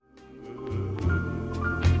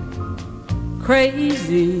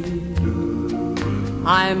crazy.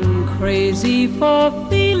 I'm crazy for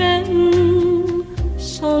feeling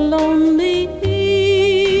so lonely.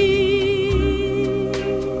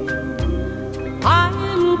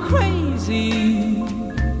 I'm crazy,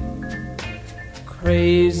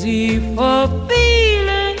 crazy for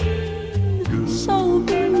feeling so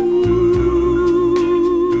blue.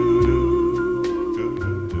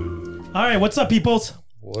 All right, what's up, peoples?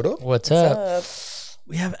 What up? What's up?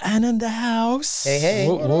 We have Anna in the house. Hey.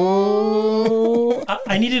 Whoa.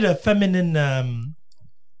 I needed a feminine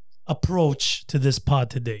approach to this pod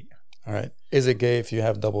today. All right. Is it gay if you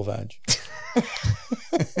have double vag?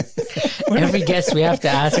 Every guest we have to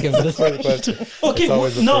ask him this question. Okay, It's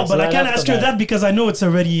always the no, first. but I Right can't off ask the her bat. that because I know it's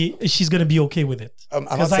already, she's going to be okay with it. I'm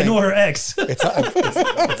not Because I know saying- her ex. Do It's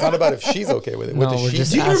not about if she's okay with it. What No, does we're she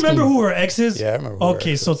just do? you asking. remember who her ex is? Yeah, I remember who her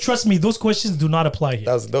Okay, ex so is. trust me, those questions do not apply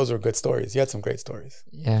here. Those were good stories. You had some great stories.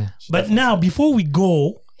 Yeah. But now, before we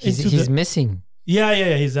go He's into missing. Yeah,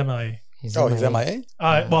 he's MIA. He's He's MIA?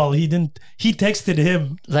 Well, he texted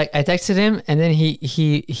him. Like I texted him and then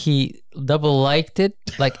he double liked it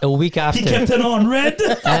like a week after. He kept it on red.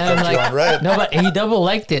 And I'm You're on like, red. no, but he double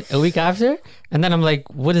liked it a week after. And then I'm like,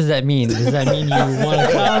 what does that mean? Does that mean you want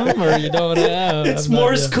to come or you don't want to? It's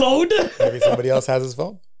Morse code. Maybe somebody else has his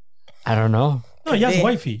phone? I don't know. No, he has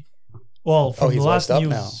wifey. Well, from he's the last wiped up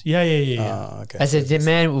news. now. Yeah. Oh, okay. I said,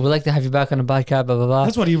 man, we would like to have you back on the podcast, blah, blah, blah.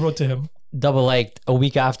 That's what he wrote to him. Double liked a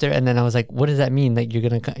week after. And then I was like, what does that mean? Like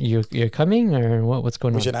you're coming or what's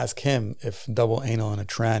going We on? should ask him if double anal and a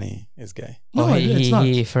tranny is gay. No, Oh, it's not.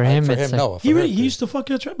 for him, For it's him, like, no. For He her, really, he used to fuck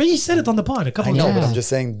your but he said it on the pod a couple I know, times. but Yeah. I'm just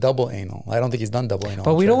saying double anal. I don't think he's done double anal.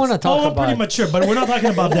 But we don't want to talk Oh, about pretty mature, but we're not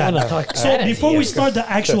talking about that. wanna talk So about before it. we start the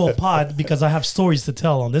actual pod, because I have stories to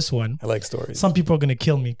tell on this one, I like stories. some people are gonna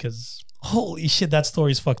kill me because holy shit, that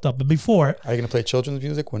story is fucked up. But before, Are you going to play children's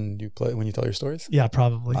music when you tell your stories? yeah,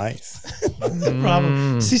 probably. Nice.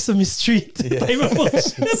 Problem. Sesame Street. type of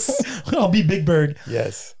bullshit. I'll be Big Bird.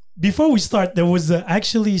 Yes. Before we start, there was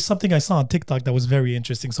actually something I saw on TikTok that was very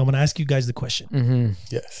interesting. So I'm going to ask you guys the question. Mm-hmm.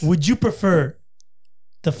 Yes. Would you prefer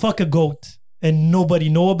to fuck a goat and nobody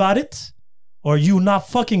know about it? Or you not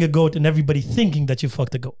fucking a goat and everybody thinking that you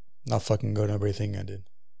fucked a goat? Not fucking goat and everybody thinking I did.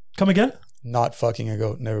 Come again? Not fucking a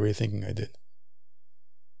goat and everybody thinking I did.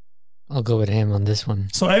 I'll go with him on this one.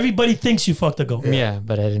 So everybody thinks you fucked a goat. Yeah,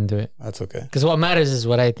 but I didn't do it. That's okay. Because what matters is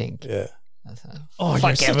what I think. Yeah. Oh, you're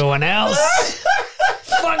Fuck such- everyone else.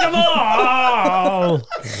 Fuck them all.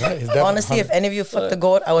 He's definitely Honestly, if any of you fucked a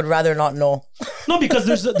goat, I would rather not know. No, because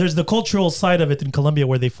there's the cultural side of it in Colombia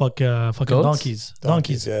where they fuck fucking Goats?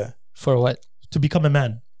 donkeys yeah. For what? to become a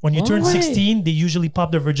man. When you turn Why? 16, they usually pop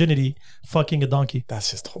their virginity fucking a donkey. That's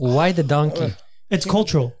just Why the donkey? It's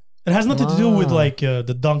cultural. It has nothing to do with Wow. like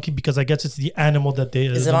the donkey because I guess it's the animal that they.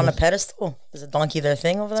 Is it on a pedestal? Is a donkey their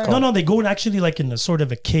thing over there? No, they go in actually like in a sort of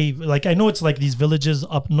a cave. Like I know it's like these villages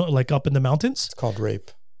up in the mountains. it's called rape.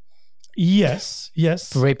 Yes.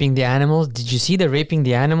 Raping the animals? Did you see the raping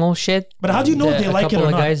the animal shit? But how do you know if they A like it couple or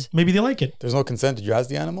of not? guys- Maybe they like it. There's no consent. Did you ask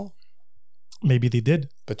the animal? Maybe they did,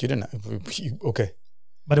 But you didn't. Okay.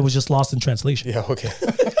 but it was just lost in translation. Yeah. Okay.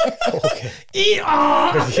 Okay.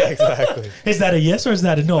 Yeah, Yeah. Exactly. is that a yes or is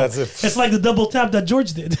that a no? That's a- It's like the double tap that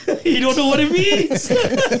George did. You don't know what it means.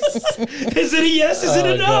 Is it a yes? Is it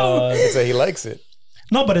a no? So he likes it.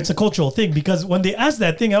 No, but it's a cultural thing because when they asked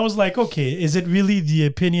that thing, I was like, okay, is it really the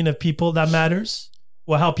opinion of people that matters?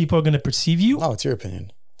 Or how people are going to perceive you? No, it's your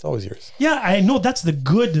opinion. It's always yours. Yeah, I know that's the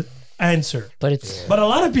good answer. But it's. But a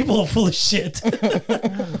lot of people are full of shit.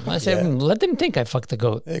 I said, let them think I fucked a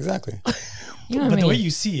goat. Exactly. You know what But I the way mean?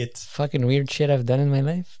 you see it, Fucking weird shit I've done in my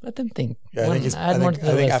life. Let them think. Yeah, I think he's. I Add more think, to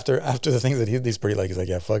the I think list. after the things that he's pretty like, he's like,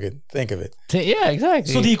 yeah, fuck it. Think of it. Yeah,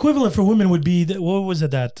 exactly. so the equivalent for women would be, what was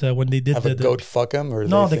it that when they did Have the a goat fuck him or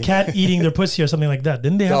no, they the think- cat eating their pussy or something like that.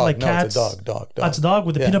 Didn't they have Dog, like no, cats? it's a dog. That's dog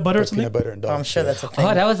with the peanut butter or with something? Peanut butter and dog. I'm sure that's a thing.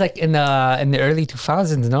 Oh, that was like in the early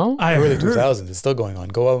 2000s, no? I early heard. 2000s. It's still going on.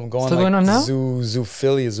 Go on Still like going on now?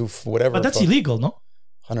 Zoophilia, whatever. But that's fuck. illegal, no?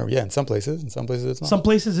 100, yeah, in some places. In some places it's not. Some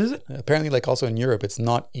places is it? Apparently, like also in Europe, it's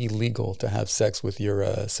not illegal to have sex with your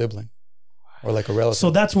sibling or like a relative.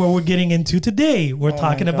 So that's where we're getting into today. We're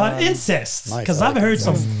talking my about God. incest Nice, because I I've like heard it.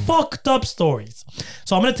 some fucked up stories.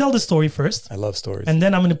 So I'm going to tell the story first. I love stories. And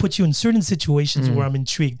then I'm going to put you in certain situations where I'm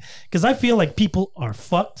intrigued because I feel like people are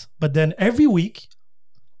fucked. But then every week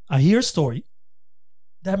I hear a story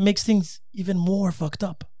that makes things even more fucked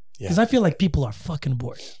up because I feel like people are fucking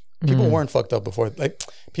bored. People weren't fucked up before. Like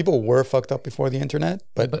people were fucked up before the internet,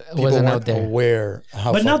 but people wasn't weren't out there. aware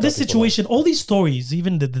how. But now fucked this up people are. situation, all these stories,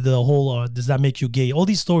 even the whole does that make you gay? All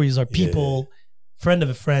these stories are people, friend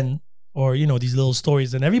of a friend, or these little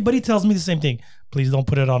stories, and everybody tells me the same thing. Please don't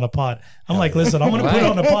put it on a pod. I'm like, listen, I'm going to put it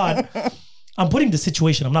on a pod. I'm putting the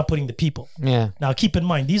situation. I'm not putting the people. Yeah. Now, keep in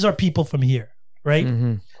mind, these are people from here, right?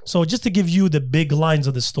 Mm-hmm. So just to give you the big lines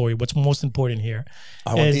of the story, what's most important here.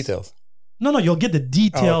 I want details. No, you'll get the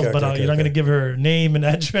details, okay, but okay, you're not okay. going to give her name and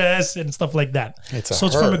address and stuff like that. It's so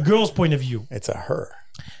it's from a girl's point of view. It's a her.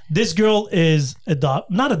 This girl is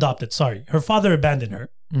not adopted, sorry. Her father abandoned her,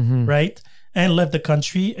 Mm-hmm. right? And left the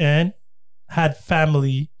country and had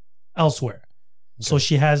family elsewhere. So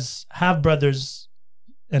she has half brothers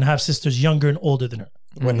and half sisters younger and older than her.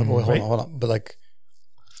 Wait, hold Right. on. But like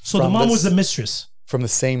So the From mom this- was the mistress. from the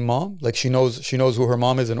same mom, like she knows who her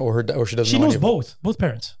mom is, or she doesn't. She know knows any of both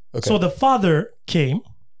parents. Okay. So the father came.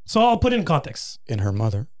 So I'll put it in context. in her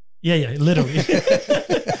mother. Yeah, literally.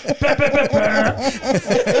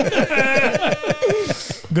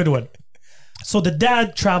 Good one. So the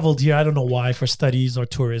dad traveled here, I don't know why, for studies or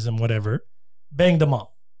tourism, whatever. Banged the mom.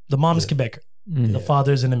 The mom's Quebecer. The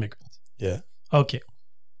father's an immigrant. Yeah, Okay.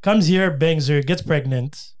 Comes here, bangs her, gets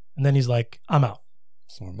pregnant, and then he's like, I'm out.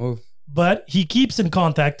 smart move. But he keeps in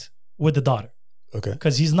contact with the daughter Okay.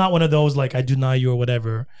 because he's not one of those like, I deny you or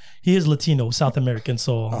whatever. He is Latino, South American,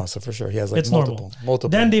 so Oh, so for sure he has like it's multiple.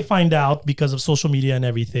 Then they find out because of social media and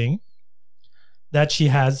everything that she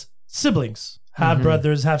has siblings, half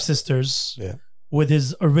brothers, half sisters, Yeah. with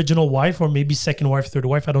his original wife or maybe second wife, third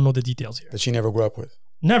wife. I don't know the details here. that she never grew up with.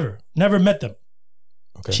 Never met them.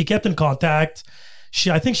 Okay. She kept in contact.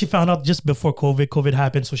 I think she found out just before COVID. COVID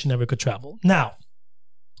happened, so she never could travel. Now,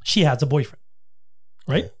 she has a boyfriend,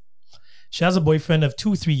 right? Okay. She has a boyfriend of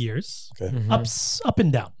 2-3 years. Okay. Up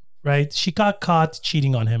and down, right? She got caught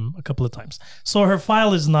cheating on him a couple of times. So her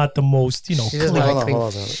file is not the most, She clean. doesn't Hold like on, clean-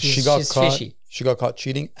 hold on. she's- She got she's caught. fishy. She got caught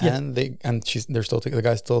cheating, Yeah. and they're still the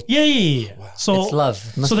guy's still Yeah. So It's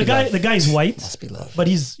love. Must So be the guy's white, must be love. but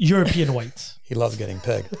he's European white. He loves getting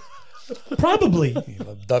pegged. Probably.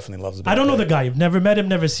 Definitely loves. I don't know the guy. I've never met him,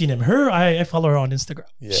 never seen him. Her, I follow her on Instagram.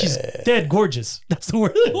 She's dead gorgeous. That's the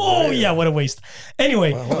word. Oh yeah, what a waste.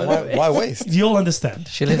 Anyway, Why waste? you'll understand.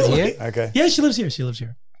 She lives here? Okay. Yeah, she lives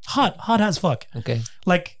here. Hot as fuck. Okay.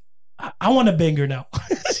 Like, I want to bang her now.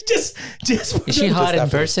 just. Is she hot in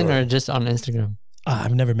after the person story. or just on Instagram?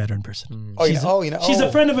 I've never met her in person. Oh, She's oh.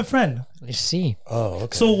 a friend of a friend. I see. Oh,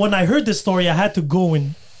 okay. So when I heard this story, I had to go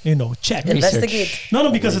and check. Investigate. No,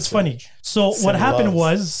 because it's funny. So what happened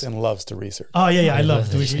was, Sin loves to research. oh yeah, I love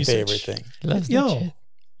doing Favorite research. thing. Loves that Yo, shit.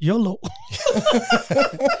 YOLO.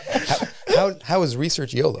 How is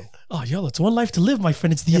research YOLO? Oh, YOLO. It's one life to live, my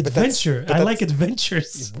friend. It's the but that's- adventure. but I that's- like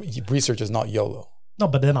adventures. Research is not YOLO. No,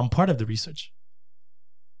 but then I'm part of the research.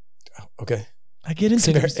 Okay. I get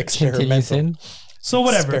into the research. Experimental. Continues in. So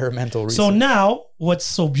whatever. Experimental research. So now, what's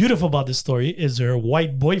so beautiful about this story is her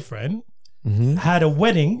white boyfriend Mhm. had a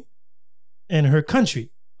wedding in her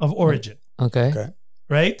country of origin, Okay. Okay.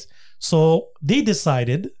 right? So they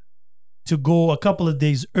decided to go a couple of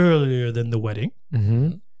days earlier than the wedding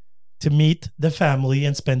Mm-hmm. to meet the family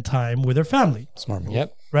and spend time with her family, Smart move.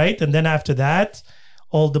 Yep. right? And then after that,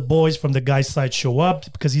 all the boys from the guy's side show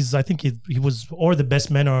up because I think he was, or the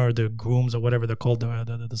best men or the grooms or whatever they're called,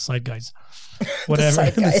 the side guys, whatever,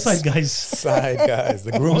 side the guys. side guys. Side guys,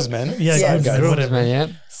 the groomsmen. Yeah, Side groomsmen, guys. whatever. Man, yeah.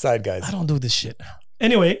 Side guys. I don't do this shit.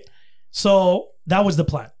 Anyway, so that was the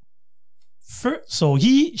plan. So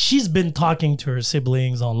she's been talking to her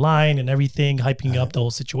siblings online and everything, hyping up the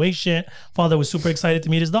whole situation. Father was super excited to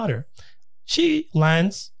meet his daughter. She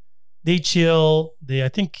lands, they chill,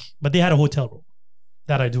 but they had a hotel room.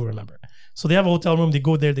 That I do remember. So they have a hotel room, they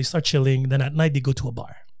go there, they start chilling. Then at night they go to a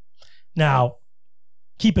bar. Now,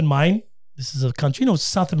 keep in mind, this is a country,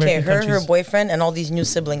 South Okay, American countries. her boyfriend, and all these new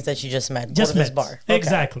siblings that she just met. Just go to this met. bar. Okay.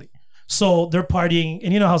 Exactly. So they're partying,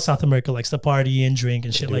 and you know how South America likes to party and drink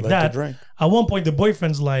and shit do like like to that. drink. At one point, the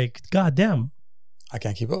boyfriend's like, God damn, I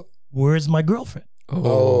can't keep up. where's my girlfriend?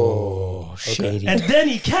 Oh, okay. shady. And then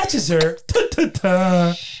he catches her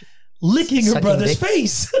licking her Sucking brother's dick.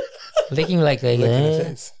 face. Licking like Lick in the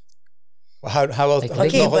face. Well, how else? Like-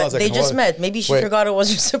 Okay, no, hold on a but they second, just hold on. met. Maybe she Wait. forgot it was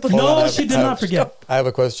your sibling. Hold on, No, I have- she did I not have- forget. I have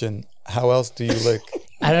a question. How else do you lick?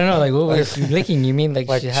 I don't know, like what was licking? You mean like,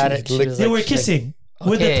 Like she had she it? She licked- was They like, were kissing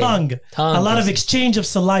with the Okay. tongue. Tongue A lot of kissing. exchange of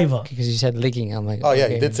saliva. Because you said licking. I'm like, Oh yeah,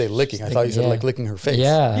 okay. you did say licking. I thought you said Yeah. like licking her face.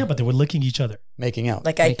 Yeah. Yeah, but they were licking each other. Making out.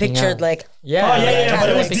 Like I Making pictured, out. like Yeah. Oh, yeah, but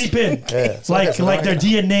it was like- deep in. Yeah. So, Like okay, so their they're-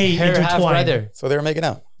 DNA Her half intertwined. brother. So they were making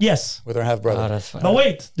out Yes. with her half Oh, brother. that's fine. But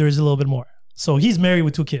wait, there is a little bit more. So he's married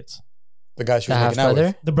with 2 kids. The guy she The was half making out brother.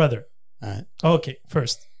 with. The brother. All right. Okay,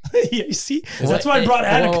 first. Yeah, you see? That's why I brought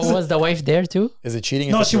Anna. 'cause- Was the wife there too? Is it cheating?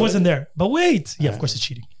 No, if she it's wasn't there. But wait. Yeah, of course it's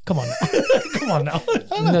cheating. Come on. Come on now.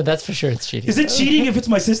 No, that's for sure. It's cheating. Is it cheating if it's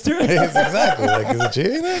my sister? It's exactly like, is it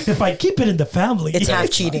cheating then? If I keep it in the family. It's half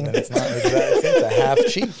cheating. Then it's not exactly. It's a half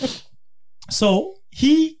cheat. So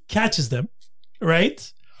he catches them, right?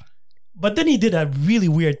 But then he did a really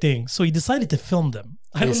weird thing. So he decided to film them.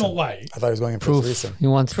 I don't know why. I thought he was going in Proof. threesome. He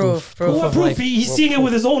wants proof. Proof. What of, proof? like, He's seeing it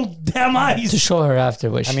with his own damn to eyes. show her after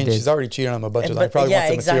what I she mean, did. she's already cheated on him a bunch of But- times. Probably yeah,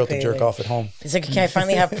 wants some material exactly, to jerk like- off at home. It's like, can I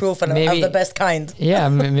finally have proof and of Maybe- the best kind? Yeah,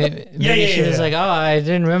 maybe she was yeah. like, "Oh, I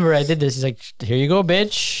didn't remember I did this." He's like, "Here you go,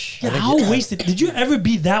 bitch." Yeah, how wasted? Did you ever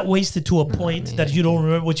be that wasted to a point that you don't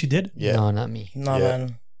remember what you did? Yeah. No, not me. No, Yeah.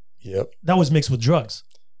 man. Yep. That was mixed with drugs.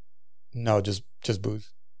 No, just booze.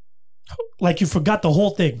 Like you forgot the whole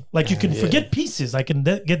thing. Like you can Yeah. forget pieces. I can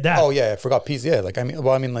get that. Oh yeah, I forgot piece. Yeah, like I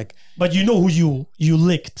mean, like But you know who you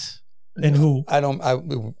licked and who. I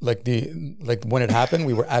like when it happened,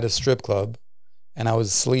 we were at a strip club, and I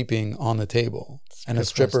was sleeping on the table, and a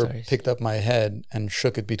Strip club stripper stories. picked up my head and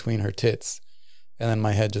shook it between her tits, and then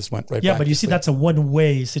my head just went right. Yeah, back but to you see, sleep. that's a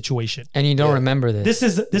one-way situation. And you don't Yeah. remember this.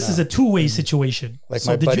 This is a two-way situation. like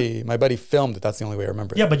So my did buddy. My buddy filmed it. That's the only way I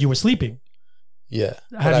remember. Yeah, but you were sleeping. Yeah.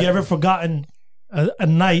 Have But you ever forgotten a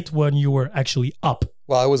night when you were actually up?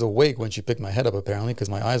 Well, I was awake when she picked my head up apparently because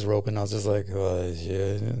my eyes were open. I was just like,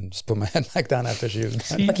 yeah, and just put my head back down after she was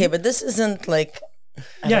done. See? Okay, but this isn't like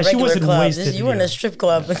at Yeah, a she regular wasn't club. wasted You were in here. a strip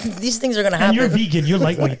club. These things are gonna And happen. you're vegan. You're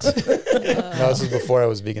lightweight. No, this was before I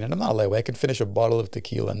was vegan, and I'm not lightweight. I could finish a bottle of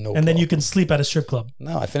tequila, no. And then you problem. can sleep at a strip club.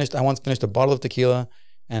 No, I once finished a bottle of tequila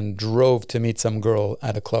and drove to meet some girl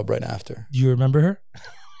at a club right after. Do you remember her?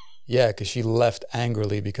 Yeah, because she left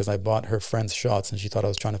angrily because I bought her friends shots and she thought I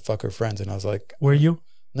was trying to fuck her friends, and I was like, Were you?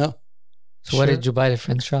 no. So what did you buy the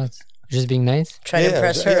friend shots? Just being nice? Trying to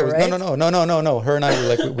impress her, it was- right? No. Her and I were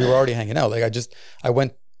like, we were already hanging out. Like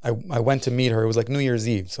I went to meet her. It was like New Year's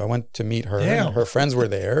Eve, so I went to meet her. Damn. And her friends were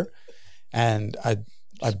there, and I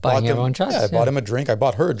bought buying them. everyone shots, Yeah, I bought yeah. him a drink. I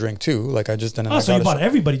bought her a drink too. Like I just didn't. Oh, so you bought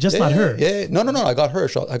everybody, just not her. Yeah. No. I got her a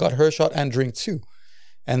shot. I got her a shot and drink too.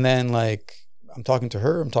 And then like I'm talking to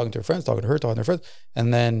her, I'm talking to her friends, talking to her friends,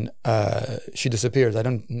 and then she disappears. I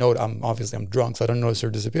don't know. I'm drunk, so I don't notice her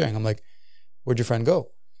disappearing. I'm like, where'd your friend go?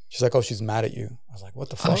 She's like, oh, she's mad at you. I was like, what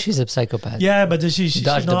the fuck? Oh, she's a psychopath. Yeah, but she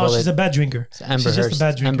dodged the bullet. she's a bad drinker. Amber She's just Heard. a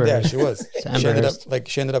bad drinker. Amber Yeah, Heard. she was. Amber She ended Heard. up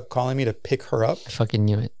she ended up calling me to pick her up I fucking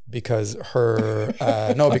knew it. because her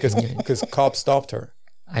because cops stopped her.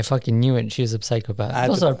 I fucking knew it. She was a psychopath. I had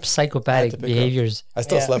Those to- are I had to psychopathic pick her up. behaviors. I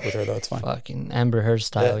still Yeah. slept with her though. It's fine. Fucking Amber Heard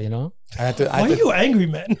style, Yeah. you know? I had to. Why are you angry,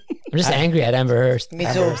 man? I'm just angry at Amber Heard. Me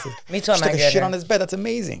too. Me too. I'm She took angry a at shit her. on his bed. That's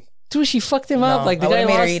amazing. Dude, she fucked him up. No, Like the I guy would've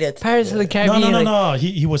made her lost eat it. Pirates of the No, Caribbean. no.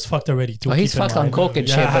 He was fucked already. Too. Well, he's Keep in fucked on mind. coke and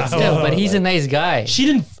shit, Yeah. but still. But he's a nice guy. She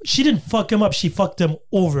didn't fuck him up. She fucked him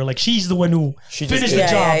over. Like she's the one who She just finished did-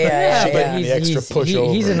 the job. Yeah, She but gave me the extra push he's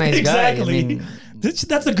over. a nice Exactly. guy. I mean,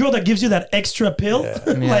 That's the girl that gives you that extra pill.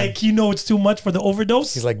 Like you know it's too much for the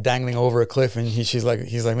overdose. He's like dangling over a cliff, and he's like,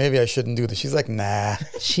 maybe I shouldn't do this. She's like, nah.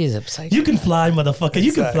 she's a psychopath. You can fly, motherfucker.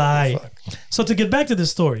 You can Exactly. fly. So to get back to the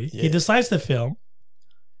story, he decides to film,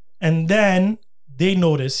 and then they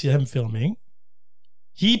notice him filming.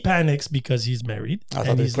 He panics because he's married. I thought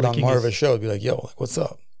and they'd he's put on licking more his- of a show. Be like, yo, like, what's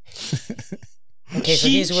up? Okay, so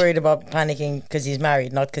he's worried about panicking because he's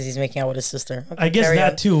married, not because he's making out with his sister. Okay, I guess carry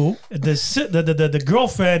that on. too. The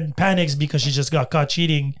girlfriend panics because she just got caught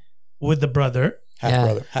cheating with the brother.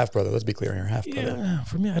 Half brother. Let's be clear here. Half brother. Yeah,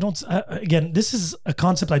 for me, again, this is a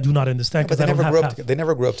concept I do not understand But because they I don't never have grew half. up. They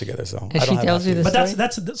never grew up together. So And I she don't have tells you half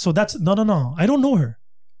this- But that's no. I don't know her.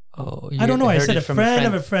 Oh, I don't know. I heard said it a from friend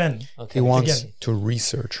of a friend. Okay. He wants Again. to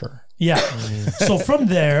research her. Yeah. So from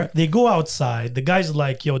there, they go outside. The guy's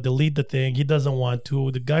like, yo, delete the thing. He doesn't want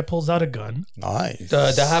to. The guy pulls out a gun. Nice.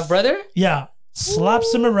 The half brother? Yeah.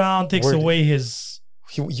 Slaps him around, takes Word. away his.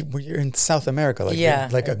 You're in South America. Like, Yeah.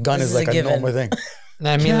 like a gun This is is a like a given. normal thing.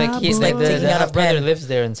 I mean, like he's Yeah, like bro. the Taking out a half brother pen. lives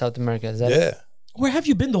there in South America. Is that it? Yeah. Where have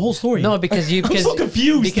you been the whole story? No, because you I'm because so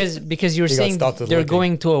confused. because you were He got saying stopped at they're looking.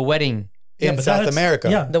 going to a wedding. In but South that's- America.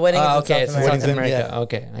 Yeah. The wedding Oh, is okay, in it's South in America. South in- America. yeah.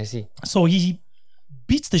 Okay, I see. So he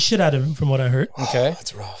beats the shit out of him, from what I heard. Okay.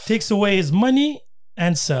 That's rough. Takes away his money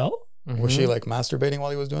and cell. Was she like masturbating while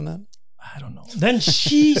he was doing that? I don't know. Then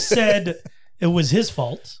she said it was his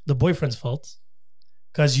fault, the boyfriend's fault,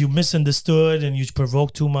 because you misunderstood and you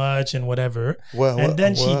provoked too much and whatever. And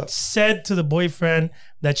then she said to the boyfriend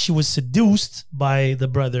that she was seduced by the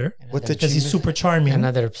brother What did because she he's miss? super charming.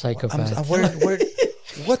 Another psychopath.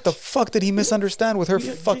 What the fuck did he misunderstand with her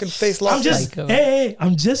fucking face locked? I'm just, Psycho. hey,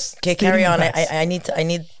 I'm just. Okay, stating carry the on. facts. I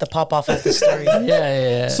need the pop off of the story.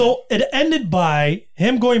 yeah. So it ended by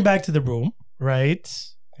him going back to the room, right?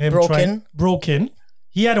 Him Broken. broken.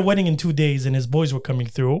 He had a wedding in 2 days and his boys were coming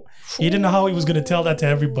through. He didn't know how he was going to tell that to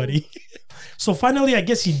everybody. So finally, I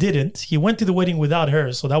guess he didn't. He went to the wedding without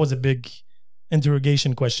her. So that was a big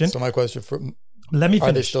interrogation question. So my question for Let me finish.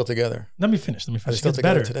 are they still together? Let me finish. Are they It still gets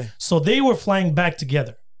together better. today? So they were flying back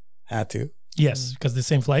together. Had to. Yes, because the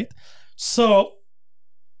same flight. So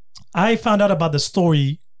I found out about the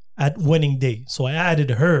story at wedding day. So I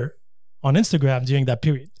added her on Instagram during that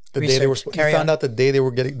period. The day they were. Research. You Carry found on. out the day they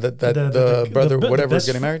were getting the brother whatever was best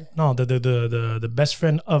getting married. No, the best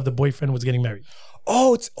friend of the boyfriend was getting married.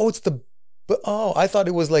 Oh, it's the. But I thought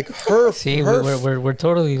it was like her. See, her we're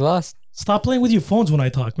totally lost. Stop playing with your phones when I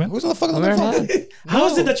talk, man. who's on the fucking We're phone? not. How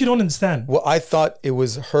is it that you don't understand? Well, I thought it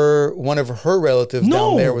was her. One of her relatives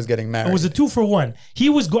down there was getting married. It was a 2-for-1. He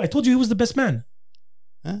was. I told you he was the best man.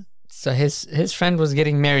 So his friend was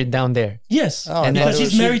getting married down there, Yes, Oh, And because then-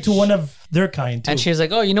 he's married to one of their kind too. and she's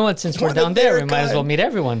like, "Oh, you know what? Since we're One of down there, their we might as well kind. meet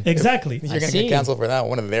everyone." Exactly. You're gonna see. get canceled for that.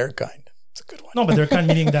 One of their kind. It's a good one. No, but their kind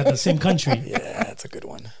meaning that the same country. Yeah, it's a good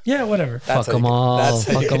one. Yeah, whatever. That's Fuck how you them get- all. that's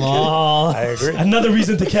how you Fuck them get- all. I agree. Another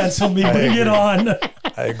reason to cancel me. Bring it agree. on.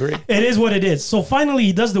 I agree. It is what it is. So finally,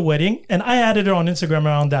 he does the wedding, and I added her on Instagram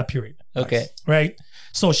around that period. Okay. Right.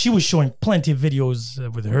 So she was showing plenty of videos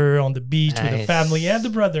with her on the beach with the Nice. family and the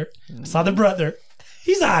brother. Saw the brother.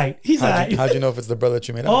 He's alright. He's alright. How'd you know if it's the brother that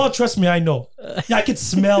you made Oh, up? trust me, I know. Yeah, I could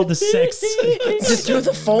smell the sex. Just through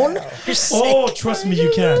the phone? You're sick. Oh, trust me,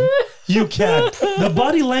 you can. You can. The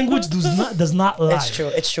body language does not lie. It's true.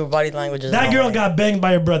 It's true. Body language is That not girl lying. got banged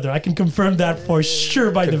by her brother. I can confirm that for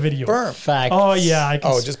sure by the video. Confirm. Fact. Oh yeah, I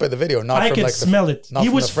can. Oh, just by the video, not I from can like smell it. not He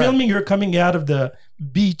from was the friend. filming her coming out of the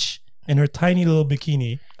beach in her tiny little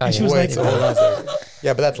bikini, and she was Wait, like, so hold on a second.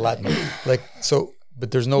 Yeah, but that's Latin. Like so,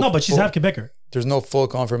 but there's no. "No, but she's full, half Quebecer." There's no full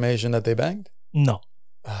confirmation that they banged. No,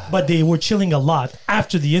 but they were chilling a lot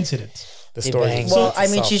after the incident. The story. banged. is- Well, it's a I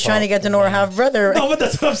mean, soft she's trying to pop. get to know her half brother. No, but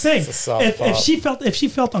that's what I'm saying. It's a soft If pop. she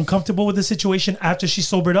felt uncomfortable with the situation after she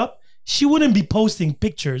sobered up, she wouldn't be posting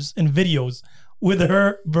pictures and videos with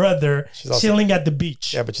her brother also- chilling at the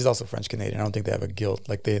beach. Yeah, but she's also French Canadian. I don't think they have a guilt.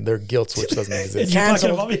 Like their guilt switch doesn't exist. You're talking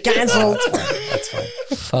Cancelled. about me. Cancelled. That's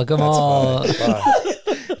fine. Fuck them all. Fine.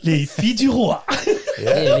 Les filles du roi.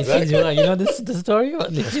 Yeah, Hey, les exactly. filles du roi. You know the story?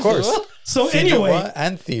 Of course. So Filles du anyway, roi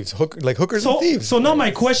and thieves, hookers and so thieves. so now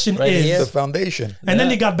my question Right is, here. the foundation. and then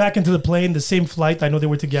they got back into the plane, the same flight. I know they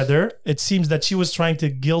were together. It seems that she was trying to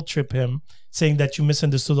guilt trip him, saying that you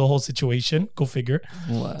misunderstood the whole situation. Go figure.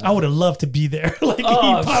 I would have loved to be there, like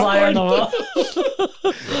Oh, eat fly on popcorn. the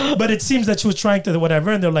wall. But it seems that she was trying to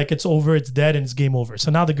whatever, and they're like, it's over, it's dead, and it's game over.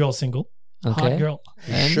 So now the girl's single, hot Okay. girl.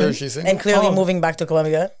 Sure, she's single. And clearly Oh. moving back to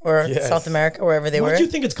Colombia or Yes. South America, wherever they Why were. do you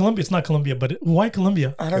think it's Colombia? It's not Colombia, but why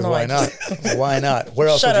Colombia? I don't know. Why I not? just- Why not? Where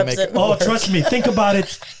else Shut would you up, make Zip. it? Oh, trust me. Think about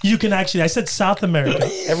it. You can actually. I said South America.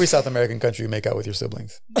 Every South American country you make out with your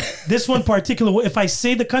siblings. This one particular. If I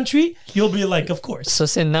say the country, you'll be like, of course. So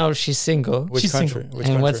say now she's single. Which She's country? single. Which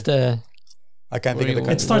And country? what's the I can't think of the Where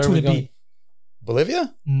country. It starts Where with are a we B.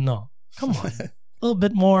 Bolivia? No, come on. A little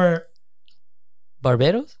bit more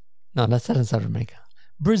Barbados? No, that's not in South America.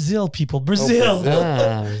 Brazil, people. Brazil. Brazil.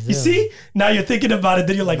 Ah, You Brazil. see? Now you're thinking about it.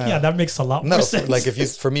 Then you're like, No. yeah, that makes a lot No, more sense. like if you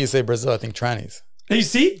for me you say Brazil, I think trannies. You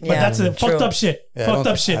see? But Yeah, that's a true. fucked up shit. Yeah, Fucked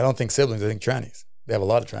up shit. I don't think siblings. I think trannies. They have a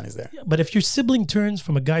lot of trannies there. But if your sibling turns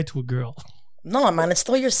from a guy to a girl. No, man, it's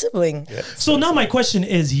still your sibling. Yeah. So now my question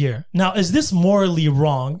is here. Now, is this morally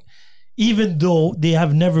wrong, even though they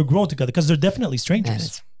have never grown together? Because they're definitely That strangers.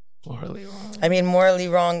 is morally wrong. I mean, morally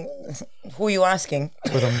wrong. Who are you asking?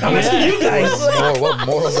 I'm asking you guys. What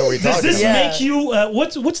morals are we Does talking this about? Yeah. make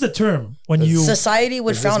you? What's the term when you? Society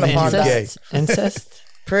would Does this frown make upon you that. gay? Incest?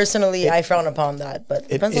 Personally, I frown upon that, but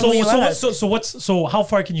depends on who you ask. So how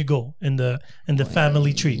far can you go in the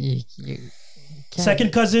family tree? You can't.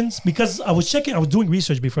 Second cousins, because I was doing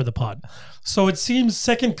research before the pod. So it seems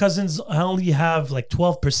second cousins only have like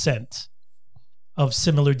 12% of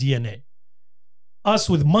similar DNA. Us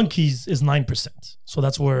with monkeys is 9%. So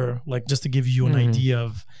that's where, like, just to give you an idea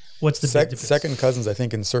of what's the big difference. Second cousins, I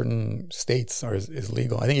think in certain states is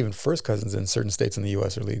legal. I think even first cousins in certain states in the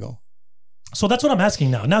U.S. are legal. So that's what I'm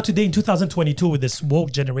asking now. Now today in 2022 with this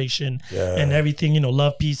woke generation Yeah. and everything,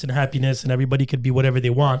 love, peace, and happiness, and everybody could be whatever they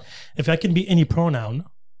want. If I can be any pronoun,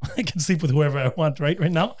 I can sleep with whoever I want right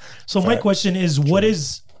now. So my Fact. question is, what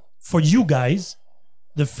is for you guys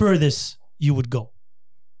the furthest you would go?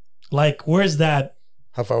 Like, where's that?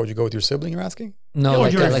 How far would you go with your sibling? You're asking? No, Or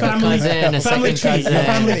like, your a, like family- a cousin, a family second tree, cousin.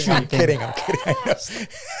 family tree. I'm kidding. I'm kidding. I know.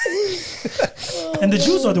 And the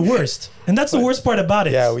Jews are the worst, and that's the worst part about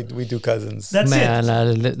it. Yeah, we do cousins. That's Man,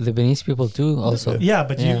 it. Lebanese people too also. Yeah,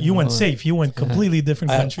 but you went safe. You went completely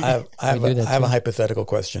different I country. have We do that a too. hypothetical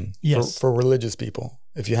question Yes. for religious people.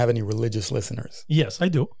 if you have any religious listeners. Yes, I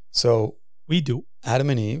do. So We do. Adam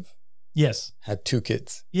and Eve Yes. had 2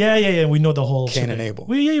 kids. Yeah. We know the whole. Cain and shebang. Abel.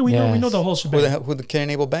 We know Yes. the whole shebang. Who the Cain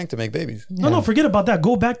and Abel banged to make babies? No, forget about that.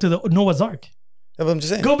 Go back to the Noah's Ark. Yeah, but I'm just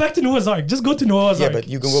saying. Go back to Noah's Ark. Just go to Noah's Yeah, Ark. but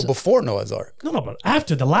you can go before Noah's Ark. No, but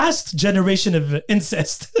after the last generation of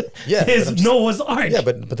incest Yeah, is but I'm just- Noah's Ark. Yeah,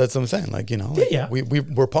 but that's what I'm saying. Like, you know, like, Yeah.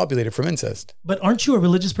 we're populated from incest. But aren't you a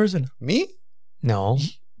religious person? Me? No.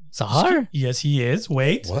 Sahar? Yes, he is.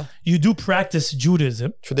 Wait. What? You do practice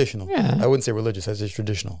Judaism. Traditional. Yeah. I wouldn't say religious. I say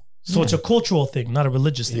traditional. So it's a cultural thing, not a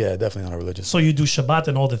religious thing. Yeah, definitely not a religious. So you do Shabbat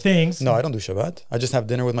and all the things. No, I don't do Shabbat. I just have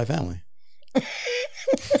dinner with my family.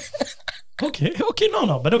 Okay,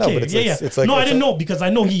 no, but okay, but it's- yeah. it's like- no, I it's didn't a- know because I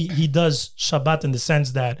know he does Shabbat in the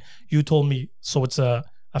sense that you told me. So it's a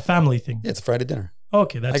family thing. Yeah, it's a Friday dinner.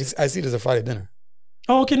 Okay, that's. I see it as a Friday dinner.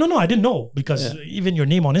 Oh, okay, no, I didn't know because even your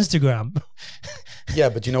name on Instagram. Yeah,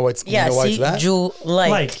 but you know why it's Yeah, you know why see, it's that? Jew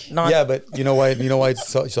like, Like. not Yeah, but you know why it's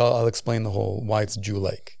so I'll explain the whole why it's Jew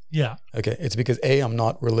like. Yeah. Okay, it's because I'm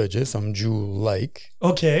not religious, I'm Jew like.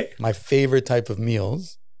 Okay. My favorite type of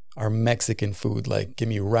meals are Mexican food. Like give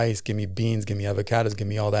me rice, give me beans, give me avocados, give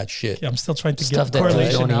me all that shit. Yeah, I'm still trying to Stuff get that Jews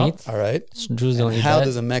correlation don't out. eat. All right. Jews don't eat How that.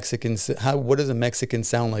 does a Mexican what does a Mexican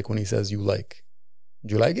sound like when he says you like?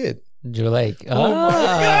 Do you like it? Jew like. Oh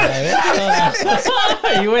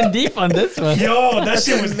You went deep on this one. Yo, that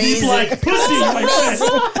shit was deep amazing. like pussy, my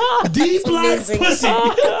friend. Deep like amazing. pussy.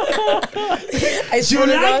 I swear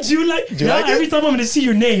to God, Do you like? Yeah, like it? every time I'm gonna see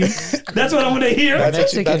your name, that's what I'm gonna hear. That's how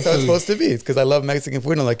Mexican it's food. supposed to be. It's because I love Mexican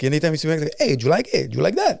food. And like anytime you see Mexican, hey, do you like it? Do you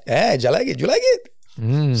like that? Hey, do you like it? Do you like it?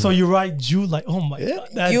 So you write Jew like, oh my god,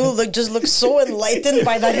 that- you look so enlightened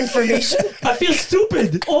by that information. I feel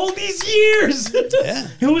stupid all these years. Yeah.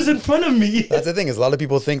 It was in front of me. That's the thing is a lot of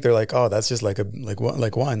people think they're like, oh, that's just like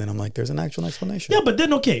wine. And I'm like, there's an actual explanation. Yeah, but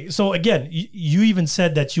then okay. So again, you even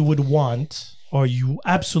said that you would want or you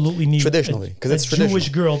absolutely need Traditionally, 'cause it's traditional. Jewish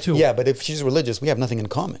girl too. Yeah, but if she's religious, we have nothing in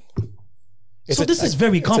common. So this is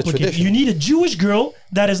very it's a complicated. tradition. You need a Jewish girl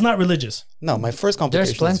that is not religious. No, my first complication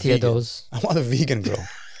There's plenty is of vegan. those. I want a vegan girl.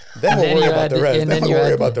 Then we'll then worry you about add the the- rest. and Then then we'll you worry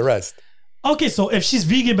add about the- the rest. Okay, so if she's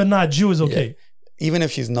vegan but not Jew is okay. Even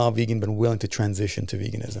if she's not vegan but willing to transition to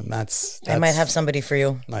veganism, that's I might have somebody for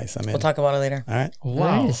you. nice. I mean, We'll talk about it later. all right.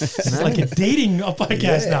 Wow, Nice. this is like a dating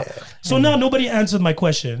podcast now. So now nobody answered my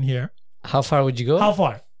question here. How far would you go? How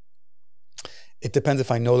far? It depends if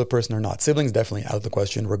I know the person or not. Siblings definitely out of the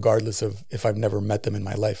question, regardless of if I've never met them in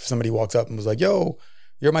my life. If somebody walks up and was like, "Yo,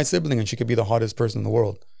 you're my sibling," and she could be the hottest person in the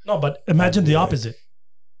world. No, but imagine the opposite.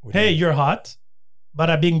 Hey, you're hot.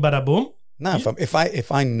 Bada bing, bada boom. Nah,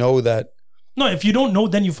 if I know that, No, if you don't know,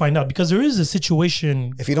 then you find out because there is a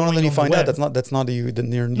situation. if you don't know, then going you on the find out. web. That's not you.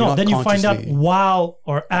 Then you're No, not then you find out consciously- while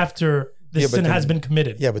or after the Yeah, but sin then- has been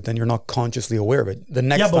committed. Yeah, but then you're not consciously aware of it. The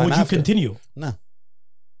next Yeah, but time would you after, continue? No.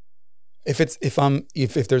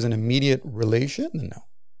 If there's an immediate relation, then no.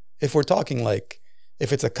 If we're talking like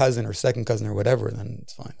if it's a cousin or second cousin or whatever, then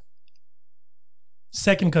it's fine.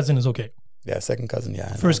 Second cousin is okay. Yeah, second cousin,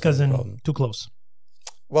 yeah. First no cousin, problem. too close.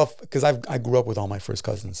 Well, because I grew up with all my first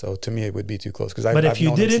cousins, so to me it would be too close. Because But if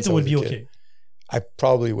you didn't, it would be okay. I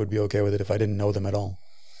probably would be okay with it if I didn't know them at all.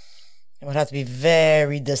 It would have to be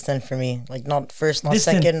very distant for me. Like not first, not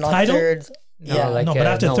Distant second, not title? third. No, yeah. like, No, but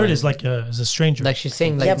after third knowing. is like is a stranger. Like she's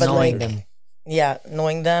saying, like Yeah, but knowing like- them. Yeah,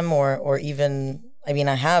 knowing them or even I mean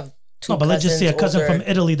I have two no, but let's just say a cousin older- from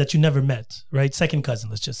Italy that you never met, right? Second cousin,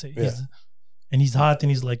 let's just say. Yeah. And he's hot and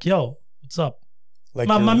he's like, yo, what's up? Like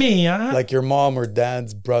Mamma your, mia. like your mom or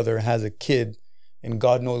dad's brother has a kid, and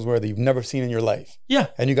God knows where that you've never seen in your life, yeah.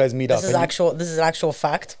 and you guys meet This up. is actual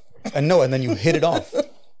fact. And then you hit it off.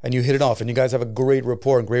 And you hit it off. And you guys have a great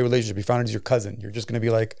rapport and great relationship. You found out he's your cousin. You're just going to be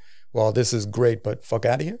like, well, this is great, but fuck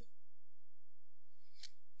out of here.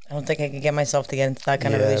 I don't think I could get myself to get into that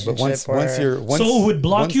kind of Yeah, relationship. but once or- you're... Once, So it would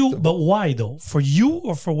block once you, the- but why though? For you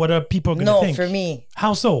or for what other people are going to no, think? for me,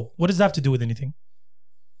 How so? What does that have to do with anything?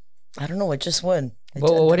 I don't know. It just would.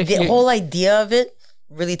 Well, what if the you- whole idea of it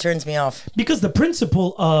really turns me off? Because the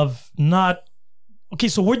principle of not... Okay,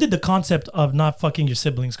 so where did the concept of not fucking your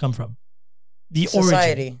siblings come from? The origin.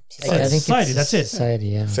 Society. Society. I guess. Society, that's it. Society,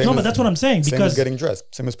 yeah. Same No, as- but that's what I'm saying. Same Because as getting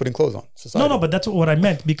dressed. Same as putting clothes on. Society. no, but that's what I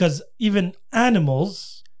meant. Because even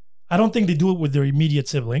animals, I don't think they do it with their immediate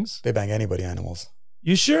siblings. They bang anybody, animals.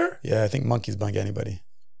 You sure? Yeah, I think monkeys bang anybody.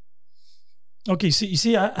 Okay, you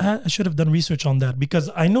see, I should have done research on that because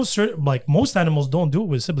I know certain, like most animals don't do it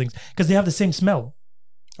with siblings because they have the same smell.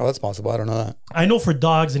 Oh, that's possible. I don't know that. I know for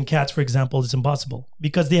dogs and cats, for example, it's impossible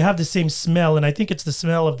because they have the same smell, and I think it's the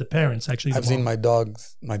smell of the parents actually. I've seen my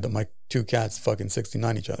dogs, my two cats fucking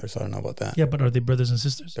 69 each other, so I don't know about that. Yeah, but are they brothers and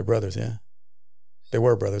sisters? They're brothers, yeah. They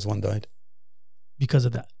were brothers. One died. because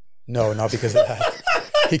of that. No, not because of that.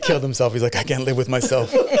 He killed himself. He's like, I can't live with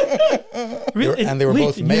myself. Really? And they were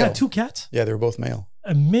both You male. had two cats? Yeah, they were both male.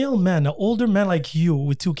 A male man, an older man like you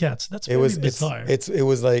with two cats. That's It very was bizarre. it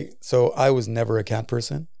was like, so I was never a cat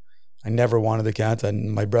person. I never wanted a cat,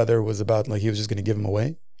 and my brother was about like he was just gonna give him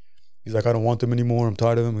away. He's like, I don't want them anymore. I'm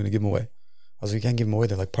tired of them. I'm gonna give them away. I was like, you can't give them away.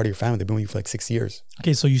 They're like part of your family. They've been with you for like 6 years.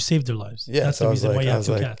 Okay, so you saved their lives. Yeah, That's so the I was reason like, why you I have was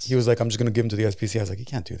two like, cats. he was like, I'm just gonna give them to the SPCA. I was like, you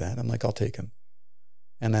can't do that. I'm like, I'll take them.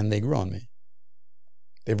 And then they grew on me.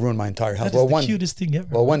 They've ruined my entire house. That is the cutest thing ever.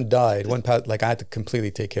 Well, one died. One passed. Like I had to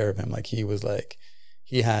completely take care of him. Like he was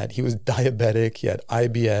diabetic. He had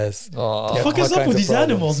IBS. Oh, He had fuck all is up kinds with of these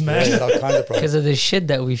problems. animals, man? Yeah, he had all kinds of because problems. of the shit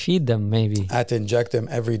that we feed them, maybe. I had to inject him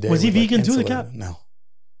every day. Was he with, like, vegan too, the insulin. cat? No.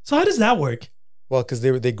 So how does that work? Well, because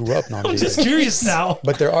they grew up I'm non-vegan. just curious now.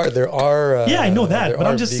 But there are. Yeah, I know that, there but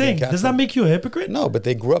I'm are just vegan saying, cats does that make you a hypocrite? No, but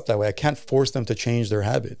they grew up that way. I can't force them to change their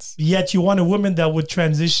habits. Yet you want a woman that would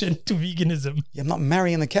transition to veganism, Yeah, I'm not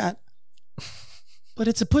marrying the cat. but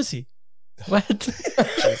it's a pussy. What?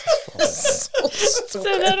 Jesus Christ.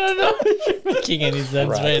 I don't know if you're making any sense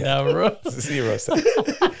right now, bro. 0 cents.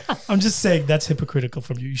 I'm just saying that's hypocritical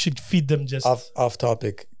from you. You should feed them just. Off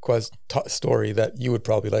topic story that you would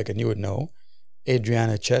probably like and you would know.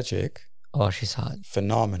 Adriana Chechik, Oh, she's hot.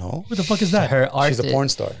 phenomenal. What the fuck is that? Her art, She's a porn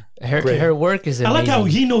star. her work is I amazing. like how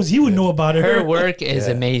he knows he would know about it. Her work is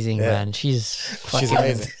Yeah, amazing, yeah. man. She's fucking She's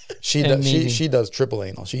amazing. She does. amazing. She does triple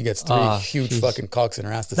anal. She gets 3 Ah, huge she's- fucking cocks in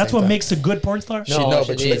her ass. That's what makes a good porn star. She- no,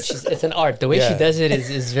 but it's an art. The way she Yeah. does it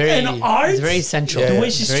is very An art? It's very sensual. The way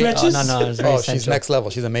she Very- stretches? Oh, no, it's very Oh, sensual. she's next level.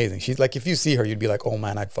 She's amazing. She's like, if you see her, you'd be like, oh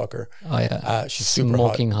man, I'd fuck her. Oh yeah, She's super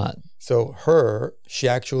smoking hot. So she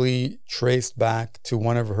actually traced back to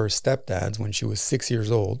one of her stepdads when she was 6 years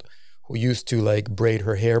old, who used to like braid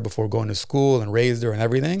her hair before going to school and raised her and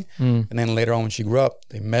everything. And then later on when she grew up,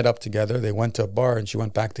 they met up together. They went to a bar and she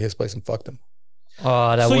went back to his place and fucked him.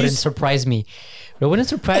 Oh, that So you wouldn't s- surprise me. It wouldn't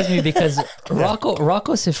surprise me because Rocco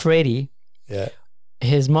Siffredi, Yeah.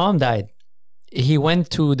 his mom died. He went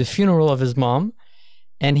to the funeral of his mom,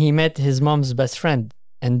 and he met his mom's best friend.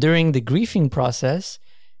 And during the grieving process,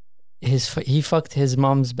 he fucked his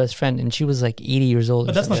mom's best friend, and she was like 80 years old.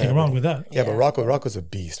 But or that's something. nothing wrong with that. Yeah, but Rocco's a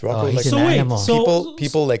beast. Rocco, he's like, an So wait, animal. so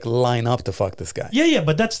people like line up to fuck this guy. yeah,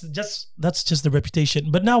 but that's just the reputation.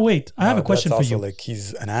 But now wait, I have a question That's for also, you. Like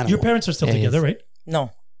he's an animal. Your parents are still Yeah, he together, is. right?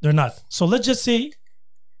 No. They're not. So let's just say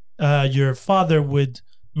your father would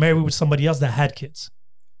marry with somebody else that had kids.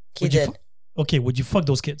 He Would you did. Okay, would you fuck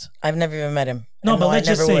those kids? I've never even met him. No, And but I let's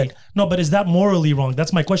just never say would. no. But is that morally wrong?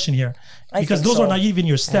 That's my question here. I Because think those so. are not even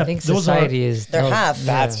your I step. think Those society is. They're half.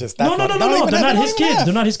 That's just are that's no. not They're not his even kids. half.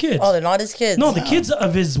 They're not his kids. Oh, they're not his kids. No, the kids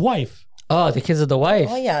of his wife. Oh, the kids of the wife.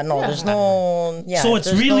 Oh yeah, no, there's no. Yeah. So it's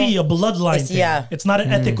there's really no, a bloodline It's- thing. yeah. It's not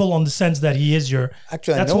ethical on the sense that he is your.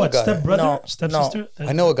 Actually, I That's know what a guy. stepbrother, No, stepsister.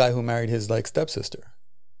 I know a guy who married his like stepsister.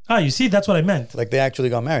 Ah, you see, that's what I meant. Like they actually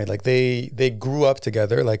got married. Like they grew up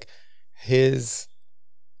together. Like his,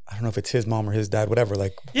 I don't know if it's his mom or his dad, whatever.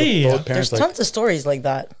 Like Yeah. both There's parents. Like tons of stories like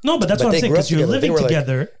that. No, but that's But what I'm they saying grew up because you're together. They living were, like-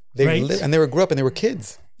 together, they right? and they grew up and they were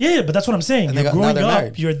kids. Yeah, but that's what I'm saying. And they You're got- now growing they're up,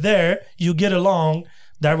 married. you're there, you get along.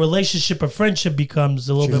 That relationship of friendship becomes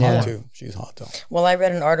a little She's bit hot more. too. She's hot though. Well, I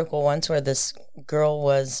read an article once where this girl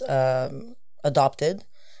was adopted,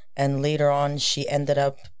 and later on she ended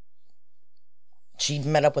up. She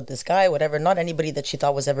met up with this guy, whatever. Not anybody that she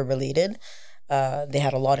thought was ever related. They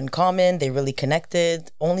had a lot in common. They really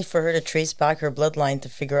connected. Only for her to trace back her bloodline to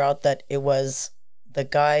figure out that it was the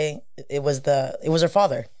guy. It was her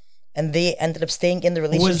father, and they ended up staying in the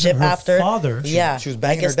Was relationship her after. father? Yeah, She was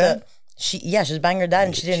banging I guess her dad? she was banging her dad,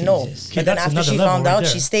 and she didn't know. Okay, But then that's after another she level found right out,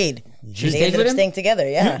 there. she stayed. She They stayed ended with up him? staying together.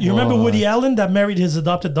 Yeah. You remember What? Woody Allen that married his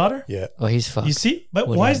adopted daughter? Yeah. Oh, he's fucked. You see? But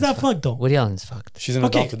Woody why is Allen's that fucked though? Woody Allen's fucked. She's an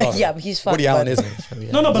Okay. adopted daughter. Yeah, but he's fucked. Woody Allen but-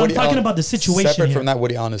 isn't. No, but Woody I'm talking Allen- about the situation Separate here. from that,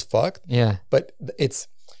 Woody Allen is fucked. Yeah. But it's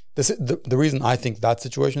the reason I think that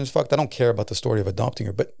situation is fucked. I don't care about the story of adopting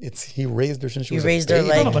her, but he raised her since she He was raised a her baby.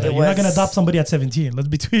 like- No, but It you're not gonna was- adopt somebody at 17. Let's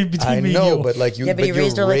between I me and know, you. but like you, Yeah, but he you're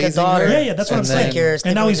raised her like a raising daughter. her, Yeah, that's what I'm and saying. then- You're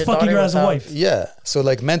And now he's sleeping with fucking your her as a daughter wife. Yeah. So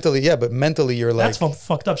like mentally, but mentally you're like, That's some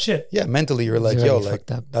fucked up shit. yeah, mentally you're like, It's yo, already like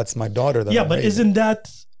fucked up. that's my daughter. That Yeah, I'm but raising. isn't that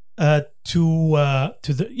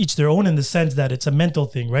to each their own in the sense that it's a mental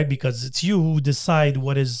thing, right? Because it's you who decide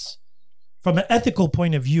what is. From an ethical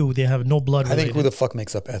point of view, they have no blood I related. think who the fuck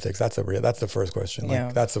makes up ethics? That's the first question. Like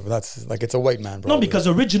Yeah. that's like it's a white man, bro. no, because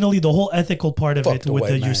originally the whole ethical part of Fuck it the with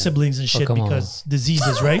white your man. siblings and shit, Fuck 'em all. because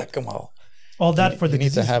diseases, right? Come on, All that for you the need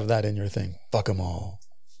to disease. have that in your thing. Fuck them all.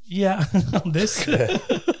 Yeah, this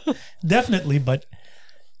definitely. But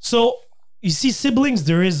so you see, siblings,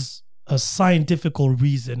 there is a scientifical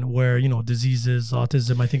reason where, diseases,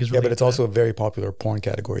 autism, I think is Yeah, related. but it's to also a very popular porn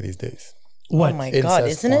category these days. that. What? Oh my Incest God,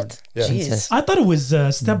 isn't porn. it? Yeah. Jeez. Incest. I thought it was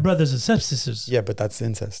stepbrothers and stepsisters. Yeah, but that's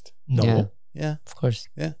incest. No. Yeah. Yeah, Of course.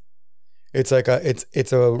 it's like it's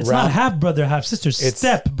It's round. not half brother, half sister. It's-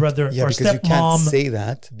 Step brother Yeah, or because step you can't mom. say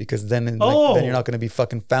that because then Oh. then you're not going to be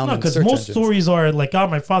fucking found No, in because search most engines. stories are like,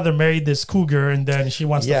 my father married this cougar and then she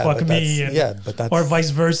wants to fuck but me, that's or vice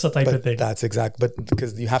versa type of but thing. that's exact. But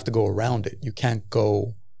because you have to go around it, you can't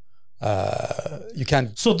go. You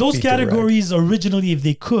can't. So those be direct. categories originally, if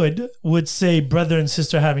they could, would say brother and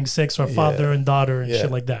sister having sex or father Yeah. and daughter and Yeah.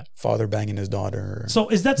 shit like that. Father banging his daughter. So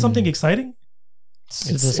is that something exciting?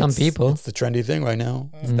 To some people. It's the trendy thing right now.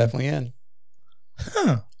 It's definitely in.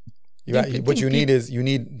 Huh. What you need is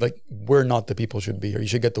we're not the people should be here. You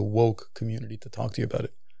should get the woke community to talk to you about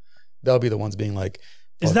it. They'll be the ones being like,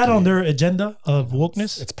 Is fuck that you. on their agenda of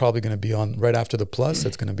wokeness? It's probably going to be on right after the plus.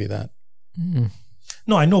 It's going to be that.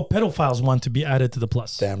 No, I know pedophiles want to be added to the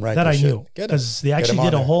plus. Damn right That they I should. knew. Get 'em. Because they Get 'em actually on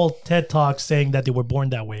did a there. whole TED talk saying that they were born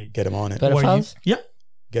that way. Get him on it. But- Where you- Pedophiles? yeah.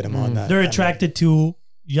 Get him on that. They're I mean, attracted to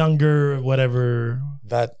younger, whatever.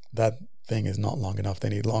 that thing is not long enough. They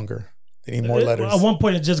need longer. They need more letters. At one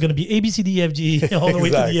point, it's just going to be A, B, C, D, F, G, all the way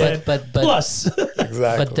to Exactly. the end. But Plus.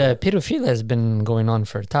 Exactly. But pedophilia has been going on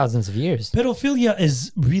for thousands of years. Pedophilia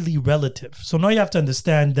is really relative. So now you have to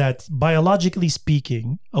understand that biologically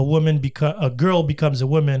speaking, a girl becomes a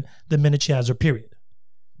woman the minute she has her period.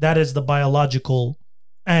 That is the biological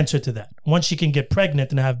answer to that. Once she can get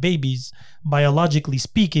pregnant and have babies, biologically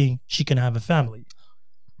speaking, she can have a family.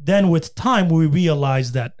 Then with time, we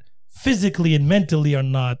realize that physically and mentally are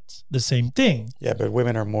not the same thing. yeah, but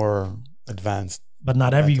women are more advanced. But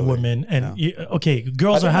not every Mentally, woman. And no. okay,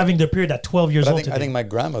 girls I are think having their period at 12 years But old I today. think my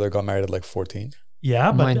grandmother got married at like 14.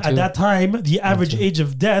 Yeah, but Mine at too. that time, the average age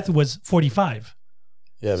of death was 45.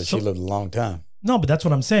 Yeah, but So- she lived a long time. No, but that's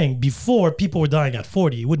what I'm saying. Before, people were dying at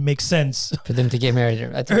 40. It would make sense For them to get married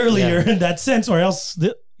I think, earlier yeah. in that sense, or else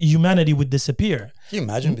humanity would disappear. Can you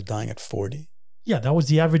imagine dying at 40? Yeah, that was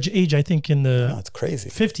the average age, I think, in No, the it's crazy.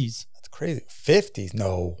 50s. That's crazy. 50s?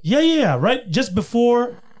 No. Yeah, right? Just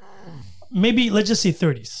before, maybe let's just say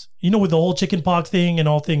 30s. With the whole chicken pox thing and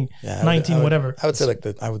all thing, Yeah, 19, I would, whatever. I would say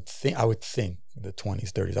I would think the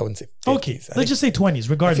 20s, 30s. I wouldn't say 50s. Okay, I think- let's just say 20s, I feel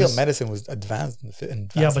regardless. medicine was advanced.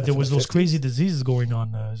 Yeah, but there was those crazy diseases going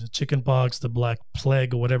on. The chicken pox, the black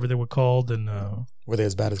plague, or whatever they were called. And Were they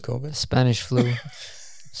as bad as COVID? Spanish flu.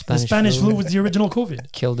 the Spanish flu was the original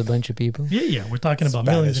COVID. Killed a bunch of people. Yeah, we're talking about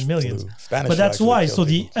millions and Spanish millions. flu. Spanish But flu that's actually why. killed So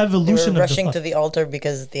the people. They evolution were of rushing the to the altar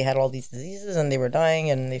because they had all these diseases and they were dying,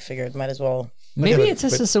 and they figured might as well. Maybe yeah, it's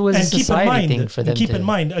but- just it was a and keep in society thing mind, for them keep to in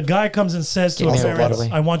mind, a guy comes and says to Get a married parent, right away.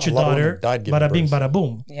 "I want your A lot of women daughter." died giving Bada bing, birth. bada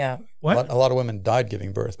boom. Yeah. What? A lot of women died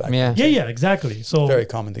giving birth back Yeah. then. Yeah, exactly. So Very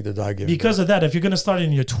common thing to die giving because birth. of that, if you're gonna start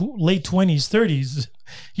in your late 20s, 30s,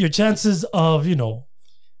 your chances of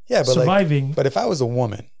Yeah, but surviving. but if I was a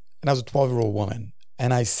woman and I was a 12-year-old woman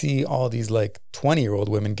and I see all these like 20-year-old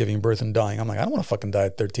women giving birth and dying, I'm like, I don't want to fucking die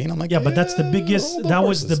at 13. I'm like, yeah, but that's the biggest. hold on That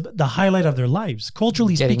was horses. the highlight of their lives,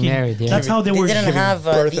 culturally Getting speaking. married, yeah. That's how they They were. didn't giving have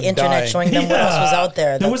birth the and internet dying. showing them what else was out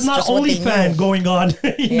there. There was not just what they OnlyFans knew. going on.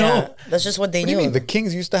 Yeah, know. that's just what they What do you knew. mean? The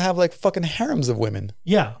kings used to have like fucking harems of women.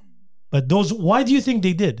 Yeah. But those, why do you think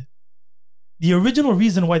they did? The original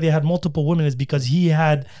reason why they had multiple women is because he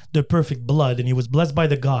had the perfect blood and he was blessed by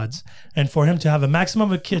the gods. And for him to have a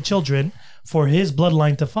maximum of children, for his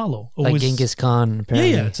bloodline to follow. It like was- Genghis Khan. Yeah,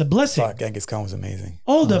 Apparently. yeah, it's a blessing. Fuck, Genghis Khan was amazing.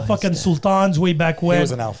 All the fucking sultans way back He when.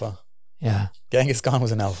 was an alpha. Yeah. Genghis Khan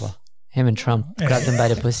was an alpha. Him and Trump grabbed him by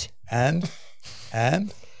the pussy. And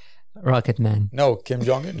Rocket Man. no, Kim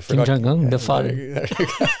Jong Un. Kim Jong-un, the father.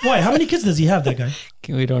 Why? How many kids does he have, that guy?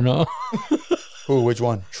 We don't know. Who? Which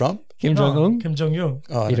one? Trump? Kim Jong Un. Kim Jong-un.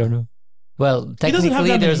 Oh, We don't know. Well, doesn't have technically,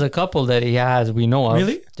 that there's many- a couple that he has. We know of.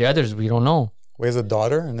 Really? The others we don't know. Where's the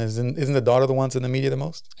daughter? And isn't the daughter the ones in the media the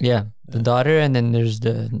most? Yeah, the daughter, and then there's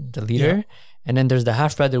the leader, and then there's the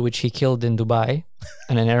half brother, which he killed in Dubai,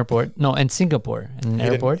 in an airport. No, in Singapore, in an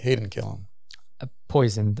airport, He didn't kill him.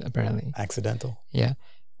 poisoned apparently. Accidental. Yeah,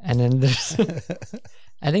 and then there's.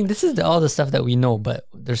 I think this is all the stuff that we know, but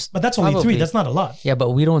there's. But that's only probably- 3. That's not a lot. Yeah, but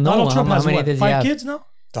we don't know Donald Trump how has many what, does he 5 have. kids now?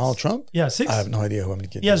 Donald Trump? Yeah, 6. I have no idea how many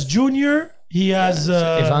kids. He has Junior. He has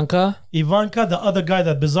Ivanka, Ivanka, the other guy,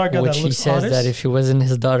 that bizarre guy which that he looks says honest. that if he wasn't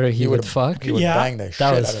his daughter, he would would've- fuck. He would Yeah. bang the shit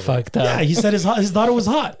That was out of her. fucked up. Yeah, he said his daughter was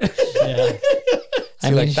hot. Yeah.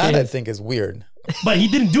 See, like that, I think is weird. But he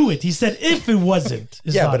didn't do it. He said if it wasn't.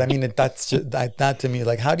 his Yeah, but daughter. I mean, that's just, that to me,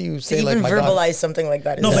 like, how do you To say, like, even my daughter? verbalize something like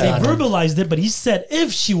that. Is No, but he sad. verbalized it. But he said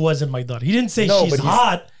if she wasn't my daughter. He didn't say No, she's but he's-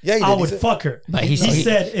 hot. Yeah, he I did. He would said- fuck her. But he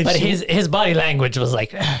said if but she, his body language was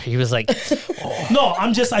like he was like no,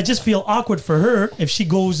 I just feel awkward for her if she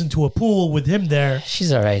goes into a pool with him there.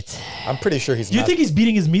 she's all right. I'm pretty sure he's Do you not think he's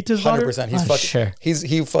beating his meat to his daughter? 100%. He's Oh, fucking, sure.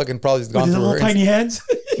 he fucking probably With gone his through little her. tiny hands?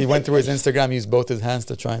 He went through his Instagram, used both his hands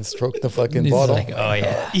to try and stroke the fucking He's bottle. like, oh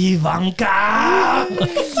yeah, Ivanka.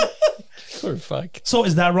 poor fuck. So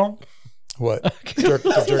is that wrong? What?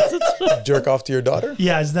 Jerk off to your daughter?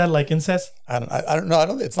 Yeah, is that like incest? I don't know. I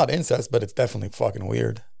don't. It's not incest, but it's definitely fucking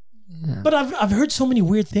weird. But I've heard so many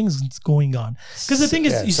weird things going on. Because the thing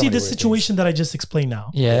is, Yeah, you so see many this weird situation that I just explained now,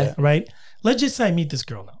 Yeah, right? Let's just say I meet this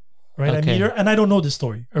girl now, right? I Okay. meet her, and I don't know the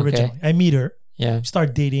story originally. I meet her, yeah. we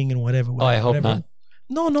start dating and whatever. Oh, I hope whatever. not.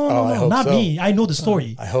 No, no, Oh, no, I no, hope not so. me. I know the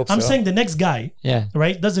story. I hope I'm so. saying the next guy, Yeah,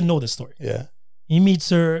 right, doesn't know the story. Yeah. He meets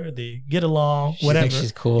her, they get along, I whatever. think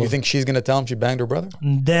she's cool. You think she's gonna tell him she banged her brother?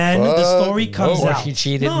 And then the Fuck story no. comes Or out. she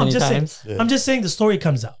cheated I'm many just times. saying. I'm just saying the story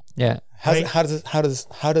comes out. Yeah, Right. How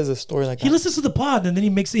does a story like He that? listens to the pod and then he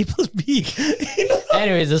makes A plus B. You know?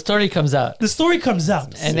 anyways, the story comes out, The story comes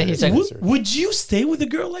out. and then he's Serious. like, Would you stay with a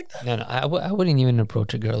girl like that? no, I wouldn't even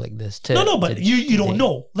approach a girl like this. No, but you don't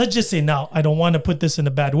know. Let's just say now, I don't want to put this in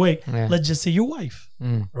a bad way. Yeah. Let's just say your wife,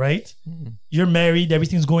 Mm. right? You're married,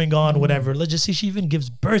 everything's going on, whatever. Let's just say she even gives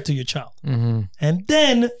birth to your child. Mm-hmm. And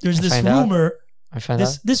then there's this find out. rumor, I found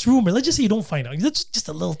out. this rumor, let's just say you don't find out. It's just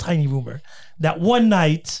a little tiny rumor that one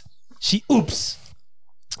night she oops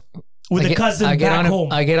with a cousin back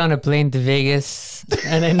home. I get on a plane to Vegas,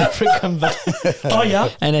 and I never come back. Oh, yeah?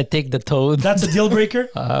 And I take the toad. That's a deal breaker?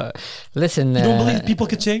 Listen, You don't believe people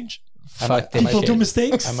could change? fuck this People shit. do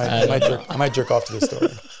mistakes? I might jerk off to the story.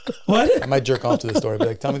 What? I might jerk off to the story. Be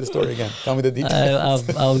like, tell me the story again. Tell me the details.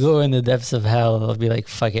 I'll go in the depths of hell. I'll be like,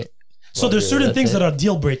 fuck it. So there's certain that's things it. that are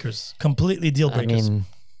deal breakers, completely deal I breakers. mean,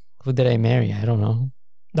 who did I marry? I don't know.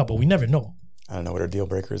 No, but we never know. I don't know what are deal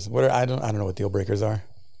breakers. I don't know what deal breakers are.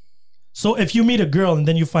 So if you meet a girl and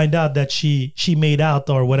then you find out that she made out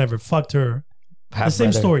or whatever, fucked her, the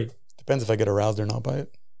same story. Depends if I get aroused or not by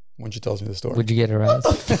it when she tells me the story. Would you get aroused?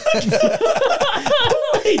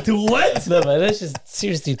 Wait, what? No, but let's just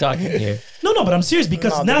seriously talking here. No, but I'm serious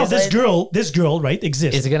because No, now because this girl, right,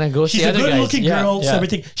 exists. Is it gonna go She's see a other guys? good-looking Yeah, girl, so yeah.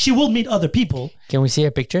 everything. She will meet other people Can we see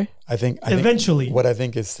a picture? I think eventually. What I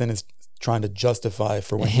think is Sin is trying to justify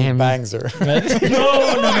for when he Him. bangs her. No.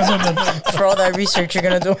 For all that research you're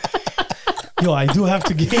gonna do. Yo, I do have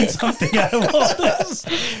to gain something out of all this.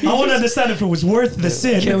 I want to understand if it was worth the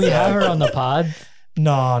sin. Can we have her on the pod?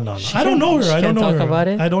 No. I don't know her. she I don't can't know talk her. about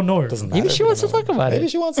it? I don't know her. Doesn't Maybe matter she if wants you to don't talk about Maybe it.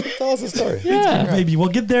 she wants to tell us a story. Yeah, Maybe we'll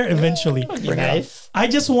get there eventually. nice. I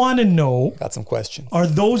just want to know, Got some questions. are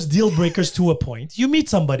those deal breakers to a point? You meet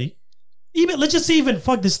somebody, even let's just say even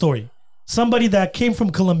fuck this story. Somebody that came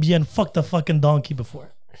from Colombia and fucked a fucking donkey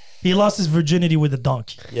before. He lost his virginity with a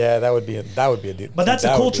donkey. Yeah, that would be a deal. But that's a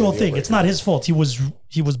that would be cultural deal thing. It's breaker. not his fault. He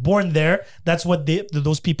was born there. That's what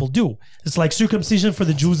those people do. It's like circumcision for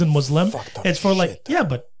the Jews and Muslim. fucked up It's for like, shit. yeah,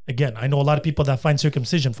 but again, I know a lot of people that find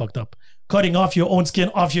circumcision fucked up. Cutting off your own skin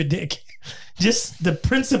off your dick. Just the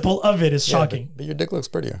principle of it is Yeah, shocking. but your dick looks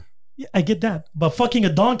prettier. Yeah, I get that. But fucking a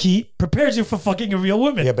donkey prepares you for fucking a real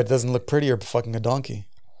woman. Yeah, but it doesn't look prettier fucking a donkey.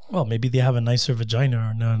 Well, maybe they have a nicer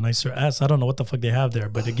vagina or a nicer ass. I don't know what the fuck they have there.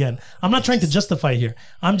 But again, I'm not trying to justify here.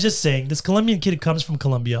 I'm just saying this Colombian kid comes from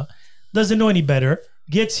Colombia, doesn't know any better,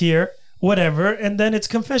 gets here, whatever, and then it's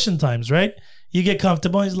confession times, right? You get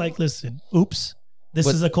comfortable. He's like, listen, oops, this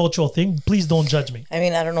is a cultural thing. Please don't judge me. I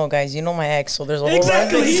mean, I don't know, guys. You know my ex, so there's a whole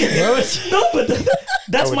Exactly. lot of things. No, but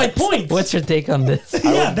that's my point. What's your take on this?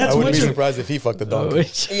 Yeah, that's I wouldn't what be you're. surprised if he fucked a donkey.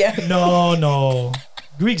 Yeah. No.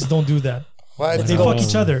 Greeks don't do that. Why? They fuck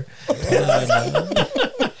each other.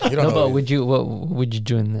 You don't No, know. but what would you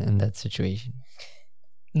do in that situation?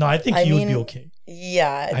 No, I think I you would mean, be okay.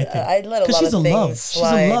 Yeah, I think. I'd let a Because lot she's of a things love.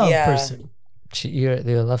 slide. She's a love yeah. person. You're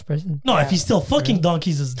a love person? No, if he's still fucking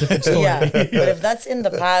donkeys, it's a different story. Yeah, but if that's in the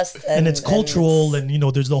past and it's cultural and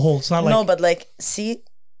there's the whole, it's not like, no, but like, see,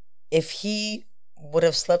 if he would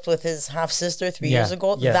have slept with his half sister 3 years Yeah,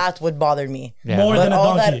 ago, yeah. that would bother me. Yeah. more But than a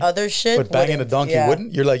all donkey. that other shit, But banging a wouldn't. donkey Yeah.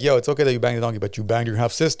 wouldn't? You're like, yo, it's okay that you banged a donkey, but you banged your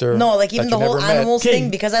half sister. No, like even that the you whole never met. animals Okay,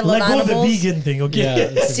 thing, because I love let go of animals. the vegan thing,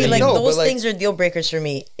 okay? Yeah. See, like No, but those like- things are deal breakers for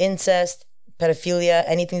me. Incest, pedophilia,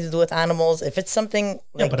 anything to do with animals. If it's something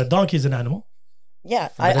Yeah, like, but a donkey is an animal.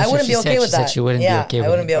 that's I what wouldn't she be okay said. with She said that. she wouldn't be yeah, okay I with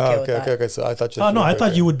wouldn't be it. okay Oh, with okay, that. okay, okay. So I thought you. Oh, no, I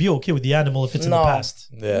thought you would be okay with the animal if it's in the No. past.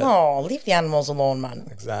 Yeah, No, leave the animals alone, man.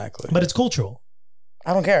 exactly. But it's cultural.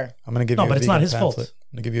 I don't care. I'm gonna give No, you. but a it's not vegan his fault. pamphlet.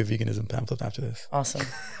 I'm gonna give you a veganism pamphlet after this. Awesome.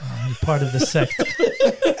 You're part of the sect.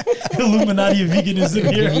 Illuminati of veganism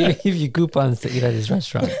Give here. you, give you coupons to eat at his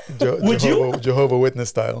restaurant. Would you? Jehovah Witness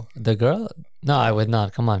style. The girl? No, I would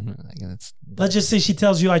not. Come on. Like, it's, Let's just say she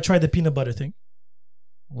tells you I tried the peanut butter thing.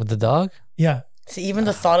 with the dog? Yeah. See, even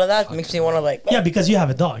the thought of that makes me want to like. Yeah, because you have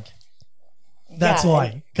a dog. That's Yeah,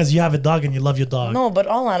 why. Because you have a dog and you love your dog. No, but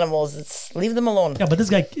all animals, it's leave them alone. Yeah, but this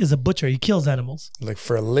guy is a butcher. He kills animals Like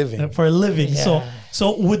for a living. for a living. Yeah.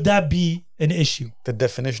 So would that be an issue? The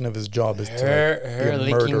definition of his job is to Her be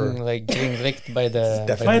a murderer. licking, like getting licked by the,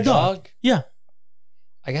 Definitely. By by a the dog. dog. Yeah.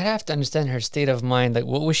 I gotta have to understand her state of mind. Like,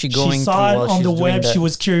 what was she going She through saw it while on she's the doing web. that? She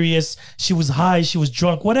was curious. She was high. She was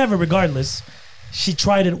drunk. Whatever, regardless. She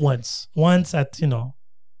tried it once. Once at,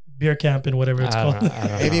 beer camp and whatever it's I don't called. know, I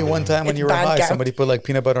don't Maybe know. one time when It's you were band high, camp. somebody put like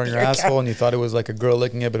peanut butter on your Beer asshole camp. and you thought it was like a girl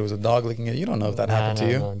licking it, but it was a dog licking it. You don't know if that happened to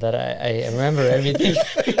you. No, that I remember everything.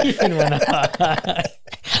 Even when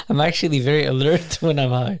I'm actually very alert when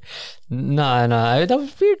I'm high. No, that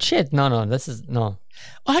was weird shit. No, this is no.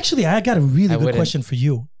 Actually, I got a really good wouldn't. question for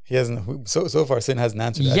you. He hasn't. So far, Sin hasn't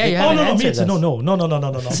answered that. Yeah, you Oh, haven't no, me, answered it's a us. no.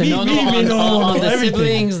 So Me, no, on the everything.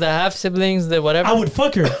 siblings, the half siblings, the whatever. I would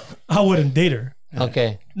fuck her. I wouldn't date her.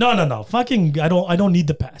 Okay. No. Fucking, I don't need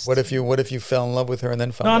the past. What if you fell in love with her and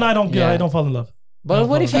then found No, out? I don't. Yeah. I don't fall in love. But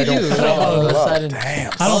what if you I don't do? Like, fall all of in a love. sudden,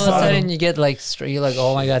 Damn. I all don't of a fall in sudden love. you get like straight. You're like,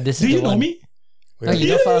 oh my god, this Do is you the know one. me? No, you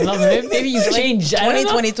don't fall in love. Maybe you've changed. I don't know.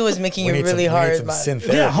 2022 is making We it need really some, we need hard, some man. Sin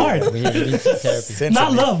therapy. Yeah, hard. We need some therapy. Sin Not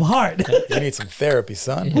some- love, hard. You need some therapy,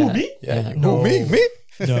 son. Yeah. Who, me? Yeah. you- No. Who, me?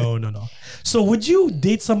 No. So would you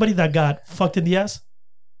date somebody that got fucked in the ass?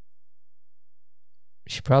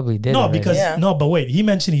 She probably did. No, already. because Yeah. no, but wait, he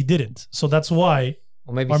mentioned he didn't. So that's why.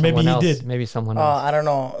 or maybe or maybe someone he else. did. Maybe someone Oh, else. I don't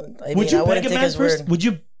know. I Would mean, you I peg wouldn't a take man his first? word. Would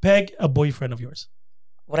you peg a boyfriend of yours?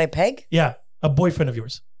 Would I peg? Yeah, a boyfriend of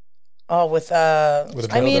yours. Oh, with With a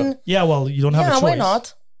I dildo. mean, Yeah, well, you don't have a yeah, choice. why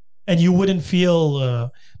not? And you wouldn't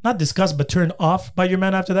feel not disgust, but turned off by your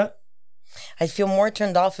man after that. I'd feel more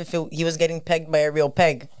turned off if he was getting pegged by a real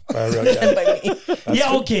peg By a real than guy. by me.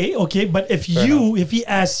 Yeah, okay. But if he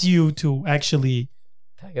asks you to actually,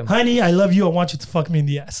 Tag him. honey, I love you. I want you to fuck me in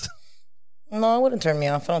the ass. No, it wouldn't turn me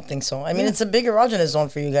off. I don't think so. I mean, it's a big erogenous zone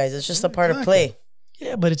for you guys. It's just a part of play.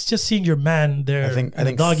 Yeah, but it's just seeing your man there I think in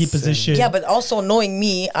a doggy sin- position. Yeah, but also knowing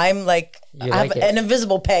me, I'm like, You I have like it. an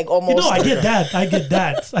invisible peg almost. you know, I get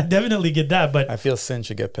that. I definitely get that. But I feel Sin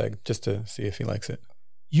should get pegged just to see if he likes it.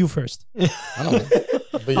 you first. I don't know.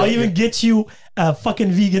 But I'll yeah, even get you a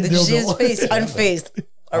fucking vegan Did you see his dildo. face? Unfazed.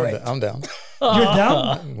 All right. I'm down. You're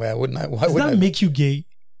down. Why wouldn't I? Why Does wouldn't that I? make you gay?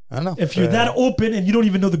 I don't know. If you're that open and you don't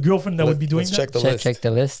even know the girlfriend that would be doing let's that. check the Check, list. check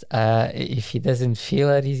the list. If he doesn't feel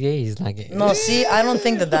that he's gay, he's not gay. No, see, I don't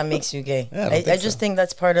think that makes you gay. Yeah, I don't I think just so. think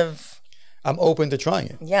that's part of, I'm open to trying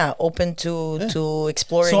it. open to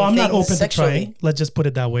exploring So I'm not things open sexually. to trying. Let's just put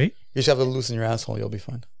it that way. You just have to loosen your asshole. You'll be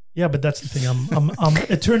fine. Yeah, but that's the thing. I'm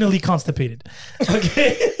eternally constipated.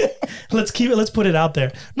 Okay, let's put it out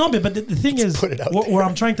there. No, but the thing is, put it out where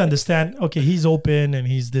I'm trying to understand. Okay, he's open and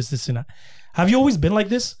he's this and that. Have you always been like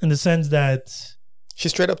this in the sense that? She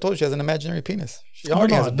straight up told you she has an imaginary penis. She Oh,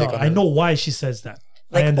 already no, has a dick on I her. know why she says that.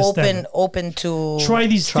 I Like understand. open to. Try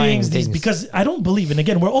these Trying things, things. because I don't believe. And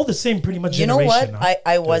again, we're all the same, pretty much. You know what? generation, huh?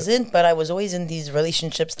 I wasn't, but I was always in these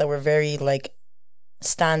relationships that were very like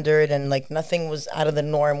standard and like nothing was out of the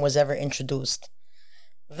norm was ever introduced.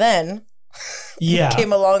 Then Yeah,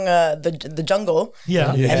 came along the jungle.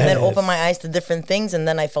 yeah, Yeah. And then Yes. opened my eyes to different things, and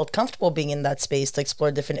then I felt comfortable being in that space to explore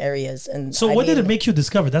different areas. And So I what did mean, it make you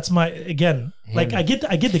discover? That's my again. Like I get the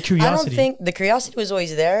I curiosity. don't think the curiosity was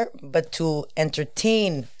always there, but to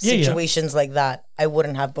entertain Yeah, yeah. situations like that, I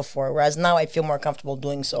wouldn't have before. Whereas now I feel more comfortable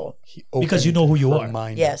doing so. He Because you opened know who you her are.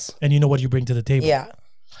 mind. Yes. and you know what you bring to the table. Yeah.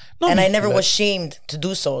 No, And I because- never was shamed to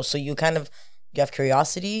do so. So you kind of you have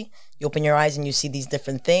curiosity, you open your eyes and you see these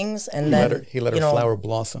different things, and then He let her you know, flower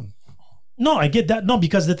blossom. No, I get that. No,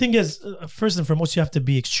 because the thing is, first and foremost, you have to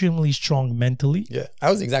be extremely strong mentally. Yeah, I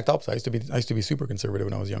was the exact opposite. I used to be super conservative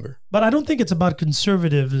when I was younger. But I don't think it's about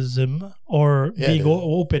conservatism or Yeah, being it is.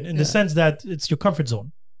 open in the sense that it's your comfort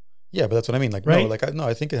zone. Yeah, but that's what I mean. Like, Right? no, like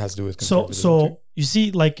I think it has to do with So, conservatism too. you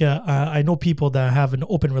see, like I know people that have an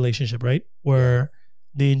open relationship, right, where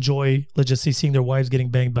they enjoy, let's just say, seeing their wives getting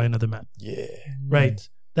banged by another man, Yeah, right?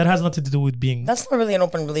 That has nothing to do with being that's not really an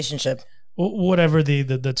open relationship. whatever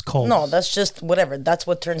that's called. No, that's just whatever. That's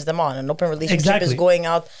what turns them on. An open relationship Exactly. is going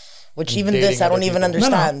out, which even Dating this I don't other even people.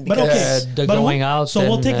 No, understand. but because okay, the but going we'll- out So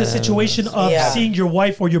we'll take the and, situation of Yeah. seeing your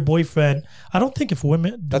wife or your boyfriend. I don't think if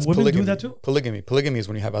women that's women polygamy. do that too. Polygamy is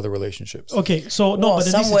when you have other relationships. Okay, so no, well, but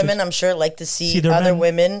in some these women situations- I'm sure like to see, See their other men-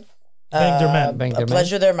 women Bang their man. Bang their man.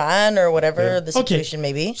 pleasure their man or whatever the Okay. situation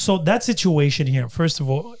may be. So that situation here, first of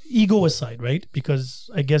all, ego aside, right? Because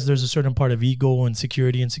I guess there's a certain part of ego and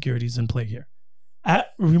insecurities in play here.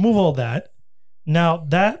 Remove all that. Now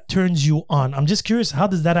that turns you on. I'm just curious, how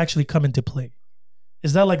does that actually come into play?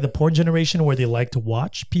 Is that like the porn generation where they like to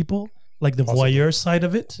watch people, like the voyeur side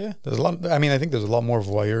of it? Yeah, there's a lot. I mean, I think there's a lot more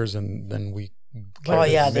voyeurs than we. care Oh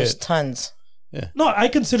to yeah, admit. there's tons. No, I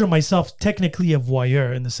consider myself technically a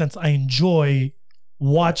voyeur in the sense I enjoy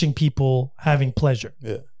watching people having pleasure.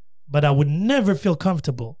 Yeah. But I would never feel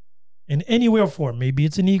comfortable in any way or form. Maybe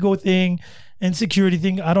it's an ego thing, insecurity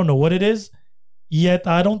thing. I don't know what it is. Yet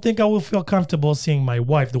I don't think I will feel comfortable seeing my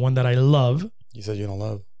wife, the one that I love. You said you don't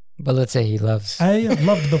love. But let's say he loves. I have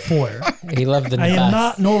loved before. He loved in the I am past.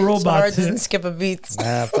 not no Sorry, robot. doesn't skip a beat.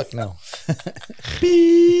 Nah, fuck no.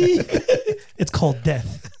 Beep. It's called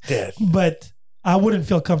death. Dead. But I wouldn't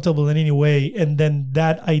feel comfortable in any way. And then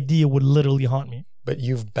that idea would literally haunt me. But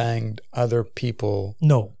you've banged other people.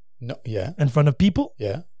 No. No. Yeah. In front of people?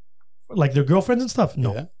 Yeah. Like their girlfriends and stuff?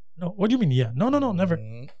 No. Yeah. No. What do you mean? Yeah. No, never.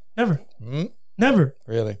 Mm, Never. mm, Never.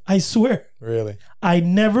 really. I swear. Really. I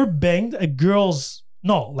never banged a girl's.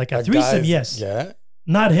 No, like a threesome, guy's- yes. Yeah.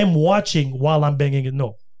 Not him watching while I'm banging it.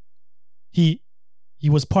 No. He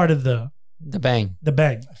was part of the bang.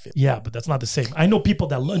 bang. feel- Yeah, but that's not the same. I know people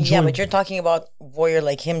that enjoy. Yeah, but you're talking about voyeur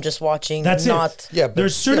like him just watching. That's not, it. Yeah. But,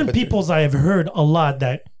 There's certain yeah, but- peoples I have heard a lot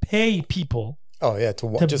that pay people Oh yeah.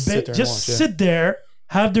 To, to just sit there. just and watch, yeah. sit there,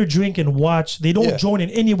 have their drink and watch. They don't Yeah. join in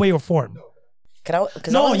any way or form.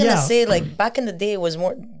 Because No, I was gonna yeah. say, like, back in the day, it was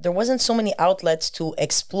more. There wasn't so many outlets to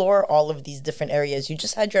explore all of these different areas. You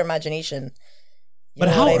just had your imagination. You But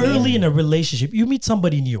know how what I mean? early in a relationship you meet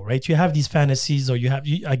somebody new, right? You have these fantasies, or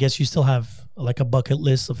I guess you still have like a bucket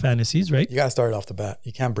list of fantasies, right? You gotta start it off the bat.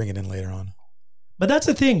 You can't bring it in later on. But that's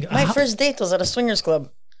the thing. My How- first date was at a swingers club.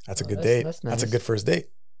 That's a good that's- date. that's That's a nice. good first date.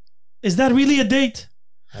 Is that really a date?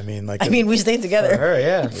 I mean, like. I mean, we stayed together her,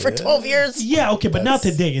 yeah. for 12 years. Yeah, okay, but not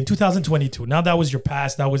That's- today in 2022. Now that was your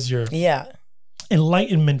past. That was your Yeah,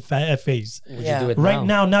 enlightenment phase. Would Yeah. you do it Right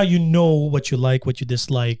now? now you know what you like, what you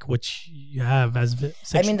dislike, what you have as.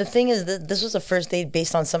 I mean, the thing is that this was a first date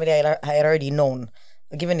based on somebody I had already known.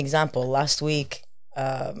 I'll give you an example. Last week,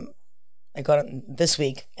 this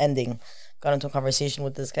week ending, got into a conversation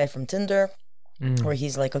with this guy from Tinder. Where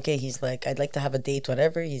he's like, I'd like to have a date,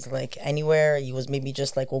 whatever. He's like, anywhere. He was maybe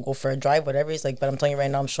just like, we'll go for a drive, whatever. He's like, but I'm telling you right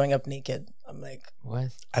now, I'm showing up naked. I'm like, What?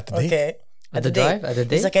 At the date. okay. At the drive? At the He's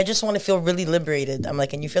date? like, I just want to feel really liberated. I'm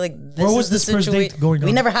like, and you feel like this Where is was the this first situation. date going We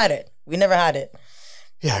on? never had it.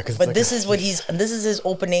 Yeah, because. But this is his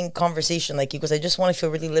opening conversation. Like, he goes, I just want to feel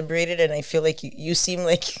really liberated, and I feel like you seem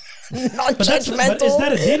like non-judgmental. But is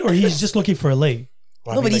that a date or he's just looking for a lay?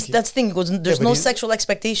 Well, I No, mean, but like, that's the thing. He goes, there's but no he- sexual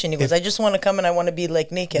expectation. He goes, I just want to come and I want to be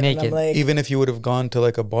like naked. And I'm Naked. like, even if you would have gone to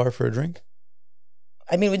like a bar for a drink.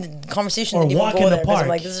 I mean, with the conversation Or didn't even walk go in the there. 'Cause park. I'm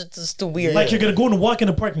like, this is just too weird. Like you're gonna go and walk in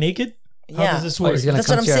the park naked? How Yeah. does this Oh, work? he's gonna That's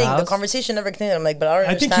what come I'm to your saying. The house? conversation never continued. I'm like, but I don't I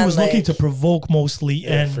understand. think he was looking like, to provoke mostly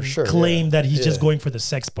and for sure, claim yeah. that he's just Yeah. going for the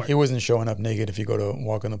sex part. He wasn't showing up naked if you go to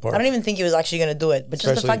walk in the park. I don't even think he was actually going to do it. But just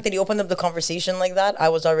the Especially- fact that he opened up the conversation like that, I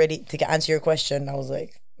was already, to answer your question, I was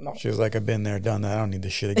like, no. She was like, I've been there, done that. I don't need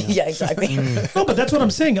this shit again. Yeah, exactly. No, but that's what I'm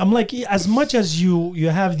saying. I'm like, as much as you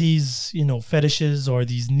have these, fetishes or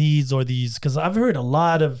these needs or these, because I've heard a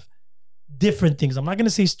lot of different things. I'm not gonna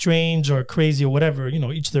say strange or crazy or whatever.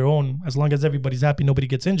 Each their own. As long as everybody's happy, nobody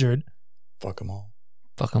gets injured. Fuck them all.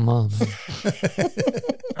 Fuck them all. Man.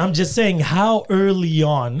 I'm just saying how early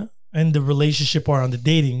on in the relationship or on the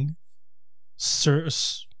dating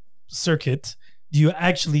circuit do you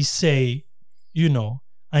actually say,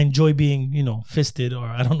 I enjoy being, fisted, or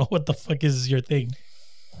I don't know what the fuck is your thing.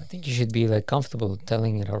 I think you should be like comfortable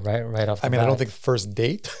telling it right off the I mean, I don't bat. think first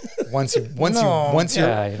date. Once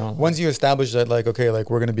you establish that, like, okay, like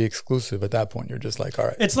we're gonna be exclusive. At that point, you're just like, all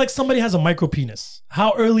right. It's like somebody has a micro penis.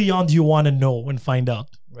 How early on do you want to know and find out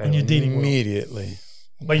when you're dating? world? Immediately.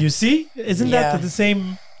 But you see, isn't Yeah. that the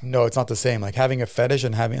same? No, it's not the same. Like having a fetish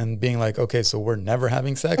and being like, okay, so we're never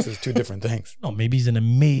having sex is two different things. No, maybe he's an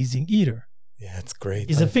amazing eater. Yeah, it's great.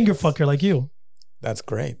 He's a finger fucker like you. That's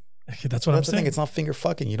great. Okay, that's what I'm That's the saying. thing. It's not finger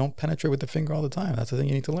fucking. You don't penetrate with the finger all the time. That's the thing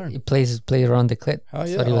you need to learn. He plays around the clit. Oh,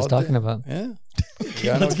 That's yeah, what he was all day. talking about. Yeah. You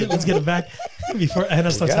gotta know let's what get you're it back before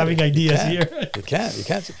Anna starts got having it. ideas You here. doing. You can't. You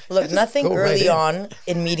can't. Look, just nothing go right early in. on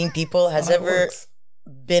in meeting people has How it ever works.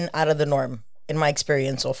 been out of the norm in my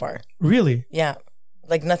experience so far. Really? Yeah.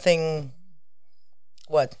 Like nothing.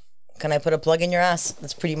 What? Can I put a plug in your ass?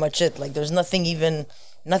 That's pretty much it. Like there's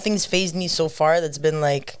nothing's phased me so far that's been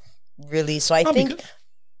like really. So I No, think because-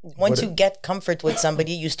 once What you get comfort with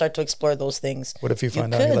somebody, you start to explore those things. What if you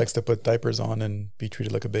find out he could. likes to put diapers on and be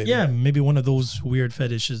treated like a baby? Yeah, maybe one of those weird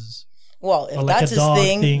fetishes. Well, if Or like that's a his dog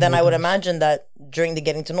thing, thing then I with would his- imagine that during the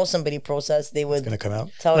getting to know somebody process, they would It's gonna come out.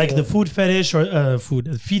 tell Like you. the food fetish or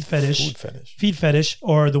feed fetish. Food fetish. Feed fetish,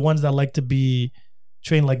 or the ones that like to be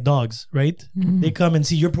trained like dogs, right? They come and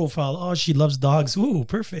see your profile. Oh, she loves dogs. Ooh,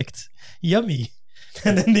 perfect. Yummy.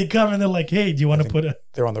 And then they come and they're like, hey, do you want to put a...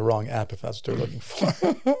 They're on the wrong app if that's what they're looking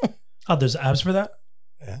for. Oh, there's apps for that?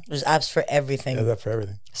 There's apps for everything. Yeah, that for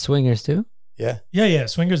everything. Swingers too. Yeah. Yeah.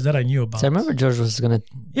 Swingers that I knew about. So I remember George was gonna.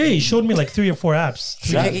 Yeah, he showed me like 3 or 4 apps.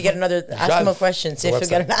 See if you could get another, ask him a question, see if you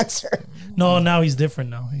get an answer. No, now he's different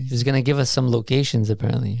now. He's gonna give us some locations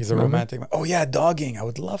apparently. He's a Remember? romantic man. Oh yeah, dogging. I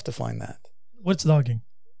would love to find that. What's dogging?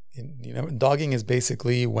 You know, dogging is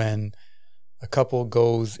basically when a couple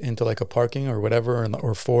goes into like a parking or whatever,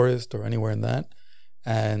 or forest or anywhere in that,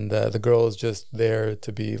 and the girl is just there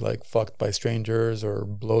to be like fucked by strangers or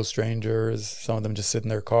blow strangers. Some of them just sit in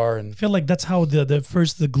their car and I feel like that's how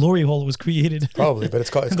the glory hole was created. probably, but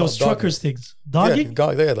it's called And those dogging. truckers things. Dogging?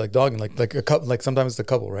 Yeah, like dogging, like a couple. Like sometimes the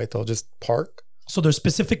couple, right? They'll just park. So there's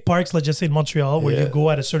specific parks, let's just say in Montreal, where you Yeah.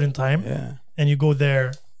 go at a certain time Yeah, and you go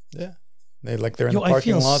there. yeah. They're in Yo, the I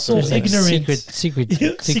parking feel lot. so or There's like ignorant.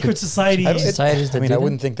 secret society. I don't- it- societies that I mean, do I that.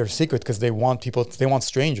 wouldn't think they're secret because they want people. They want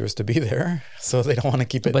strangers to be there, so they don't want to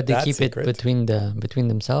keep it. But they that keep secret. it between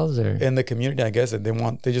themselves, or In the community, I guess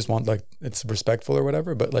they just want like it's respectful or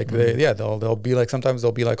whatever. But like they'll be like sometimes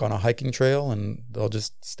they'll be like on a hiking trail and they'll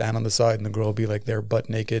just stand on the side and the girl will be like there butt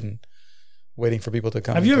naked and waiting for people to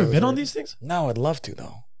come. Have you and ever pose been her. on these things? No, I'd love to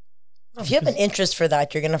though. If you have an interest for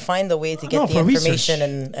that, you're gonna find the way to get No, the for information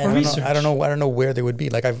research. and For research. I don't know where they would be.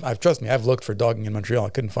 Like I've trust me, I've looked for dogging in Montreal. I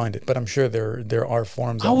couldn't find it, but I'm sure there are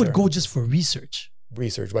forums. I out would there. go just for research.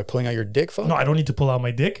 research by pulling out your dick phone. No, I don't need to pull out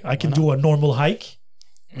my dick. I can do a normal hike.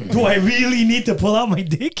 Do I really need to pull out my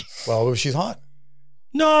dick? Well, if she's hot.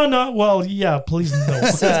 No. Well, yeah, please no. So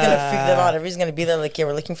he's gonna freak them out. Everybody's gonna be there like, yeah,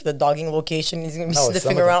 we're looking for the dogging location. He's gonna be No,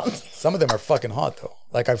 sniffing some around. Of them, some of them are fucking hot though.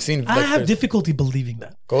 Like I've seen. I like, have there's- difficulty believing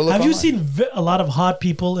that. Go look Have you online. seen a lot of hot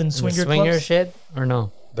people in swinger clubs? shit or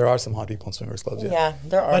no? There are some hot people in swingers clubs. Yeah. Yeah,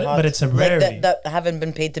 there are. But- hot. but it's a Like rarity. that haven't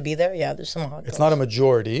been paid to be there. Yeah, there's some hot. It's not a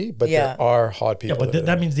majority, but Yeah. there are hot Yeah, people. but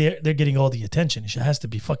that means they're getting all the attention. It has to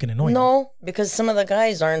be fucking annoying. No, because some of the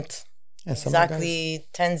guys aren't Yeah, some of the guys- exactly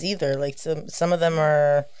tens either. Like some of them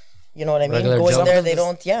are, you know what I mean? Regular Going Joe. there, Some of they them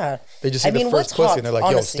don't. Yeah. They just see I the mean, first what's pussy hot, and they're like,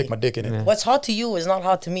 honestly? yo, stick my dick in it. Yeah. What's hot to you is not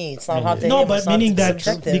hot to me. It's not hot to No, him. but it's not meaning that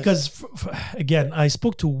subjective. because again, I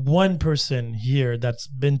spoke to one person here that's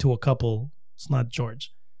been to a couple. It's not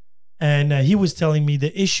George, and he was telling me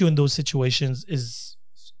the issue in those situations is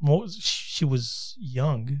she was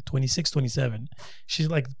young, 26, 27. She's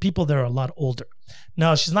like people that are a lot older.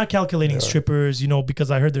 Now she's not calculating strippers, because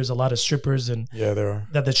I heard there's a lot of strippers and Yeah, there are.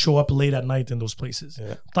 that show up late at night in those places.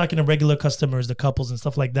 Yeah. Talking to regular customers, the couples and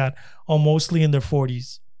stuff like that, are mostly in their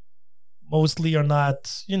 40s. Mostly are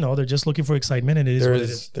not, they're just looking for excitement, and it is what it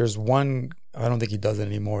is. There's one. I don't think he does it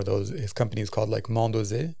anymore. His company is called like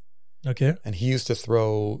Mondosé, Okay. and he used to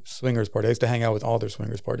throw swingers parties. I used to hang out with all their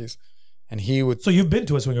swingers parties, and he would So you've been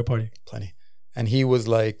to a swinger party. plenty. And he was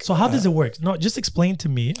like, So how does it work? No, just explain to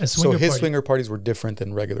me a So swinger his party. swinger parties were different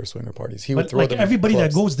than regular swinger parties. He would But throw like them in everybody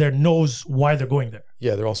that clubs. goes there knows why they're going there.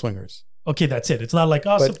 Yeah, they're all swingers. Okay, that's it. It's not like,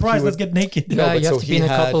 oh, But he surprise, would- let's get naked. No, Yeah, but you have so to be he in a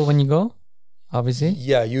had- couple when you go. Obviously.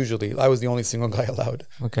 Yeah, usually I was the only single guy allowed.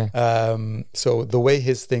 Okay. So the way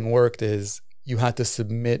his thing worked is you had to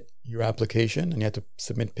submit your application and you had to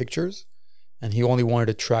submit pictures, and he only wanted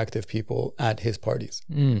attractive people at his parties.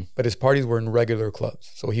 Mm. But his parties were in regular clubs,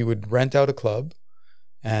 so he would rent out a club,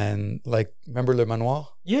 and like remember Le Manoir?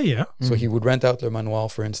 Yeah. So he would rent out Le Manoir,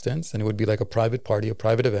 for instance, and it would be like a private party, a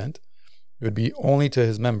private event. It would be only to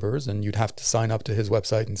his members, and you'd have to sign up to his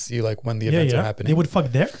website and see like when the events are happening. They would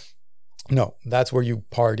fuck there? No, that's where you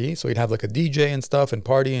party. So you'd have like a DJ and stuff, and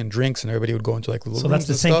party and drinks, and everybody would go into like little So that's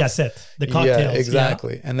rooms the and cinq à stuff. sept, the cocktails. Yeah,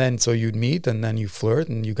 exactly. And then so you'd meet, and then you flirt,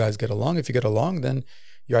 and you guys get along. If you get along, then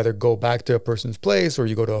you either go back to a person's place or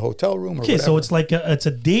you go to a hotel room or Okay, whatever. so it's like it's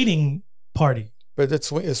a dating party. But it's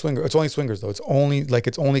swinger. It's only swingers though. It's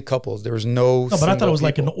only couples. There's no. No, but I thought it was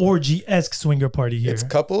like an single orgy-esque swinger party here. people. It's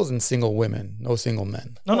couples and single women, no single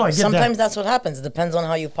men. No, I get Sometimes that. that's what happens. It depends on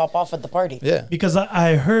how you pop off at the party. Yeah. Because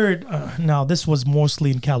I heard, now this was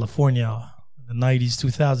mostly in California, in the 90s,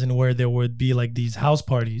 2000, where there would be like these house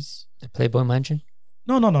parties. The Playboy Mansion.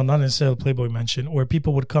 No, not necessarily Playboy Mansion, where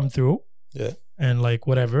people would come through Yeah. and like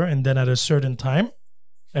whatever. And then at a certain time,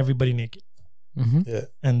 everybody naked. Mm-hmm. Yeah.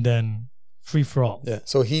 And then free for all. Yeah.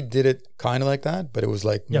 So he did it kind of like that, but it was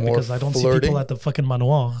like Yeah, more because I don't see flirting. people at the fucking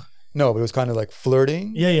manoir. No, but it was kind of like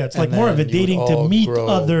flirting. Yeah. It's like And more of a then you would dating to all meet grow-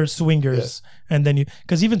 other swingers, and then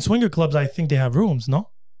because even swinger clubs, I think they have rooms. No.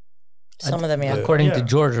 Some of them, yeah. According to Yeah.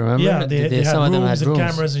 George, remember? Yeah, they some had of them rooms had and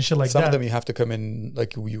rooms. cameras and shit like Some that. of them you have to come in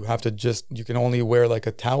like you have to you can only wear like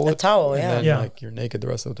a towel. A towel, and yeah. then, Yeah. like you're naked the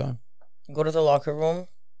rest of the time. Go to the locker room,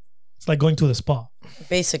 It's like going to the spa.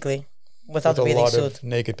 basically, without With the a bathing lot suit. of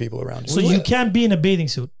naked people around you. So you can't be in a bathing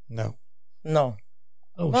suit. No. No.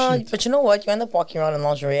 Oh Well, shit. but you know what? You end up walking around in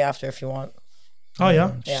lingerie after if you want. Oh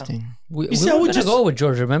yeah. Interesting. We, You see, we I were would gonna just- go with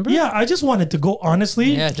George, remember? Yeah, I just wanted to go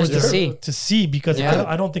honestly. Yeah, just for to see. To see because Yeah.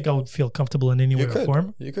 I don't think I would feel comfortable in any way You or could.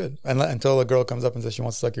 form. You could. Until a girl comes up and says she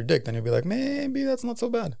wants to suck your dick, then you'll be like, maybe that's not so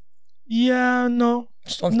bad. Yeah, no.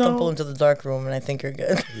 Just don't No. stumble into the dark room, and I think you're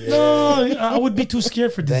good. No, I would be too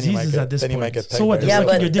scared for Then you might diseases get- at this then you point. might get So pegged what? by They're a Yeah,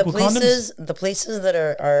 sucking but your dick with condoms? the places that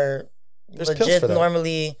are There's pills legit for that.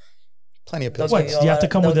 normally Plenty of They'll pills. What? give you Do you a have to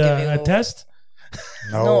lot- come with they'll give a you- test?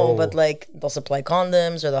 no, but like they'll supply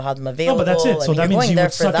condoms or they'll have them available. No, but that's it. So and that you're means going you there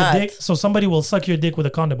would for suck that. a dick. So somebody will suck your dick with a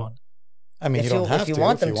condom on. I mean, If you don't you- have if you to.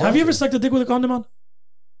 want if them you to. Have you ever to. sucked a dick with a condom on?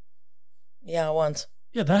 Yeah, once.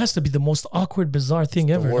 Yeah, that has to be the most awkward, bizarre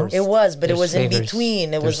thing ever. no? worst. It was, but it There's was in flavors. between.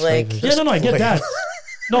 It There's was like flavors. Yeah, no, I get that. Flavors.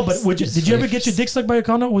 No, but did you ever get your dick sucked by a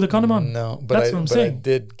condom with a condom on? No, but That's I, what I'm but saying. I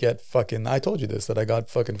did get fucking. I told you this that I got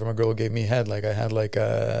fucking from a girl who gave me head. Like I had like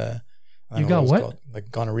I don't You know got it was what? called.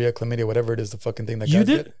 Like gonorrhea, chlamydia, whatever it is. The fucking thing that You guys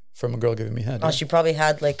did? get from a girl giving me head. oh, yeah. she probably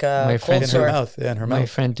had like My a friend cold in her sore. mouth. Yeah, in her My mouth.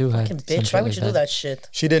 friend too had. Fucking some bitch, shit why would like you do that shit?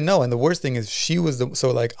 She didn't know, and the worst thing is she was the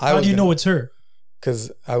so like I How was do you know it's her?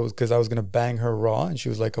 because I was gonna bang her raw, and she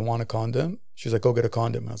was like, I want a condom. She was like, go get a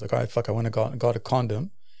condom. And I was like, all right, fuck. I went and got a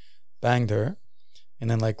condom, banged her, and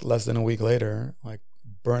then like less than a week later, like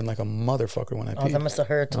burned like a motherfucker when I Oh, peed. that must have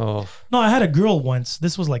hurt. Oh, No, I had a girl once.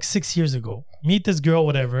 This was like 6 years ago. Meet this girl,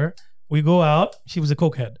 whatever. We go out. She was a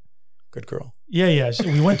cokehead. Good girl. Yeah.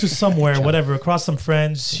 We went to somewhere, whatever, across some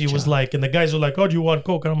friends. She was like, and the guys were like, oh, do you want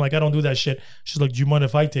coke? And I'm like, I don't do that shit. She's like, do you mind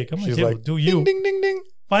if I take? I'm like, She's yeah, like, well, do you? Ding ding ding.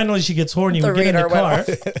 Finally, she gets horny. The We get in the radar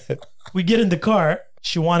car. went We get in the car.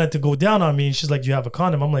 She wanted to go down on me. And she's like, do you have a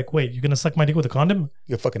condom? I'm like, wait, you're going to suck my dick with a condom?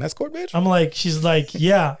 You a fucking escort, bitch? I'm like, she's like,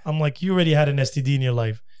 yeah. I'm like, you already had an STD in your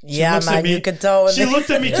life. She Yeah, looks at man, me- you could tell. when She they- looked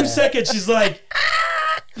at me 2 seconds. She's like,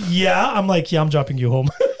 yeah. I'm like, yeah, I'm dropping you home.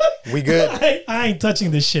 We good. I ain't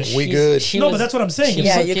touching this shit. We good. She No, was, but that's what I'm saying. She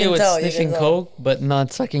Yeah, was you okay can with tell, you can sniffing tell. coke, but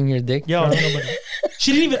not sucking your dick. Yo, bro. nobody.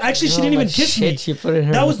 She didn't even actually. She didn't No, even but kiss shit, me. she put it in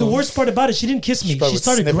her That was the mouth. worst part about it. She didn't kiss me. Probably She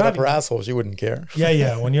started sniffing up grabbing her me. asshole. She wouldn't care.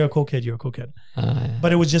 Yeah. When you're a cokehead, you're a cokehead. Yeah.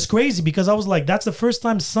 But it was just crazy because I was like, that's the first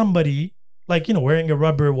time somebody, like, wearing a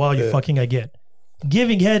rubber while you're Yeah. fucking, I get.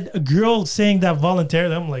 Giving head, a girl saying that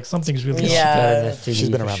voluntarily, I'm like, something's really Yeah. wrong. Got an STD She's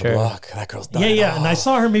been for around sure. the block. That girl's done. Yeah. And I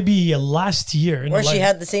saw her maybe last year. Where she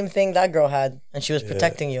had the same thing that girl had, and she was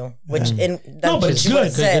protecting you. Which in that No, but she it's would've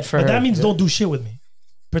good. said. Good for But her. that means don't do shit with me.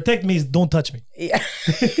 Protect me is don't touch me. Yeah.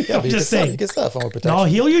 I'm just saying. You get stuff on Now protection.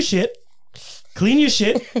 heal your shit, clean your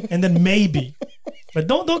shit, and then maybe. But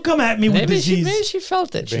don't come at me with Maybe disease. she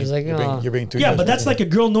felt it. She was like, you're, oh. you're being too. Yeah, but that's judgmental. like a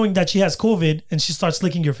girl knowing that she has COVID and she starts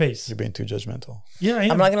licking your face. You're being too judgmental. Yeah, I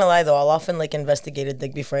am. I'm not gonna lie though. I'll often like investigate a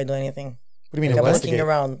dick before I do anything. What do you mean Like, I'm investigate? looking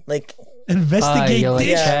around. Like Investigate you like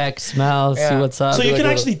dick. check, smell, see Yeah. what's up. So you like can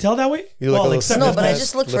a actually tell that way? you do like a little except no, sniff if but I test,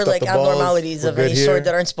 just look lift for up like the balls, abnormalities we're of good any here. sort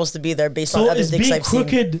that aren't supposed to be there based on So other is dicks being I've seen.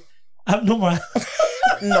 crooked abnormal?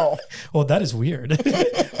 No, Oh, that is weird.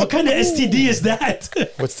 What kind of STD is that?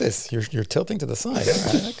 What's this? You're tilting to the side.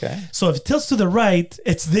 All right, okay. So if it tilts to the right,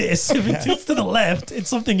 it's this. If it tilts to the left, it's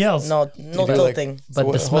something else. no do like- tilting. but So the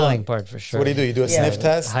hold smelling on. part for sure. So what do you do? You do a Yeah. sniff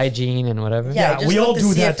test? Hygiene and whatever. Yeah, just we look all to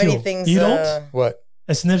do see that if too. anything's, You don't? What?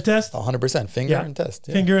 A sniff test? 100% finger Yeah. and test.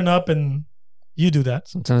 Yeah. Fingering up and you do that.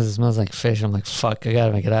 Sometimes it smells like fish. I'm like, fuck, I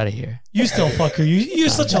gotta make it out of here. You still fucker. You're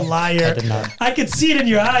such a liar. I did not. I can see it in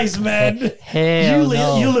your eyes, man. Hell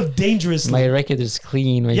no. You live dangerously. My record is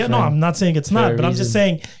clean. My Yeah, no, friend. I'm not saying it's For not, a but I'm just reason.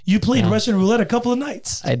 saying you played No. Russian roulette a couple of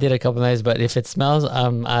nights. I did a couple nights, but if it smells,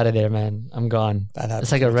 I'm out of there, man. I'm gone. That happens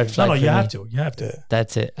It's like a to me red too. flag. No, for you me. have to. You have to. Yeah.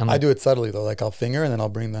 That's it. I'm I like, do it subtly though. Like I'll finger and then I'll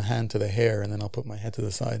bring the hand to the hair and then I'll put my head to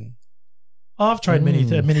the side. Oh, I've tried many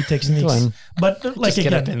techniques, one. but like just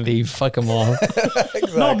get up again, and leave. Fuck them all.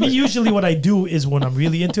 no. Me usually what I do is when I'm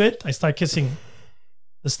really into it, I start kissing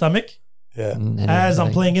the stomach Yeah. And then as I'm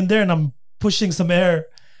like- playing in there, and I'm pushing some air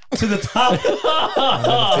to the top. And then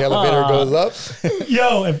if the elevator goes up.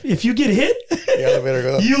 Yo, if you get hit, The elevator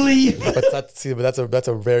goes up. you leave. But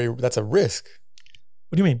that's a risk.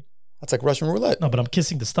 What do you mean? That's like Russian roulette. No, but I'm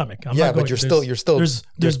kissing the stomach. I'm Yeah, not but going- you're there's- still-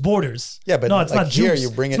 there's borders. Yeah, but no, it's like not here juice. you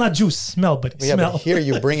bring it's it- not juice. Smell, but Yeah, smell. but here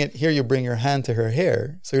you bring it. Here you bring your hand to her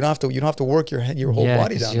hair, so you don't have to work your whole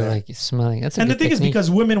body 'cause down you're there. like smelling. That's a And the good thing is, technique. because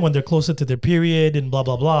women, when they're closer to their period and blah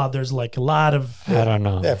blah blah, there's like a lot of I don't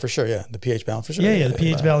know. Yeah, for sure. Yeah, the pH balance for sure. yeah, the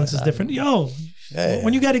pH balance is different. Yo, yeah.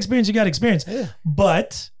 when you got experience, you got experience. Yeah.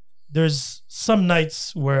 But there's some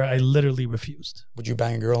nights where I literally refused. Would you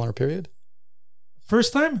bang a girl on her period?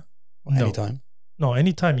 First time, no. Anytime. No,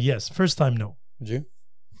 anytime, yes. First time, no. Would you?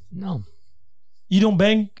 No, You don't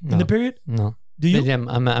bang in No. the period? no. Do you? Maybe I'm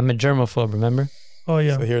a germaphobe. Remember? Oh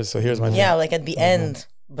yeah, So here's my thing. Yeah, like at the end,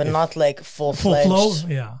 but not like full full-fledged. flow.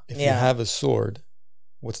 Yeah. If you Yeah. have a sword,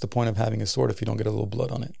 what's the point of having a sword if you don't get a little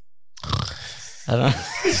blood on it? I don't.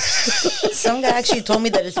 Some guy actually told me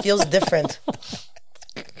that it feels different.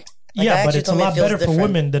 I Yeah, but actually it's a told me it lot feels better for different.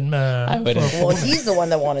 women than I wouldn't. for Well, women. he's the one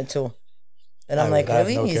that wanted to. And I'm I like, would have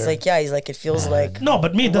really? no He's care. like, yeah. He's like, it feels like. No,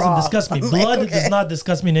 but me, it doesn't Raw. disgust me. I'm like, Blood okay. does not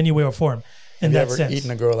disgust me in any way or form. In Have you that ever sense.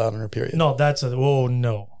 eaten a girl out on her period? No, that's a oh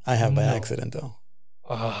no. I have by No. accident though.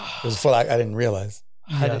 It was full. I didn't realize.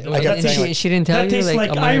 Yeah, I kept And saying, she, like- she didn't tell that you tastes like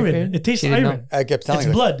on my iron. period? It tastes She didn't know? I iron. kept telling It's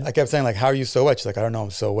her, blood. I kept saying like, "How are you so wet?" She's like, "I don't know.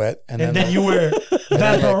 I'm so wet." And then you were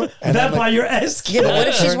vampire-esque. Yeah, but what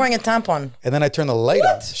if she's wearing a tampon? and then I turned the light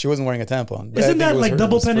on. She wasn't wearing a tampon. But I Isn't think that it was like her-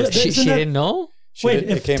 double it was first- penetration? She Isn't that- didn't know. She Wait, did-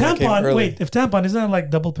 if it came tampon, early. if tampon, isn't that like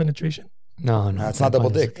double penetration? No, No, it's not double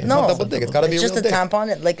tampon is dick. okay. It's No, not double dick. It's got to be it's a just real a dick.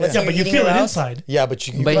 tampon. Like, let's Yeah, say but you're you eating feel her it out. inside. Yeah, but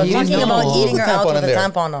you. But you he could didn't Talking lose about know. the eating her out tampon with in a there.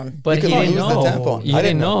 tampon on. But You he could didn't lose the know. tampon. You I didn't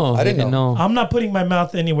didn't know. know. I He didn't didn't know. know. I'm not putting my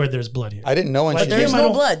mouth anywhere there's blood here. I didn't know, and But she, There's I no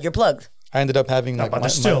don't- blood. You're plugged. I ended up having like but my,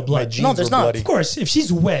 there's still my, blood. my jeans No, there's were not. bloody. Of course, if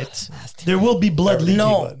she's wet, there will be blood leaking.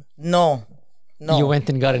 No. You went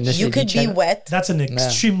and got an STD You could be check. wet. That's an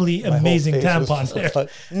extremely My whole amazing face was tampon full there. of blood.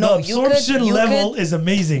 No, the you could- absorption you level could- is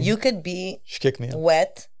amazing. You could be She kicked me.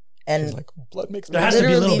 wet and Like blood makes me. There has to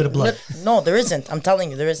be a little bit of blood. No, there isn't. I'm telling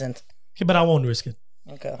you, there isn't. Okay, but I won't risk it.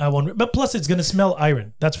 Okay. I won't. But plus, it's gonna smell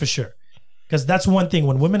iron. That's for sure. Because that's one thing.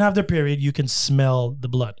 When women have their period, you can smell the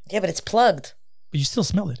blood, Yeah, but it's plugged. but you still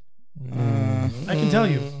smell it. I can tell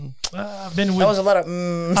you. I've been with. That was a lot of.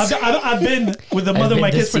 I've been with the mother of been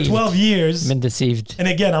my kids for deceived. 12 years. Been deceived. And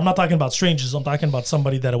again, I'm not talking about strangers. I'm talking about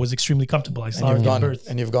somebody that I was extremely comfortable. I saw her You've give gone birth.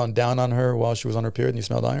 and you've gone down on her while she was on her period, and you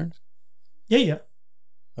smelled iron. Yeah.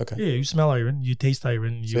 Okay. Yeah, you smell iron. You taste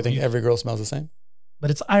iron. So you think every girl smells the same? but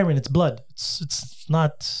it's iron. It's blood. It's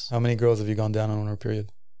not. How many girls have you gone down on her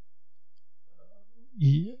period?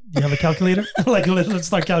 You have a calculator? Like, let's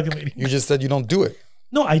start calculating. You just said you don't do it.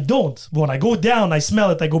 No, I don't. When I go down, I smell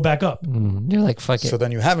it. I go back up. You're like, fuck it. So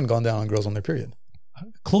then you haven't gone down on girls on their period.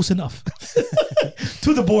 Close enough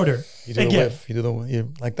to the border. You do the Again. whiff. You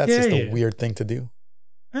do like that's Yeah, just yeah. a weird thing to do.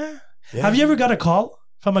 Eh. Yeah. Have you ever got a call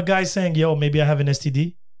from a guy saying, "Yo, maybe I have an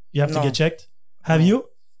STD. You have to No. get checked"? Have you?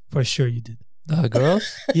 For sure, you did. Girls?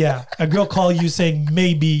 Yeah, a girl call you saying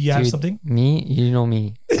maybe you have Dude, something. Me, you know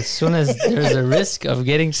me. As soon as there's a risk of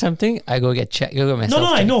getting something, I go get checked. Go get No, myself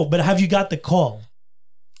no, I checked. know, but have you got the call?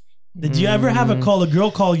 Did you ever have a call? A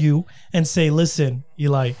girl call you and say, "Listen,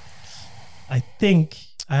 Eli, I think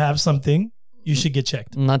I have something. You should get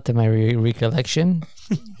checked." Not to my recollection.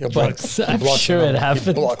 He'll But block- I'm blocks the sure it number. happened.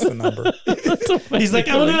 He blocks the number. He's like,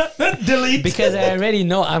 "I'm gonna delete." Because I already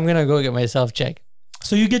know I'm gonna go get myself checked.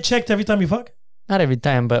 So you get checked every time you fuck? Not every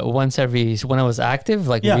time, but when I was active,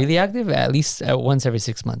 like Yeah. really active, at least once every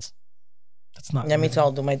 6 months. That's not. Yeah, me too.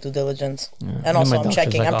 I'll do my due diligence. And And also, my I'm doctor's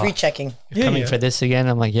checking. like, I'm "Oh, pre-checking. Yeah, coming yeah. for this again.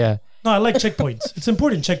 I'm like, yeah. No, I like checkpoints. It's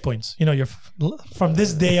important checkpoints. You know, you're from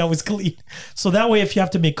this day I was clean, so that way if you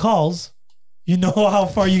have to make calls, you know how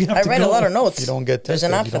far you have I to write go. a lot of notes. If you don't get There's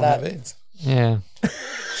tested, an app you for don't have that. AIDS. Yeah.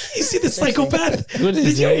 You see the psychopath? What Did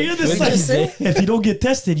is you it? hear the What did you say? psychopath? If you don't get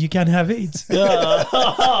tested, you can't have AIDS.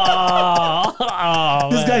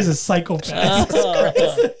 This guy's a psychopath.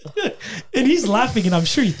 And he's laughing, and I'm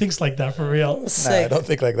sure he thinks like that for real. Nah, I Sick. don't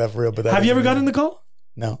think like that for real. But that Have is you ever amazing. gotten the call?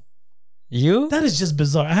 No, You? That is just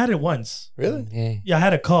bizarre. I had it once. really? Okay. Yeah, I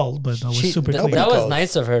had a call, but I was super that, clean. that was calls.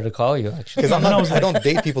 nice of her to call you, actually. Because I'm When I not. was I like- don't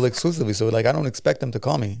date people exclusively, so like I don't expect them to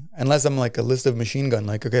call me unless I'm like a list of machine gun.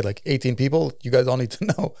 Like okay, like 18 people. You guys all need to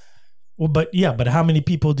know. Well, but how many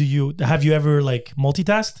people have you ever like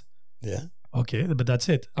multitasked? Yeah. Okay, but that's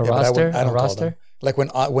it. A Yeah, but roster? I don't a call roster? them. Like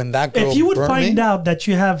when that girl If you would burned find me, out that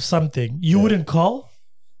you have something, you wouldn't call,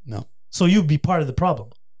 no. so you'd be part of the problem.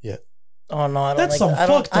 Yeah. Oh no, I don't That's like some that. I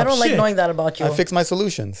don't, fucked I up don't like shit. knowing that about you. I fix my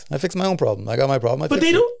solutions. I fix my own problem. I got my problem. I But fix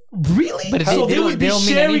they it. don't really. But so they they, don't- would they be don't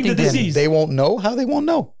mean sharing the anything to them. disease. They won't know how they won't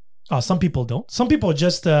know. Oh, some people don't. Some people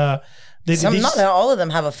just they Some, they not just- all of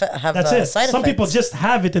them have that's it. side Some effects. people just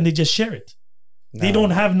have it and they just share it. They don't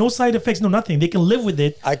have no side effects, no nothing. They can live with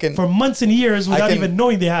it for months and years without even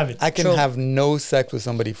knowing they have it. I can have no sex with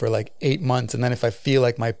somebody for like 8 months, and then if I feel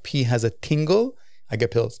like my pee has a tingle, I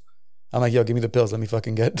get pills. I'm like, yo, give me the pills. Let me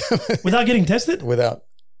fucking get Without getting tested? without.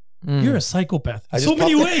 You're a psychopath. In I so just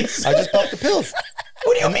many pop ways. I just pop the pills.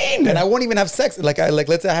 What do you mean? And I won't even have sex. Like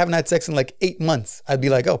let's say I haven't had sex in like 8 months. I'd be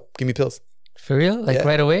like, oh, give me pills. For real? Like Yeah.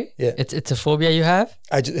 right away? Yeah. It's a phobia you have?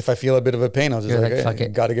 If I feel a bit of a pain, I'll just You're like, like, hey, fuck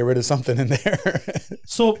it. got to get rid of something in there.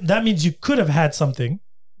 So that means you could have had something.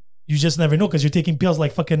 You just never know because you're taking pills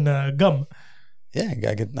like fucking gum. Yeah,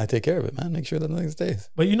 I take care of it, man. Make sure that nothing stays.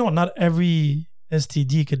 But you know, not every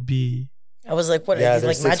STD could be. I was like, what? Yeah, Are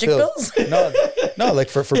these like there's 6 magic pills? No, like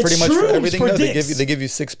for It's pretty much for shrooms everything. for No, dicks. they give you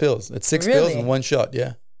 6 pills. It's 6 pills Really? in one shot.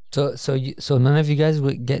 Yeah. So none of you guys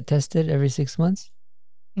would get tested every 6 months?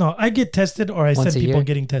 No, I get tested or I Once send a people year?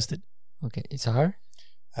 getting tested. Okay, it's hard.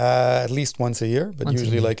 At least once a year, but Once a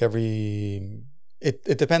usually year. like every.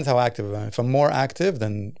 It depends how active I am. If I'm more active,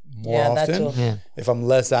 then more Yeah, that often. too. Yeah. If I'm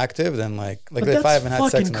less active, then like But if I that's haven't had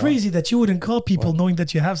sex fucking in a while. crazy that you wouldn't call people knowing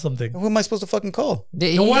that you have something. Who am I supposed to fucking call?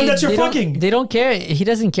 The one that you're fucking. They don't care. He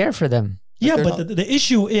doesn't care for them. Yeah, they're but not- the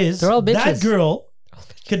issue is They're all that bitches. girl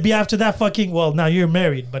could be after that fucking. Well, now you're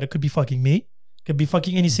married, but it could be fucking me. Could be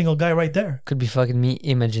fucking any single guy right there. Could be fucking me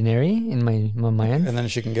imaginary in my mind. And then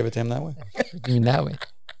she can give it to him that way. I mean that way.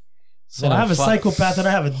 So Then I have a fuck. psychopath and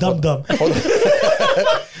I have a dum dum. What Hold on.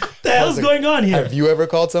 the hell's going on here? Have you ever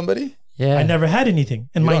called somebody? Yeah. I never had anything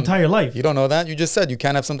in my don't- entire life. You don't know that. You just said you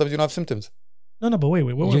can't have symptoms. You don't have symptoms. No, but wait,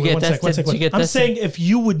 You wait, get one sec, one tested, sec. you get I'm tested. saying if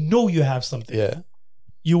you would know you have something, Yeah.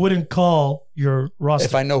 you wouldn't call your roster.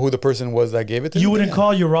 If I know who the person was that gave it to me, you wouldn't then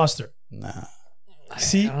call your roster. Nah.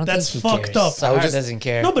 See, I don't that's think he fucked cares. up. I would Sahar just- doesn't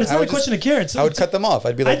care. No, but it's I not a would just- question of care. It's, I would cut them off.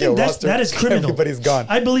 I'd be I like, yo, think roster, that is criminal. everybody's gone.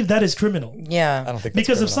 I believe that is criminal. Yeah. I don't think that's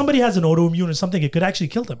Because if criminal. somebody has an autoimmune or something, it could actually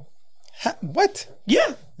kill them. What?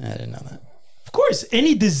 Yeah, I didn't know that. of course.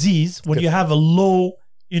 Any disease, when you have a low,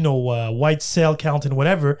 white cell count and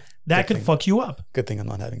whatever, that could fuck you up. Good thing I'm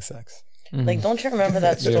not having sex. Like, don't you remember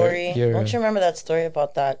that story? you're- Don't you remember that story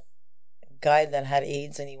about that guy that had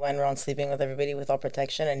AIDS and he went around sleeping with everybody without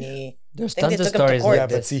protection and he? There's I think tons they of took him to stories court. Yeah, like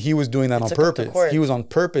but this. see, he was doing that on took him to purpose. court. He was on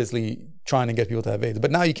purposely trying to get people to have AIDS.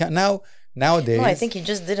 But now you can't. Nowadays, No, I think he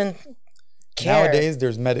just didn't care. nowadays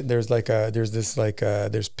there's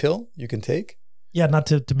there's pill you can take. Yeah, not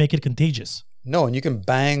to make it contagious. No, and you can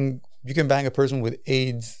bang a person with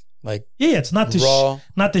AIDS like Yeah, it's not to raw.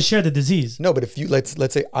 not to share the disease. No, but if you let's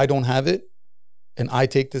say I don't have it, and I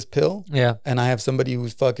take this pill, Yeah. and I have somebody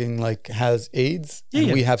who's fucking like has AIDS, Yeah, and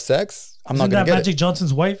yeah. we have sex, I'm Isn't not gonna that get Magic it.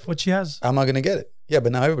 Johnson's wife? What she has? I'm not gonna get it. Yeah,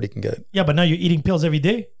 but now everybody can get it. Yeah, but now you're eating pills every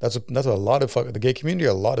day. That's what a lot of the gay community.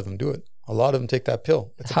 A lot of them do it. A lot of them take that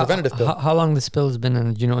pill. It's a preventative pill. How long this pill has been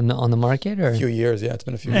on the market or A few years, yeah, it's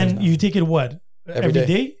been a few years And now. you take it what? Every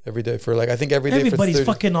day? Every day for like I think every day Everybody's for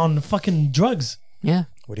 30. fucking on fucking drugs. yeah.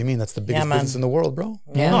 What do you mean? That's the biggest man. business in the world, bro.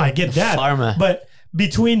 Yeah. No, I get that. Pharma. But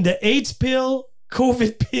between the AIDS pill,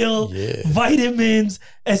 COVID pill, Yeah. vitamins,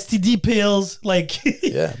 STD pills, like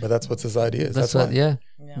Yeah, but that's what society is. That's That's, what. why. Yeah.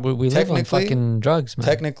 We live on Technically- fucking drugs, man.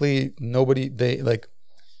 Technically, nobody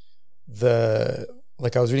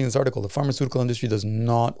I was reading this article. The pharmaceutical industry does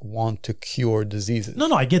not want to cure diseases.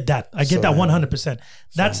 No, I get that. I get So that then- 100%.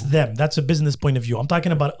 That's them. That's a business point of view. I'm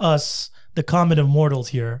talking about us, the common immortals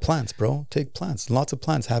here. Plants, bro. Take plants. Lots of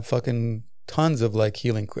plants have fucking tons of like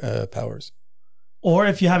healing powers. Or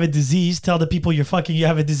if you have a disease, tell the people you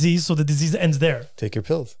have a disease, so the disease ends there. Take your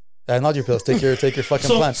pills. Not your pills. Take your fucking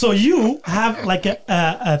So, plants. so you have like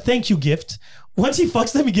a thank you gift. Once he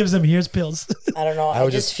fucks them, he gives them here's pills. I don't know. I I,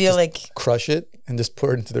 would just feel like crush it and just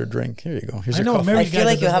pour it into their drink. Here you go. Here's I your know, coffee. Mary- I guy feel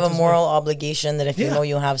like that you does have a that as moral obligation that if you Yeah. know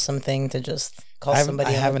you have something to just call I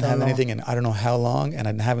somebody. haven't and let had them know. anything in I don't know how long, and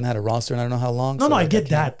I haven't had a roster in I don't know how long. No, so, no, I like, get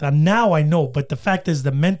can't- that. And now I know. But the fact is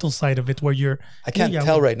the mental side of it where you're. I can't Yeah,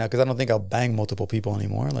 tell well- right now because I don't think I'll bang multiple people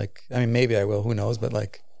anymore. Like, I mean, maybe I will. Who knows? But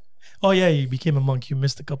like, Oh, yeah, you became a monk. You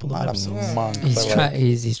missed a couple of not episodes. a monk. He's but, like,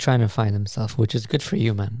 he's trying to find himself, which is good for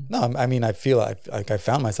you, man. no, I mean, I feel I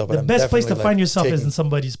found myself. But The I'm best place to definitely, find like, yourself is taking- in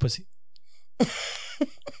somebody's pussy.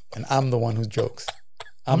 and I'm the one who jokes.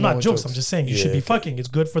 I'm the not one jokes. who I'm just saying you should Yeah, be okay. fucking. It's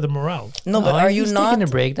good for the morale. No, but Oh, are you he's not? taking a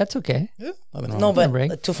break? That's okay. Yeah, nothing wrong. No, with it. break.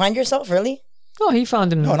 but to find yourself, really? No, he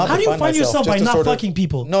found him. No, not How to do you find find myself, yourself just by to not sort of- fucking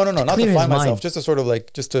people? No, not clear to his find myself. mind. Just to sort of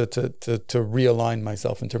like just to realign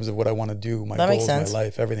myself in terms of what I want to do, my That makes goals, my sense.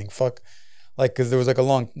 life, everything. Fuck, like because there was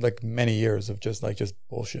like many years of just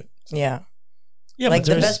bullshit. Yeah. Yeah, Like but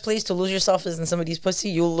the there's best place to lose yourself is in somebody's pussy.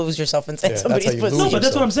 You'll lose yourself inside Yeah, that's somebody's how you pussy. lose no, but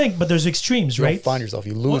that's what yourself. I'm saying. But there's extremes, You right? don't find yourself.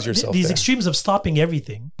 You lose Well, yourself. These there. extremes of stopping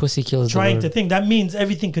everything, Pussy kills trying the to word. think that means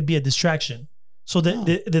everything could be a distraction. So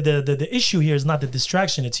the issue here is not the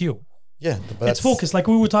distraction, it's you. Yeah, but It's focused, like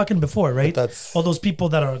we were talking before, right? that's- all those people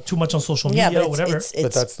that are too much on social media, Yeah, but whatever.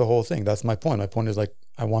 but that's the whole thing. That's my point. My point is like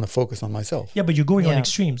I want to focus on myself. Yeah, but you're going on Yeah.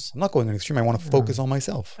 extremes. I'm not going on extreme. I want to focus on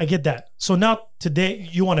myself. I get that. So now today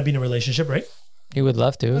you want to be in a relationship, right? He would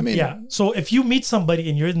love to. I mean, Yeah. So if you meet somebody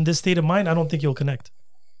and you're in this state of mind, I don't think you'll connect.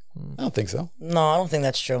 I don't think so. No, I don't think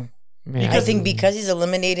that's true. Yeah. I think because he's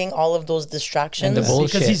eliminating all of those distractions. And the bull-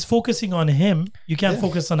 Because Bullshit. he's focusing on him, you can't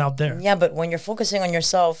focus on out there. Yeah, but when you're focusing on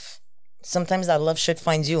yourself, sometimes that love shit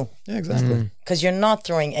finds you Yeah, exactly. because you're not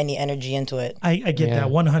throwing any energy into it. I get Yeah.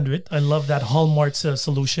 that 100. I love that Hallmark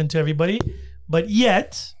solution to everybody. But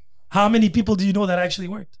yet, how many people do you know that actually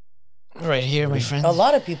worked? Right here, my friend. A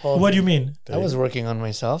lot of people. What do you mean? I was working on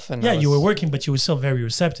myself, and Yeah, I you was- were working, but you were still very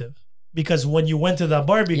receptive. Because when you went to that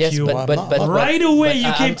barbecue, Yes, I'm not- but right away but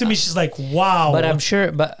you came to me. She's like, "Wow." But I'm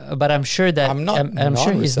sure, but I'm sure that I'm not I'm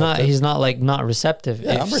sure he's not. non-receptive. He's not like not receptive.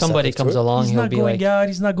 Yeah, if I'm somebody receptive to comes it. along, he's he'll not be going like. out.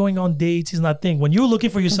 He's not going on dates. He's not thing. When you were looking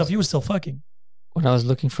for yourself, you were still fucking. When I was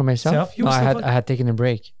looking for myself, You no, were I still had fucking- I had taken a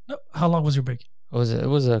break. No, how long was your break? It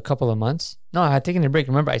was a couple of months. No, I had taken a break.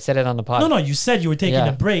 Remember, I said it on the pod. No, you said you were taking Yeah,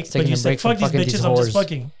 a break, I was but taking you a said, break from "Fuck these fucking bitches, these I'm just whores."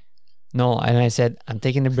 fucking." No, and I said I'm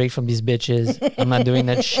taking a break from these bitches. I'm not doing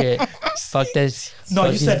that shit. Fuck this. No, Fuck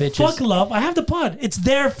you these said, bitches. "Fuck love." I have the pod. It's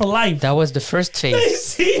there for life. That was the first phase.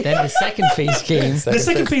 See? Then the second phase came. The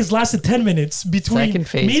second phase lasted 10 minutes between Second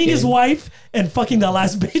phase meeting his came. wife and fucking that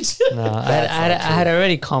last bitch. No, I had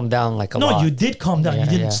already calmed down like a No, lot. you did calm down. You Yeah,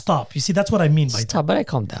 didn't yeah. stop. You see, that's what I mean by Stop, but I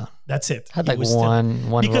calmed down. that's it. Had You like was still-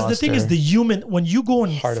 one because the thing is, roster. the human, when you go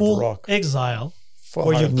in Heart of full rock. exile, Full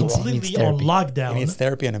or heart you're of the rock. completely Needs on therapy. He lockdown, needs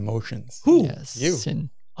therapy and emotions. who? Yes. You. And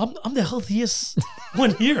I'm the healthiest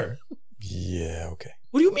one here. Yeah, okay.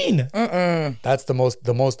 What do you mean? That's the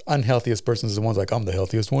most unhealthiest person is the one's like, I'm the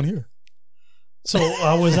healthiest one here. So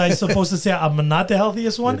was I supposed to say I'm not the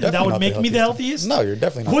healthiest one? You're And that definitely would not make me the healthiest? No, you're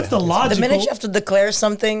definitely not. What's the healthiest. logic? The minute you have to declare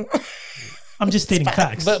something, I'm just stating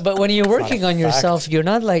facts. but when you're working on fact. yourself, you're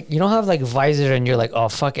not like you don't have like visor and you're like, oh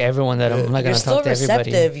fuck everyone that I'm not you're gonna still talk to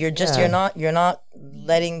everybody. receptive. You're just Yeah. you're not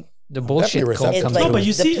letting The bullshit Definitely receptive. it comes like No, but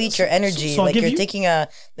you see- deplete your energy. so I'll like give you're you- taking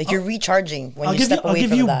you're recharging when I'll you give step you, I'll away give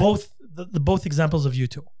from you that. both the both examples of you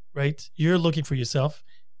two, right? You're looking for yourself,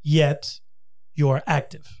 yet you're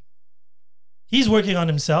active. He's working on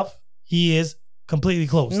himself. He is completely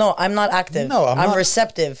closed. No, I'm not active. No, I'm not.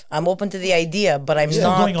 receptive. I'm open to the idea, but I'm He's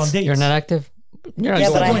not not going on dates. You're not active. You're not Yeah,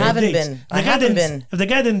 but I going on haven't dates. been. If the I guy haven't didn't- been. If the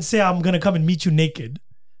guy didn't say I'm gonna come and meet you naked,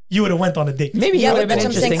 you would have went on a date. Maybe Yeah, he would but have been that's what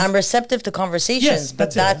I'm saying. interesting. I'm receptive to conversations, Yes,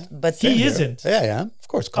 but that's it. but He isn't. Yeah, yeah. Of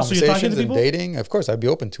course, Oh, so you're talking to conversations and people? dating. Of course, I'd be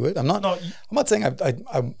open to it. I'm not. No, I'm not saying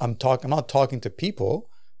I'm not talking to people,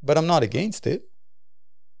 but I'm not against it.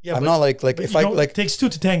 yeah, I'm but- not like but if you I know, like. it takes two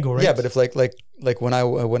to tango, right? Yeah, but if like when I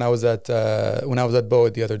was at Boa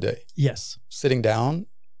the other day, yes, sitting down,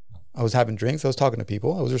 I was having drinks. I was talking to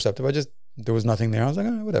people. I was receptive. There was nothing there. I was like,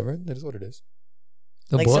 whatever. It is what it is.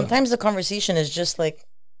 The like boy- sometimes the conversation is just like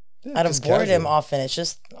Yeah, out of just boredom. casual. Often it's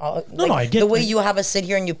just No, no, I get the way it. you have us sit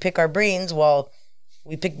here and you pick our brains. Well,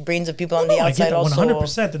 we pick brains of people on the I get outside that also.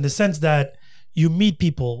 100% in the sense that you meet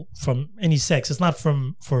people from any sex. It's not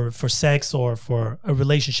for sex or for a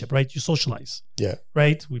relationship, right? You socialize, Yeah,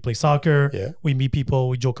 right? We play soccer. Yeah. We meet people.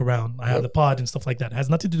 We joke around. I have Yep. the pod and stuff like that. It has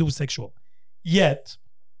nothing to do with sexual. Yet,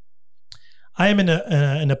 I am in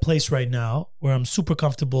a place right now where I'm super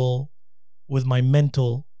comfortable with my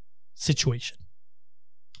mental situation.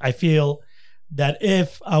 I feel that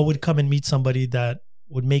if I would come and meet somebody that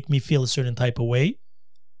would make me feel a certain type of way,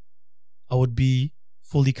 I would be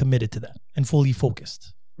fully committed to that and fully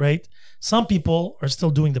focused, right? Some people are still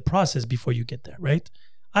doing the process before you get there, right?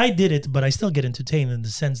 I did it, but I still get entertained in the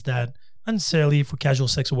sense that not necessarily for casual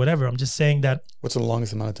sex or whatever. I'm just saying that what's the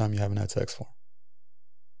longest amount of time you haven't had sex for?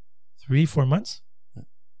 3-4 months,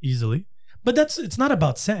 easily. But it's not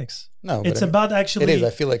about sex. No, but It's I mean, about actually. It is. I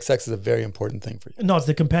feel like sex is a very important thing for you. No, it's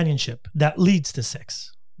the companionship that leads to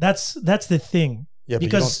sex. That's the thing. Yeah, but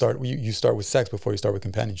Because- you don't start. You start with sex before you start with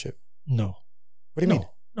companionship. No. What do you no, mean?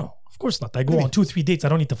 No, of course not. I do go you on mean? 2-3 dates. I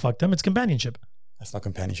don't need to fuck them. It's companionship. That's not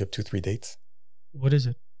companionship. 2-3 dates. What is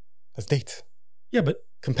it? That's dates. Yeah, but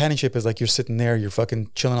Companionship is like you're sitting there, you're fucking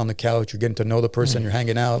chilling on the couch, you're getting to know the person, you're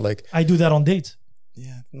hanging out. Like, I do that on dates.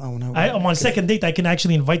 yeah, no. I'm on second date. I can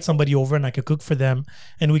actually invite somebody over and I could cook for them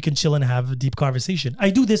and we can chill and have a deep conversation.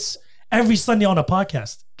 I do this every Sunday on a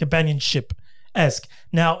podcast, companionship-esque.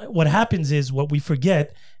 Now, what happens is what we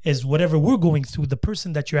forget is whatever we're going through, the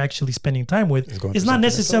person that you're actually spending time with Is going is through not something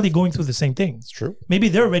necessarily themselves. going through the same thing. It's true. Maybe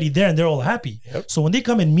they're already there and they're all happy. Yep. So when they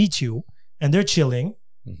come and meet you and they're chilling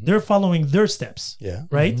They're following their steps. Yeah.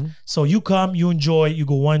 Right? So you come, you enjoy, you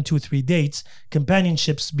go 1, 2, 3 dates.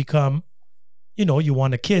 Companionships become, you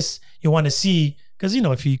want to kiss, you want to see, because,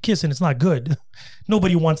 if you kiss and it's not good,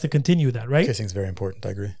 nobody wants to continue that, right? Kissing is very important. I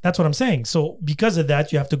agree. That's what I'm saying. So because of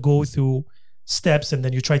that, you have to go through steps and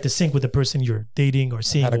then you try to sync with the person you're dating or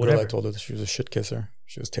seeing I had or a girl, whatever. I told her that she was a shit kisser.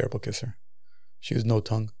 She was a terrible kisser. She was no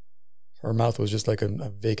tongue. Her mouth was just like a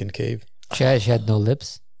vacant cave. She had no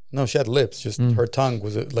lips. No, she had lips. Just her tongue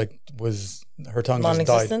was her tongue just died.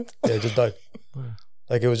 Non-existent? Yeah, it just died.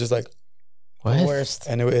 Like it was just like, What? Worst.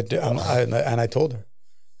 and I told her,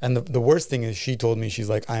 and the worst thing is she told me, she's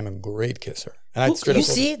like, I'm a great kisser, and I straight You up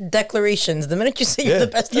told her, see declarations. The minute you say you're Yeah. the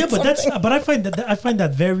best Yeah, at but something. I find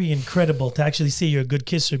that very incredible to actually say you're a good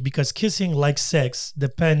kisser, because kissing, like sex,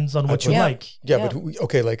 depends on what you Yeah. like. yeah, Yeah. but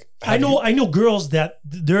okay, like I know girls that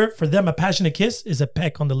for them a passionate kiss is a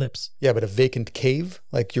peck on the lips. yeah, but a vacant cave,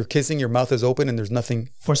 like you're kissing, your mouth is open, and there's nothing.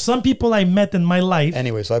 For some people I met in my life,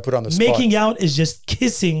 Anyway, so I put her on the spot. making out is just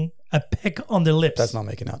kissing a peck on their lips. That's not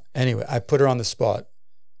making out. Anyway, I put her on the spot.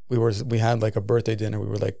 We had like a birthday dinner. We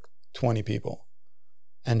were like 20 people,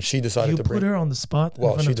 and she decided You to put bring. her on the spot in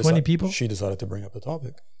Well, front she of 20 decided, people. She decided to bring up the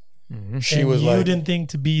topic. Mm-hmm. She and was you like, didn't think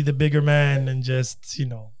to be the bigger man and just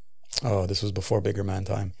 "Oh, this was before bigger man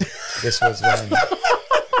time. This was when.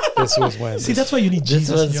 This was when. See, that's why you need This Jesus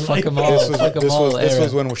in was your fuck life. 'em all. Fuck 'em all this era.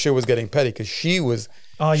 was when shit was getting petty because she was.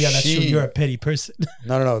 Oh yeah, that's true. She- You're a petty person.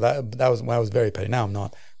 No. That was when I was very petty. Now I'm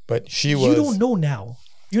not. But she was. You don't know now.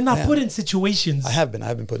 You're not I am. put in situations. I have been.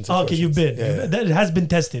 I've been put in situations. Okay, you've been. Yeah, yeah. That has been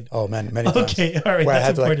tested. Oh man, many times. Okay, all right. Where I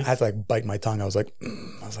That's had important. to like bite my tongue. I was like,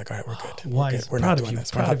 all right, we're good. Wise. We're good. We're Proud not of doing you.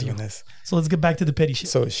 this. We're Proud not of you. doing this. So let's get back to the petty shit.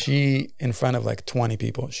 So she, in front of like 20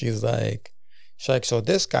 people, she's like, so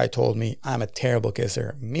this guy told me I'm a terrible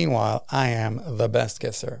kisser. Meanwhile, I am the best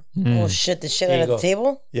kisser. Oh shit! The shit There out you of the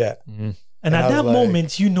table. Yeah. and I at was that like-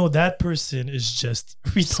 moment, that person is just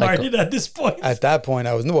retarded at this point. At that point,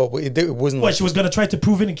 I was it wasn't What, like she was going to try to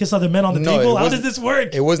prove it and kiss other men on the No, table? it How does wasn't- this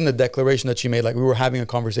work? it wasn't a declaration that she made. Like we were having a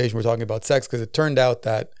conversation, we were talking about sex because it turned out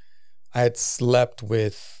that I had slept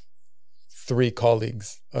with 3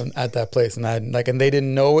 colleagues at that place, and and they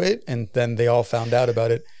didn't know it, and then they all found out about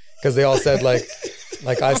it because they all said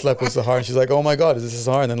like I slept with Sahar, and she's like, oh my god, is this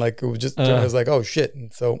Sahar? And then like it was like, oh shit,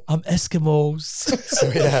 and so I'm Eskimos.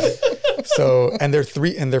 yeah. And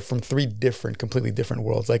they're from 3 completely different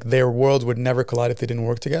worlds. Like their worlds would never collide if they didn't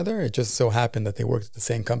work together. It just so happened that they worked at the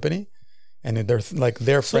same company, and they're like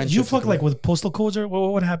their So friendship. you fuck like with postal codes, or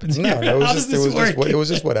what happens here? No, How does this work? it was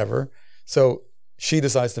just whatever. So she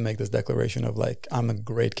decides to make this declaration of like, I'm a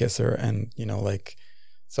great kisser, and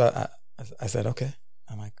so I said okay.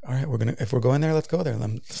 I'm like, all right, if we're going there, let's go there.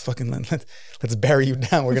 Let's bury you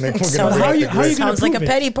down. We're gonna. Sounds how are you dig gonna Sounds like a prove it?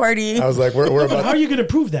 petty party. I was like, we're But about how are you going to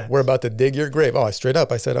prove that? we're about to dig your grave. Oh, I straight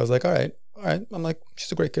up. I was like, all right. I'm like,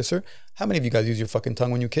 she's a great kisser. How many of you guys use your fucking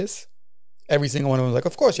tongue when you kiss? Every single one of them was like,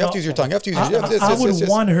 of course, you have to use your tongue. You have to use your I would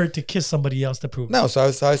want her to kiss somebody else to prove it. No, so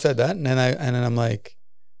I said that, and then I'm like,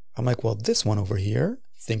 well, this one over here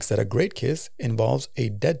thinks that a great kiss involves a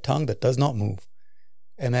dead tongue that does not move,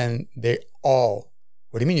 and then they all,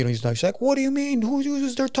 what do you mean you don't use your tongue? She's like, what do you mean? Who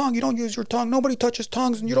uses their tongue? You don't use your tongue. Nobody touches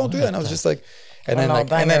tongues, and you don't do that. And I was just like, and then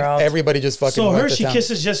everybody just fucking. So went her, to she town.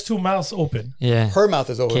 kisses just 2 mouths open. Yeah. Her mouth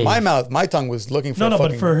is open. Okay. My tongue was looking for No, but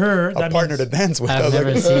fucking for her, a that partner means, to dance with. I've I was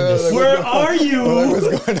never like, seen this. like, where are you?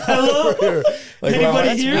 what's going on Hello? over here? Like, Anybody why am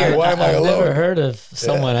I- here? Why am I I've alone? never heard of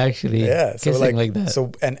someone actually Yeah, so kissing like that.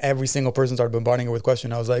 So, and every single person started bombarding her with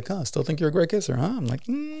questions. I was like, still think you're a great kisser, huh? I'm like,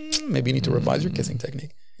 maybe you need to revise your kissing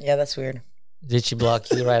technique. Yeah, that's weird. Did she block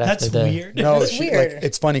you right That's after that? weird. No, That's she, weird. like,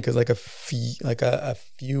 it's funny because like a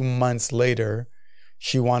few months later,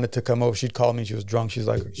 she wanted to come over. She'd call me. She was drunk. She's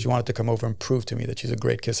like, she wanted to come over and prove to me that she's a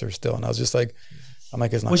great kisser still. And I was just like, I'm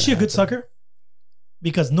like, it's not. Was she a gonna good happen. sucker?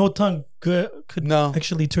 Because no tongue could No.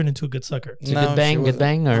 actually turn into a good sucker. It's a good bang, she good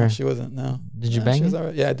bang, wasn't. or No, she wasn't. No. did you Yeah, bang she was it? all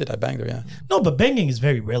right. Yeah, I did. I banged her. Yeah. No, but banging is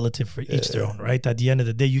very relative for each their own, right? At the end of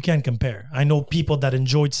the day, you can't compare. I know people that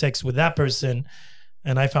enjoyed sex with that person,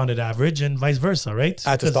 and I found it average, and vice versa, right?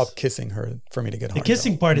 I had to 'Cause stop kissing her for me to get The hard.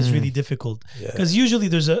 kissing part is really difficult Yeah. because usually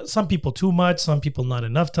there's some people too much, some people not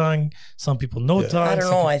enough tongue, some people no tongue. I don't some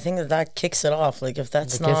know. people- I think that kicks it off. Like if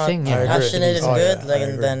that's The not kissing, yeah. I agree. passionate and Oh, good, yeah, like I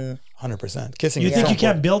and agree. then 100%. Kissing. You is think so you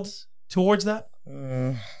can't important. build towards that?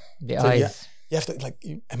 The So, eyes. yeah, you have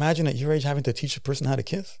to imagine at your age having to teach a person how to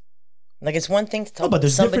kiss. like it's one thing to tell but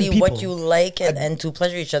there's somebody different what people. you like and to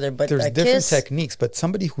pleasure each other, but There's a different kiss, techniques, but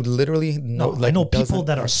somebody who literally I know people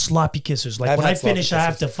that are sloppy kissers. Like I've when I had sloppy finish, I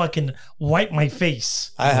have to kissers. fucking wipe my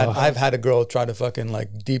face. I've had a girl try to fucking like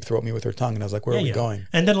deep throat me with her tongue, and I was like, where are we going?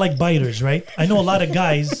 And then like biters, right? I know a lot of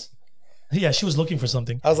guys Yeah, she was looking for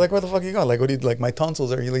something. I was like, where the fuck you going? Like, what do you like? My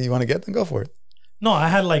tonsils are. You want to get them? Go for it. No, I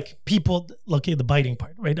had like people. Okay, the biting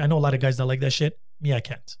part, right? I know a lot of guys that like that shit. Me, I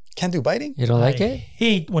can't. Can't do biting. You don't like I it?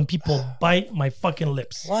 hate when people bite my fucking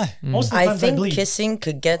lips. Why? Most of the I times I think bleed. kissing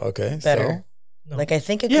could get Okay, better. No. Like I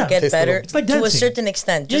think it Yeah. could get Taste a better little. It's like to a dancing. certain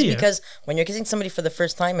extent. Just Yeah, yeah. because when you're kissing somebody for the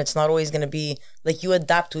first time, it's not always going to be like you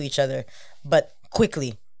adapt to each other, but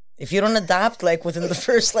quickly. If you don't adapt, like within the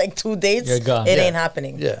first like 2 dates, You're gone. it Yeah. ain't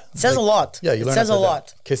happening. Yeah. It says a lot. Yeah, you it learn. says a after that.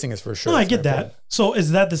 lot. Kissing is for sure. No, I it's get very that. important. So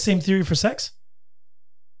is that the same theory for sex?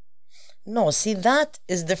 No, see that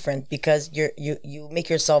is different because you make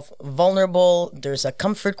yourself vulnerable. There's a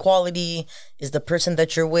comfort quality. Is the person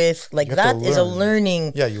that you're with like You have that to is a learn.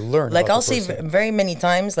 learning. Yeah, you learn. Like about I'll the say person. very many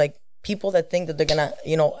times, like people that think that they're gonna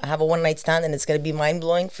have a one night stand and it's gonna be mind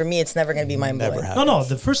blowing. For me, it's never gonna be mind blowing. Never happens. No.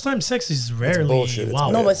 The first time sex is rarely. bullshit. It's Wow.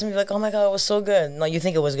 No, but some people are like, oh my god, it was so good. No, you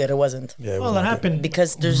think it was good. It wasn't. Yeah, Well, was it not good. happened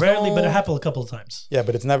Because there's rarely, no- but it happened a couple of times. Yeah,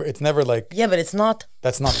 but it's never like Yeah, but it's not.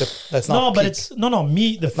 that's not No, but peak. it's no.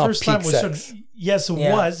 Me, the not first time peak was sex. sort of, yes, it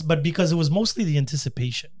Yeah. was, but because it was mostly the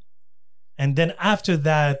anticipation, and then after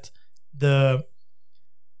that,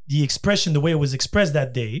 the expression, the way it was expressed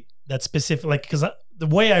that day, that specific, like because the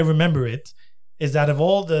way I remember it is that of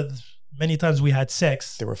all the many times we had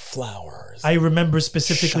sex, there were flowers. I remember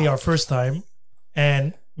specifically our first time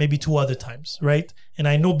and maybe 2 other times, right? And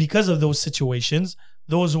I know because of those situations,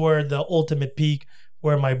 those were the ultimate peak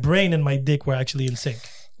where my brain and my dick were actually in sync.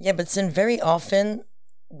 Yeah, but sin very often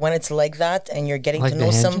when it's like that and you're getting Like to the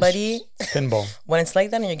know hinges? somebody, Pinball. when it's like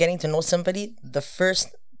that and you're getting to know somebody, the first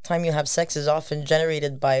time you have sex is often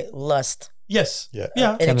generated by lust, Yes. Yeah.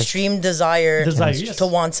 Yeah. an Chemistry. extreme desire, Desire, yes. to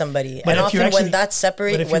want somebody. But And if you're often actually- when that's but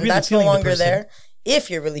separate, if you're when really that's no feeling the longer person- there, if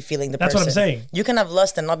you're really feeling the That's person, what I'm saying. you can have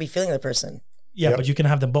lust and not be feeling the person. Yeah, Yep. but you can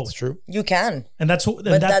have them both. It's true. You can. And that's who, and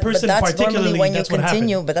But that person that's particularly, normally when you that's what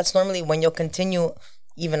continue. happened. But that's normally when you'll continue,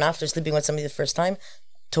 even after sleeping with somebody the first time,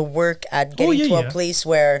 to work at getting yeah, to a yeah. place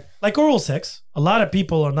where, Like oral sex, a lot of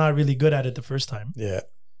people are not really good at it the first time. Yeah.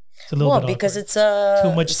 It's a little well, bit because awkward. it's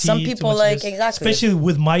Too much some tea, too people much like this. exactly. Especially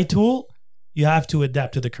with my tool, you have to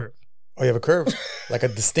adapt to the curve. Oh, you have a curve, like a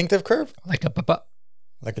distinctive curve, Like a papa.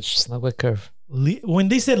 like a. Like what curve? When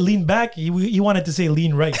they said lean back, he wanted to say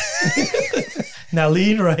lean right. Now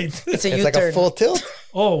lean right. it's a It's like a U-turn. full tilt.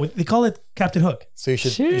 Oh, they call it Captain Hook. So you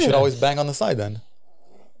should Shit. always bang on the side then,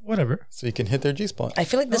 Whatever. so you can hit their G spot. I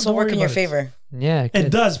feel like this Don't will work worry in your about it. favor. Yeah. It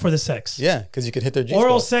Good. does for the sex. Yeah, because you can hit their G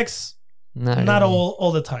Oral spot. sex, Not not really.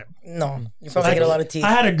 all the time. No, you probably Like, get a lot of teeth.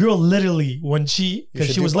 I had a girl literally when because should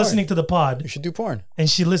she do was porn. listening to the pod You should do porn. and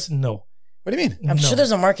she listened. No, What do you mean? I'm no. sure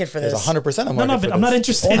there's a market for There's this. 100% a market No, for but I'm not this.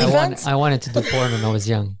 interested. Only- I wanted to do porn when I was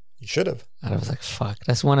young. You should have. And I was like, fuck.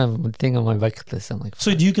 That's one of the thing on my bucket list. I'm like,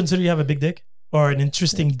 So do you consider you have a big dick or an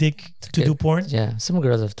interesting dick to do porn? yeah. Some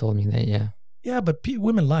girls have told me that, yeah. Yeah, but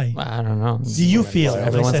women lie. I don't know. Do you feel? as I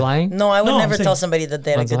Everyone's said- lying? No, I would No, I'm never saying- tell somebody that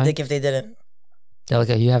they had a One's good lying? dick if they didn't. They're like,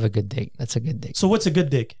 you have a good dick. That's a good dick. So what's a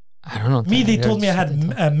good dick? I don't know. Me, they They're told me I just-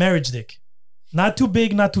 had a marriage dick. Not too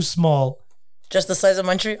big, not too small. Just the size of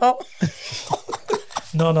Montreal.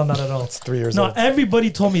 No, not at all. It's 3 years No, old.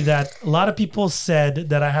 everybody told me that. A lot of people said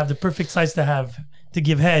that I have the perfect size to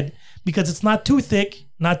give head because it's not too thick,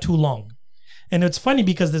 not too long. And it's funny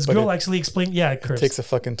because this But girl it- actually explained, yeah, it curves. Takes a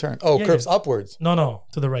fucking turn. Oh, Yeah, curves yeah. upwards. No,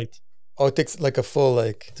 to the right. Oh, it takes like a full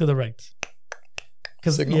like. To the right.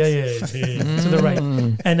 Because Signals? yeah, to the right.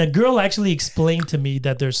 And a girl actually explained to me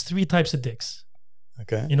that there's 3 types of dicks.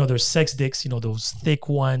 Okay. You know, there's sex dicks, those thick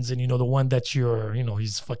ones, and the one that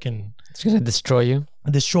he's fucking It's going to destroy you.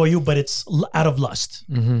 destroy you, but it's out of lust,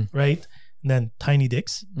 Mm-hmm. right? And then tiny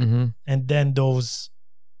dicks, Mm-hmm. and then those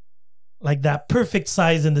like that perfect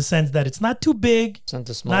size in the sense that it's not too big, It's not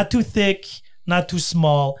too small. not too thick, not too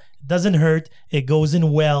small. It doesn't hurt. It goes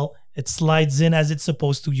in well. It slides in as it's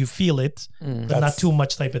supposed to. You feel it, but not That's- too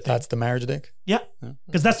much type of thing. That's the marriage dick. Yeah,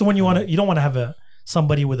 because that's the one you want to. You don't want to have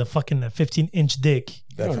somebody with a fucking 15-inch dick,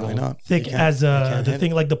 Definitely not. thick You can't- as you can't the hit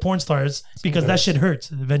thing it. like the porn stars, because that shit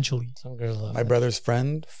hurts eventually. Some girls love My it. brother's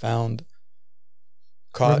friend found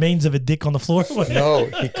caught. Remains of a dick on the floor. No,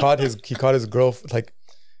 he caught his girl. Like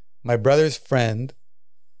my brother's friend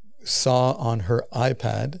saw on her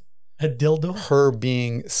iPad A dildo. her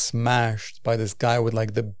being smashed by this guy with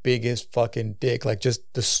like the biggest fucking dick, like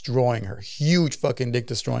just destroying her. Huge fucking dick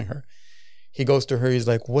destroying her. He goes to her, he's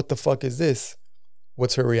like, "What the fuck is this?"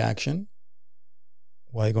 What's her reaction?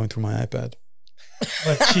 Why are you going through my iPad?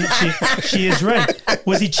 But she is right.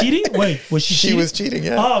 Was he cheating? Wait, was she She cheating? was cheating,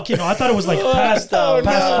 yeah. Oh, okay. No, I thought it was like past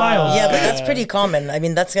files. Yeah, but that's pretty common. I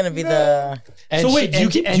mean, that's gonna be the. And So she, wait, do you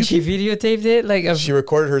and, keep- and do you she videotaped it like a, She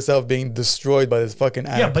recorded herself being destroyed by this fucking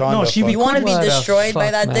anaconda. but no, she- fuck. You want to be What a destroyed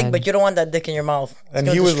by fuck, that dick, man. but you don't want that dick in your mouth. It's And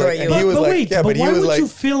gonna he was destroy like- you. and he was but like- wait, yeah, but but he why was would like- you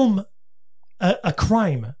film a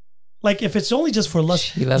crime? Like if it's only just for lust,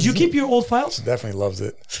 She do loves you it. keep your old files? Definitely loves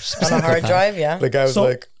it. On a hard drive, yeah. The guy was So-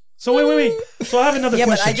 like, So wait. So I have another Yeah,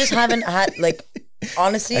 but question. I just haven't had like.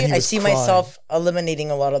 Honestly, And he I was see crying. myself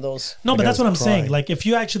eliminating a lot of those. no, but guy that's what I'm was saying. crying. Like if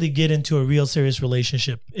you actually get into a real serious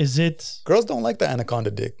relationship, is it? girls don't like the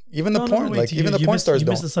anaconda dick. Even the No, porn, wait, like you- even the you porn missed- stars you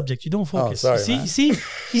don't. missed the subject. You don't focus. sorry, you man.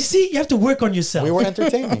 see, you have to work on yourself. We were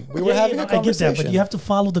entertaining. We were Yeah, having no, a I get conversation. that, but you have to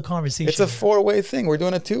follow the conversation. It's a 4-way thing. We're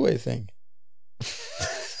doing a 2-way thing.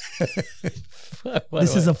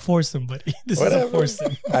 This is a foursome, buddy. This is a Whatever.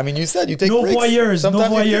 foursome. I mean, you said you take No breaks. voyeurs, no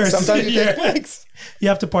Sometimes you take- voyeurs. Sometimes you take Yeah. breaks. You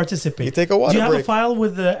have to participate. You take a water Do you have break. a file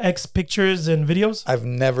with the ex pictures and videos? I've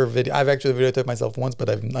never I've actually videotaped myself once, but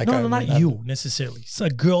I've like No, not you necessarily. It's a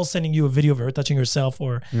girl sending you a video of her touching herself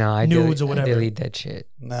or no, I nudes delete, or whatever. I delete that shit.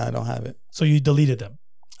 Nah, I don't have it. So you deleted them.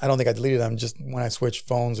 I don't think I deleted them. Just when I switch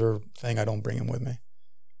phones or thing, I don't bring them with me.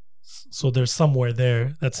 So there's somewhere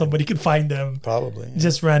there that somebody could find them Probably. yeah.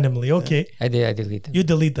 just randomly. Okay. I delete them. You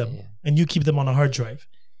delete them Yeah. and you keep them on a hard drive.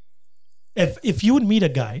 If you would meet a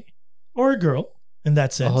guy or a girl in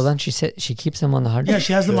that Oh, sense. hold on, she said she keeps them on the hard Yeah, drive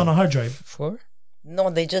she has them on a hard drive. for. No,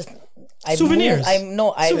 they just. Souvenirs.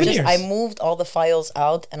 Souvenirs. I moved all the files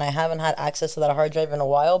out, and I haven't had access to that hard drive in a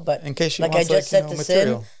while. But In case she like I wants, just said to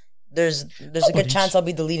material. Sid, there's a Nobody's- good chance I'll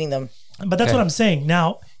be deleting them. But that's Okay. what I'm saying.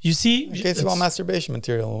 Now, you see, In case you want masturbation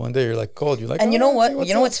material, one day you're like cold. You're like, And you "Oh, know let's see what?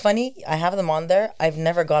 You know up." what's funny? I have them on there. I've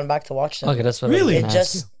never gone back to watch them. Okay, that's what Really? I was It gonna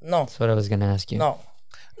ask just you. no, That's what I was gonna ask you. no.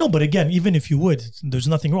 no, but again, even if you would, there's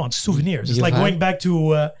nothing wrong. Souvenirs. It's You've like had- going back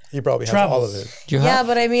to He probably has all travels. of it. Do you Yeah, have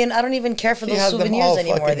but I mean, I don't even care for He those has them souvenirs all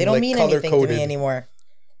anymore. fucking, They don't like, mean anything to color-coded. me anymore.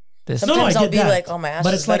 this? No, I Sometimes I'll get be that. like, "Oh, my ass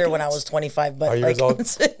But was it's like- better when I was 25." But Are yours like, all?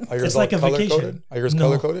 that's it. Are yours it's all like a color vacation. coded? Are yours No,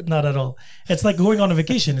 color coded? not at all. It's like going on a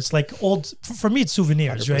vacation. It's like old. For me, it's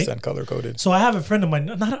souvenirs, right? 100% color coded. So I have a friend of mine.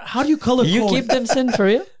 How do you color You code? keep them, Sin, for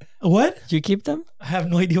real? What? You keep them? I have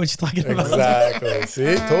no idea what you're talking about. Exactly.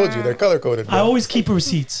 See, told you they're color coded. I always keep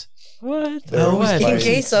receipts. What? They're For always what? In Like-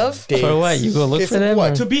 case of, For what? You go look Case for of them?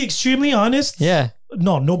 what? or- To be extremely honest, Yeah.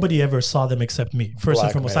 no, nobody ever saw them except me. First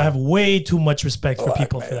and foremost, I have way too much respect for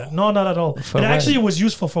people for that. No, not at all. For And what? actually, it was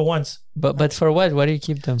useful for once. But for what? Why do you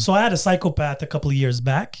keep them? So I had a psychopath a couple of years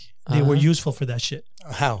back. They were useful for that shit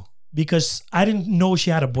How? because I didn't know she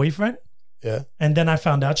had a boyfriend. Yeah. And then I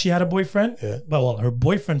found out she had a boyfriend. Yeah. But well, her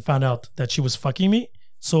boyfriend found out that she was fucking me.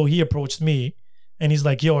 So he approached me and he's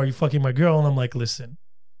like, yo, are you fucking my girl? And I'm like, listen,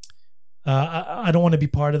 I don't want to be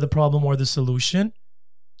part of the problem or the solution.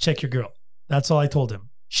 Check your girl. That's all I told him.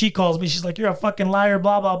 She calls me. She's like, you're a fucking liar,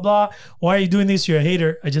 blah, blah, blah. Why are you doing this? You're a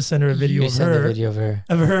hater. I just sent her a video You of sent her. the video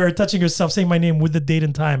of her. Touching herself, saying my name with the date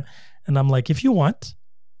and time. And I'm like, if you want,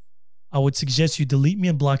 I would suggest you delete me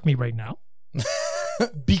and block me right now.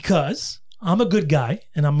 Because I'm a good guy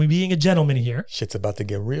and I'm being a gentleman here. Shit's about to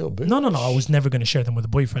get real, bitch. No. I was never going to share them with a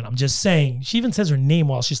boyfriend. I'm just saying. She even says her name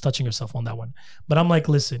while she's touching herself on that one. But I'm like,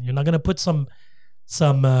 listen, you're not going to put some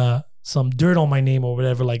dirt on my name or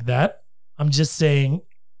whatever like that. I'm just saying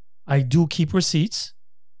I do keep receipts.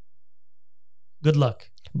 Good luck.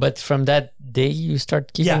 But from that day, you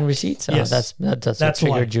start keeping Yeah. receipts? Oh, Yes. that's what That's why.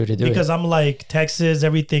 triggered you to do Because it. I'm like Texas,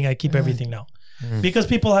 everything. I keep everything now. Because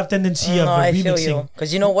people have tendency of no, I feel remixing. you.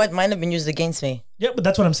 Because you know what? Mine have been used against me. Yeah, but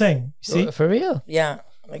that's what I'm saying. See, For real? Yeah,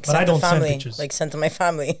 like But I sent to don't send family, pictures. like sent to my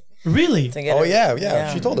family. really? To get Oh it.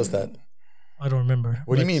 yeah. She told us that. I don't remember.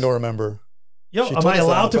 What do you But- mean you don't remember? Yo, She am told I us that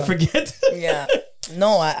allowed to all the time. forget? Yeah.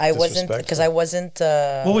 No, I wasn't Disrespectful. because I wasn't.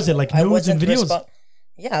 What was it, like I nudes and wasn't videos?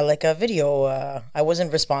 yeah, like a video. I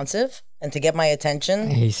wasn't responsive, and to get my attention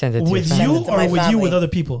He sent it to With your family. you to or my with you family. with other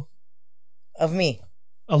people? of me.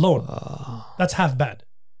 Alone. Oh. That's half bad.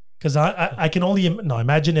 Because I can only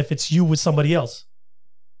imagine if it's you with somebody else.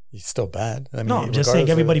 It's still bad. I mean, No, I'm just saying regardless of-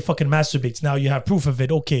 everybody fucking masturbates. Now you have proof of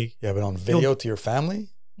it. Okay. Yeah, but on video to your family.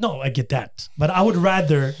 No, I get that. But I would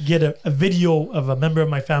rather get a video of a member of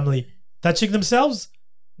my family touching themselves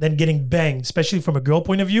than getting banged, especially from a girl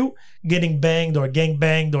point of view, getting banged or gang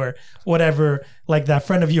banged or whatever, like that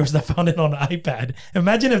friend of yours that found it on an iPad.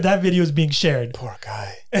 Imagine if that video is being shared. Poor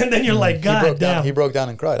guy. And then you're like, He God broke down. damn. He broke down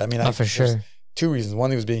and cried. I mean, Oh, for there's sure. Two reasons. One,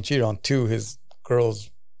 he was being cheated on. Two, his girl's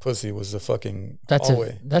pussy was a fucking That's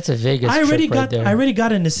hallway. a Vegas I already trip right got there. I already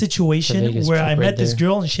got in a It's a situation Vegas where I trip met right this there.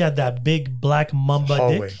 girl and she had that big black mamba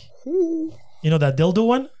hallway. dick. You know that dildo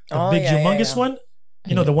one? The Oh, big yeah, yeah, humongous yeah. one?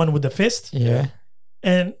 You know, the one with the fist. Yeah.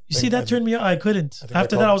 And you see, that turned me on. I couldn't. think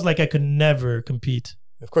After they're that, I called- was like, I could never compete.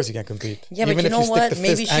 Of course you can't compete. Yeah, but Even you if know stick what? the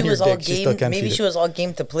Maybe fist she and your was all dick, she still game. can't Maybe feed she it. was all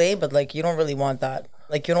game to play, but like you don't really want that.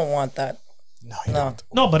 Like you don't want that. No, you No. don't.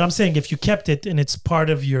 No, but I'm saying if you kept it and it's part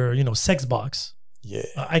of your, sex box, Yeah.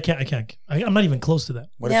 I can't. I'm not even close to that.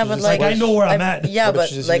 What if Yeah, she but just- like I know where I'm at. Yeah, what if but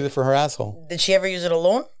she just like, used it for her asshole? did she ever use it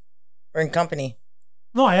alone or in company?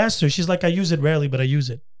 No, I asked her. She's like, I use it rarely, but I use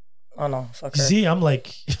it. Oh no, fuck her. See, I'm like,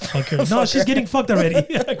 fuck her. No, she's getting fucked already.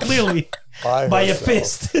 Clearly, by a herself.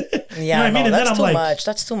 fist. You Yeah, know what I mean? And that's then I'm too like, much.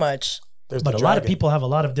 That's too much. There's but the a lot of dragon. people have a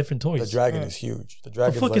lot of different The toys. dragon is huge. The The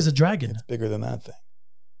dragon. fuck is a dragon? It's bigger than that thing.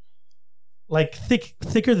 Like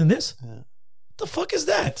thicker than this? Yeah. What the fuck is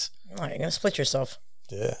that? No, you're gonna split yourself.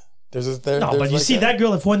 Yeah. There's this, there, No, there's but you like see that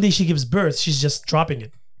girl, if one day she gives birth, she's just dropping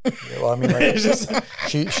it. Yeah, well, I mean, like, It's just,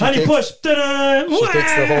 she honey, takes, push. Ta-da! she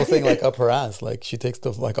takes the whole thing like up her ass. Like she takes the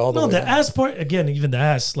like all the No, way the down. ass part, again, even the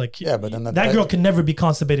ass, like, Yeah, but then that girl can never be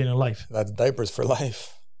constipated in her life. That's diapers for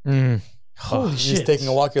life. Mm. Holy You're shit. just taking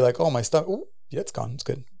a walk. You're like, oh, my stomach. Ooh, yeah, it's gone. It's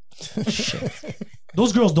good.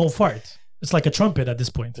 Those girls don't fart. It's like a trumpet at this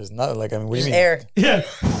point. There's not like I mean, what do Just you mean? air. Yeah.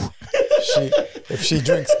 If she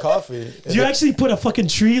drinks coffee, Do you actually put a fucking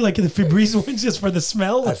tree like in the Febreze one just for the I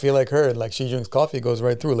smell? feel like her. Like she drinks coffee, it goes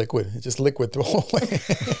right through liquid. It's just liquid through the whole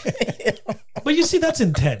way. But you see, that's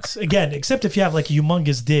intense. Again, except if you have like a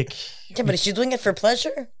humongous dick. Yeah, but is she doing it for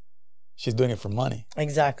pleasure? She's doing it for money.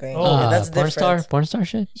 Exactly. Oh, Yeah, that's porn different. Porn star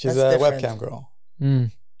shit. She's That's a different. webcam girl.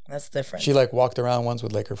 Mm. That's different. She like walked around once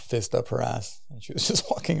with like her fist up her ass, and she was just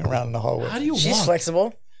walking around in the hallway. How do you She's walk?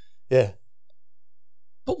 flexible. Yeah,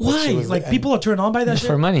 But Like, why? she was Like the- people are turned on by that For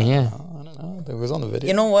shit? money, yeah. I don't know. It was on the video.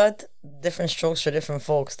 You know what? Different strokes for different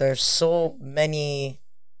folks. There's so many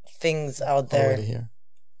things out there. already here.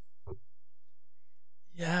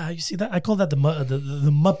 Yeah, you see that? I call that the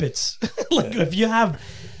Muppets. Like if you have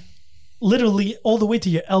literally all the way to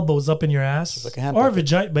your elbows up in your ass, like a hand or puppet.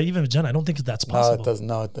 vagina, but even vagina, I don't think that's No, possible. it doesn't.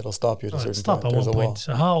 No, it'll stop you at a Oh, certain it'd stop point. at There's one a wall. point.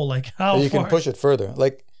 So how? Like how But you far? can push it further.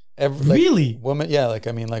 Like Really? women. Yeah, like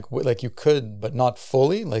I mean, like you could, but not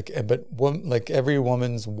fully. Like like every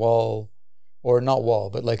woman's wall, or not wall,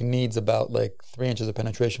 but like needs about like 3 inches of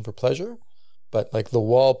penetration for pleasure. But like the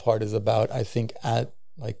wall part is about, I think, at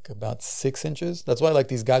like about 6 inches. That's why like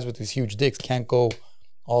these guys with these huge dicks can't go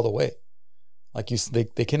all the way. Like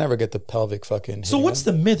they can never get the pelvic fucking. So what's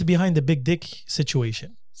the myth behind the big dick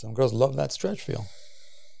situation? Some girls love that stretch feel.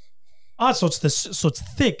 So it's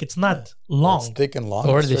thick. It's not long. It's thick and long.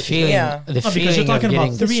 Or It the stretches feeling, Yeah. the No, because feeling you're of talking getting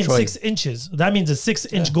about 3 and destroyed. 6 inches. That means a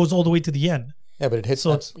 6-inch goes all the way to the end. Yeah, but it hits.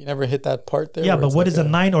 So So you never hit that part there. Yeah, where but it's what like is a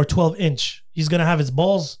 9 or 12 inch? He's gonna have his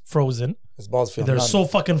balls frozen. His balls feel. They're numb. so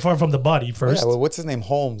fucking far from the body. First, Yeah, well, what's his name?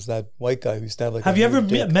 Holmes, that white guy who used to have like. have a you ever huge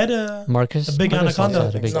dick. met a Marcus, A big Marcus anaconda?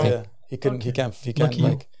 also had a big No. dick. Yeah, he couldn't. He can't. He Lucky can't you.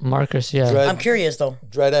 like. Marcus, yeah. Dread, I'm curious though.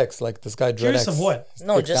 Dread X, like this guy. Dread Curious X. of what? His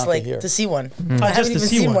No, dick's just down like here. to see one. Ah, I just haven't to even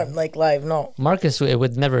see seen one. one like live. No. Marcus, it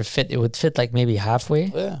would never fit. It would fit like maybe halfway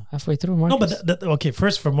through. Marcus. No, but okay.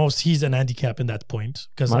 First, foremost, he's an handicap in that point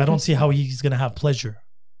because I don't Marcus? see how he's gonna have pleasure.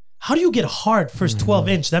 How do you get hard first 12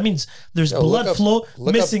 inch? That means there's Yo, blood look up- flow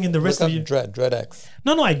look missing up- in the rest look of up you. Dread X.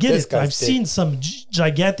 No, I get This it. guy's I've dick. seen some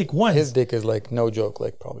gigantic ones. His dick is like no joke,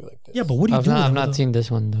 like probably like this. Yeah, but what do you I've do? not, with I've it, not though? seen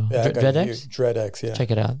this one though. Yeah, that guy Dread huge. X? Dread X. Yeah,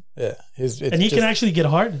 Check it out. yeah. It's And he just, can actually get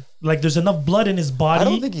hard. Like there's enough blood in his body. I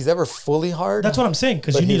don't think he's ever fully hard. That's what I'm saying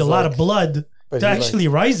because But you need a he's lot like- of blood but to he's like- actually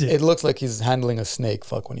rise it. It looks like he's handling a snake.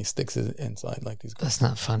 Fuck when he sticks his inside like these guys. That's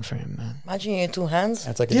not fun for him, man. Imagine you in 2 hands.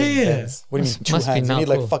 It's like it Yeah, just yeah. bends. What do you mean Must- 2 must be hands? You not need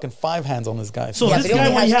like cool. fucking 5 hands on this guy. So Yeah, this but he guy,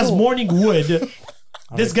 only when he has has two. morning wood,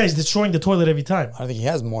 this guy's destroying the toilet every time. I don't think he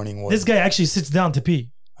has morning wood. This guy actually sits down to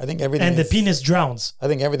pee, I think everything. and the is- penis drowns. I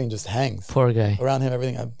think everything just hangs Poor guy. around him.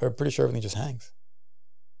 Everything. I'm pretty sure everything just hangs.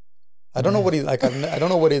 I don't know what he like. I don't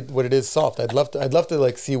know what it is soft. I'd love to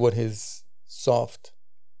like see what his soft.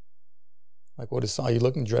 Like what is? Are you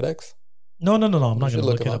looking Dread X? No. I'm not You going should to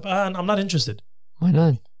look look it him up. I'm not interested Why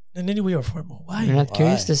not? in any way or form. Why? You're not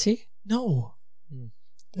curious Why? to see? No. And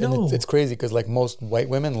No. it's crazy because like most white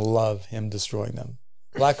women love him destroying them.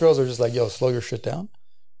 Black girls are just like, yo, slow your shit down.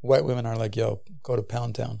 White women are like, yo, go to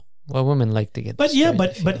Pound Town. Well, women like to get. But yeah,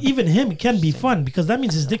 destroyed, but even him can be fun because that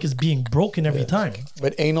means his dick is being broken every time.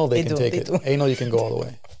 But anal, they can take they it. do. Anal, you can go all the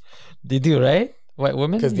way they do, right? White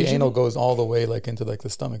women because the usually? anal goes all the way like into like the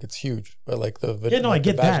stomach. It's huge, but like the Yeah, no, I like,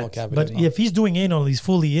 the get vaginal that. cavity But is not. if he's doing anal, he's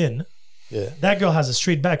fully in. yeah, That girl has a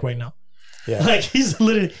straight back right now. yeah. Like he's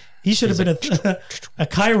literally, he should have been a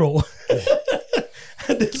Cairo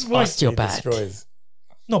at this point. He osteopath. destroys.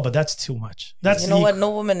 No, but that's too much. That's You know what?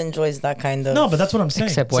 No woman enjoys that kind of. No, but that's what I'm saying.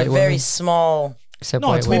 Except it's a white very women. small Except No,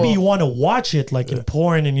 white it's maybe women. you want to watch it like in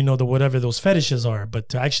porn and the whatever those fetishes are, but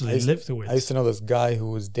to actually live through I used it. to know this guy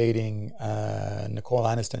who was dating Nicole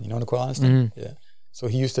Aniston. You know Nicole Aniston? Yeah. So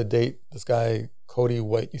he used to date this guy, Cody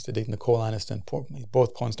White, used to date Nicole Aniston,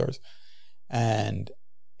 both porn stars. And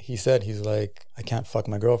he said, he's like, I can't fuck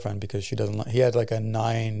my girlfriend because she doesn't like, he had like a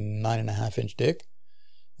 9.5 inch dick.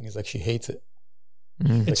 And he's like, she hates it.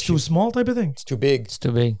 It's too small type of thing. It's too big. It's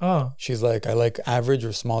too big. Oh. She's like, I like average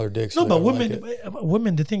or smaller dicks. No, She's but like, I don't women, like it.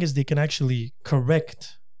 women, the thing is they can actually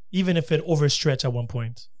correct, even if it overstretch at one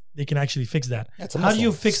point, they can actually fix that. Yeah, it's a How do you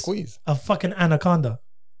muscle. fix Squeeze? a fucking anaconda?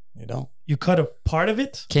 You don't. You cut a part of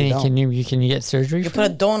it? Can you don't. can you get surgery? You for put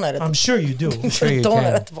a it? donut at I'm the sure you do. sure you donut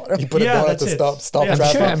can. at the bottom. You put Yeah, a donut that's to it. stop Yeah,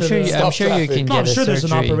 traffic. I'm sure you can No, I'm get sure a there's an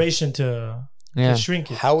surgery. operation to Yeah.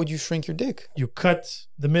 shrink it. How would you shrink your dick? You cut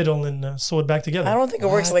the middle and sew it back together. I don't think it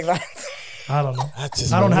works like that. I don't know. That's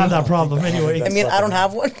just I don't have that think problem that- anyway. I that's mean, I don't fucking-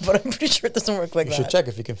 have one, but I'm pretty sure it doesn't work like You should that. check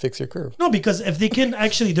if you can fix your curve. No, because if they can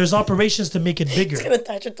actually, there's operations to make it bigger. It's gonna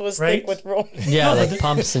attach it to a stick Right? with rope. Yeah, No, like but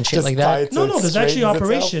pumps and shit Just like tie that. it so No, it there's actually straightens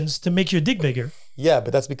itself. operations to make your dick bigger. Yeah,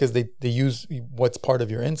 but that's because they use what's part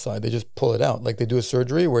of your inside. They just pull it out. Like they do a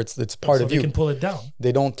surgery where it's part so of they you. can pull it down.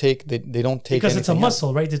 They don't take they don't take Because it's a anything out.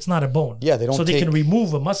 muscle, right? It's not a bone. Yeah, they don't So they can take-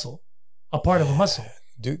 remove a muscle, a part of a muscle.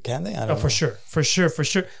 Can they? I don't Oh, know. for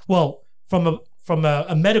sure. Well, from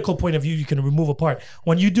a medical point of view, you can remove a part.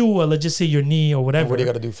 When you do, let's just say your knee or whatever, What do you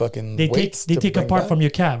got to do? Fucking they weights take to a bring part back? from your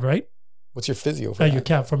calf, right? What's your physio for Your that?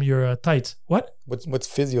 calf from your tights. What? What's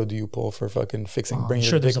physio do you pull for fucking fixing? I'm Bring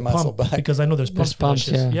sure your there's dick a muscle pump back. because I know there's pumps. There's for that pumps,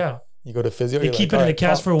 shit. yeah. You go to physio. They you're keep like, it in "All the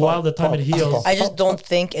cast for a while, the time it heals." I just don't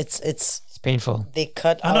think it's It's painful. they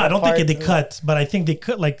cut. I don't out think they part- cut, but I think they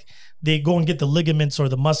cut like they go and get the ligaments or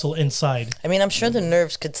the muscle inside. I mean, I'm sure the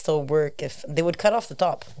nerves could still work if they would cut off the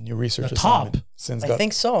top. New research The assignment. top? Sin's I got,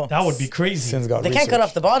 think so. That would be crazy. Sin's got They can't cut research.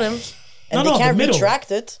 off the bottom, and No, they can't the middle. retract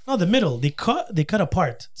it. No, the middle. They cut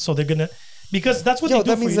apart. So they're gonna because that's what Yo, they do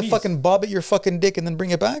that for means your to knees. fucking bob at your fucking dick and then bring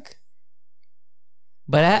it back?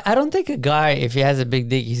 But I don't think a guy, if he has a big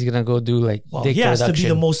dick, he's gonna go do like Well, dick he has to be reduction.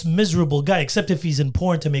 the most miserable guy, except if he's in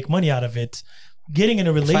porn to make money out of it. Getting in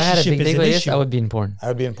a If I had a relationship big is dick an like this, issue. I would be in porn. I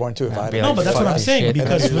would be in porn too if I had be a No, like, but that's what I'm fucking saying shit.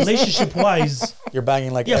 because And then relationship wise, You're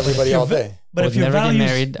banging like yeah, but if everybody your all va- day. But I if would your never values, get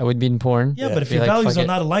married, I would be in porn. yeah, but if Be your like, values fuck are it.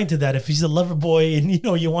 not aligned to that, if he's a lover boy and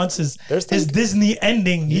he wants his There's his things- Disney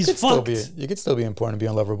ending, You he's could still fucked. be. You could still be in porn and be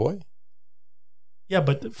on Loverboy. Yeah,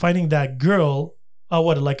 but finding that girl,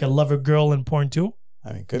 like a lover girl in porn too.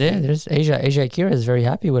 I mean, could Yeah, be. there's Asia Akira is very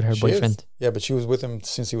happy with her She is. boyfriend. Yeah, but she was with him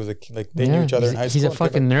since he was like they knew each other in high school. He's a and stuff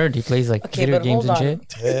fucking nerd. He plays like Okay, video but games hold and on. shit.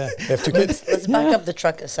 like- Yeah, they have two kids. Let's back up the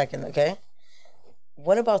truck a second, okay?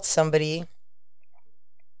 What about somebody?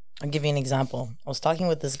 I'll give you an example. I was talking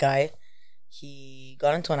with this guy. He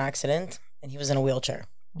got into an accident and he was in a wheelchair.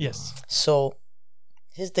 Yes. So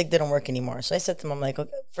his dick didn't work anymore. So I said to him, I'm like, okay,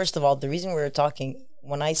 first of all, the reason we were talking,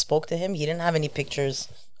 when I spoke to him, he didn't have any pictures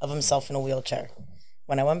of himself in a wheelchair.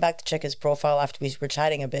 When I went back to check his profile after we were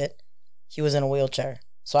chatting a bit, he was in a wheelchair.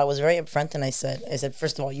 So I was very upfront and I said,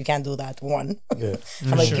 first of all, you can't do that. One. Yeah,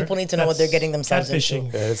 I'm like, Sure. people need to know what they're getting themselves Catfishing.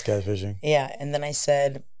 into. yeah, it's catfishing. Yeah. And then I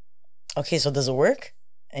said, okay, so does it work?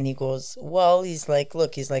 And he goes, well, he's like,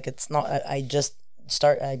 look, he's like, it's not,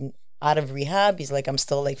 I'm out of rehab. He's like, I'm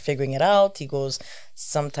still like figuring it out. He goes,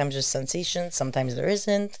 sometimes there's sensation, sometimes there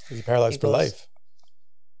isn't. He's paralyzed He for goes- life.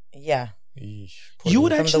 Yeah. Eesh. You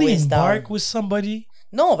would From the actually waist embark down. with somebody.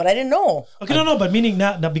 No, but I didn't know. Okay, no, but meaning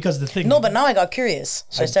not because the thing. No, but now I got curious.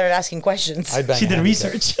 So I started asking questions. I'd bang she a did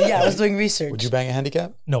handicap. research. Yeah, I was doing research. Would you bang a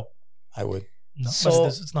handicap? No, I would, no, So-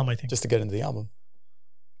 it's not my thing. just to get into the album.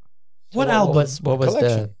 What What album? was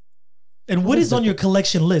Collection. And what is on your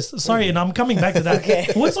collection list? Sorry, and I'm coming back to that. Okay.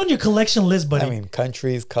 What's on your collection list, buddy? I mean,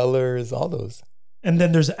 countries, colors, all those. And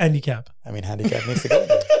then there's a handicap. I mean, handicap needs to go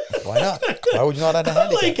there. Why not? Why would you not add a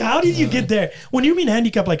handicap? Like, how did you get there? When you mean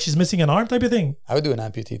handicap, like she's missing an arm type of thing, I would do an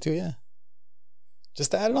amputee too, yeah.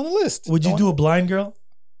 Just to add it on the list. would you do a blind girl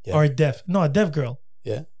Yeah. or a deaf? No, a deaf girl.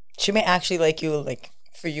 Yeah, She may actually like you, like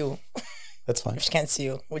for you. that's fine. She can't see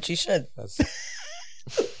you, which she should. That's.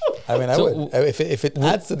 I mean, I So, would. If it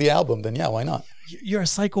adds to the album, then yeah, why not? You're a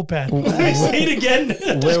psychopath. I say it again.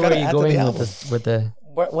 Where were gotta you add to the going album. with the?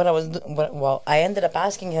 What I was, well, I ended up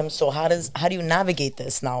asking him. So how do you navigate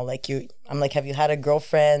this now? Like I'm like, have you had a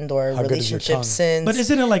girlfriend or a How good is your relationship tongue? since? But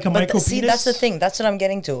isn't it like a micro see, penis? that's the thing. That's what I'm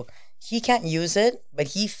getting to. He can't use it, but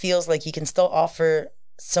he feels like he can still offer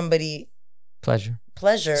somebody Pleasure.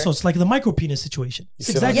 pleasure. So it's like the micro penis situation. It's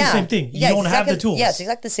see exactly what the same thing. You don't have the tools. Yeah, it's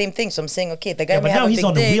exactly the same thing. So I'm saying, okay, the guy Yeah, may but have now a he's big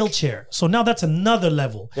on a dick. wheelchair. So now that's another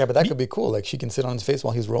level. Yeah, but that could be cool. Like she can sit on his face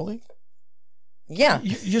while he's rolling. Yeah.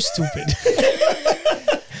 You're stupid.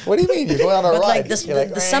 What do you mean? You're going on a But ride. like this, You're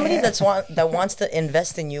like, somebody that wants to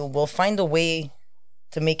invest in you will find a way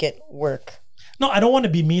to make it work. No, I don't want to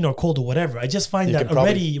be mean or cold or whatever. I just find You that can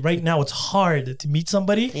probably- already right now it's hard to meet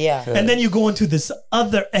somebody. Yeah. And then you go into this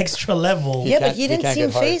other extra level. Yeah, but can't- he he didn't can't seem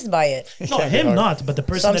get hard. phased by it. No, can't get him hard. not, but the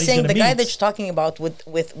person So I'm that he's saying going the to guy meet. that you're talking about with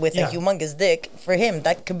Yeah. a humongous dick, for him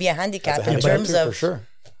that could be a handicap That's a in handicap terms too, of for sure.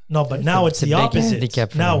 No, but now it's a the big opposite.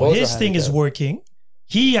 handicap for Now him. Both his are thing is handicap. working.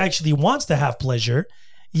 He actually wants to have pleasure,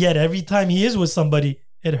 yet every time he is with somebody,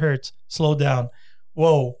 it hurts. Slow down.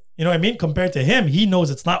 Whoa. You know what I mean? Compared to him, he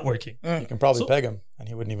knows it's not working. You can probably So- peg him, and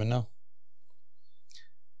he wouldn't even know.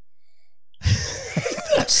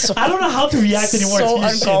 so, I don't know how to react anymore so to your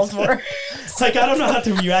uncalled shit. for. It's like I don't know how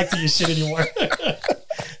to react to your shit anymore.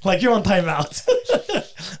 Like you're on timeout.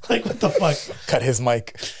 Like what the fuck? Cut his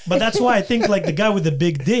mic. But that's why I think like the guy with the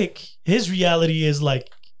big dick, his reality is like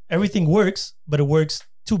everything works, but it works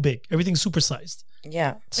too big. Everything's supersized.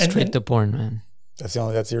 Yeah. Straight to porn, man. That's the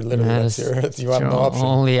only. That's your literally. Yeah, That's your. You have Your no option.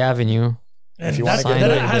 only avenue. And you wanna that's, get that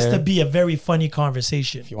laid has there. to be a very funny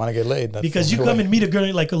conversation. If you want to get laid, that's Because the you only come way. and meet a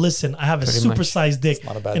girl like, listen, I have a Pretty much. supersized dick.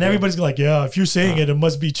 not a bad And deal. everybody's like, yeah, if you're saying it, it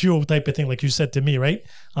must be true type of thing. Like you said to me, right?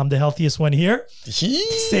 I'm the healthiest one here.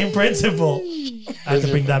 Same principle. I have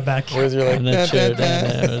to bring that back. Where's your like? I'm not sure.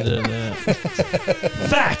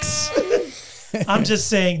 Facts. I'm just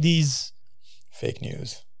saying these, Fake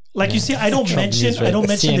news. like you see, I don't mention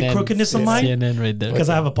the crookedness of mine CNN right there. because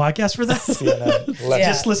I have a podcast for that. CNN. Left. Yeah.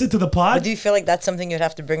 Just listen to the But pod. do you feel like that's something you'd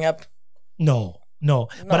have to bring up? No.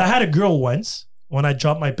 But I had a girl once when I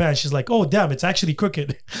dropped my pants. She's like, "Oh damn, it's actually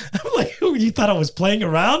crooked." I'm like, "Oh, you thought I was playing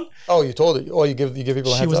around?" Oh, you told it. Oh, you give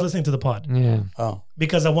people a She heads was up. listening to the pod Yeah. Oh,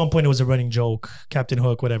 because at one point it was a running joke, Captain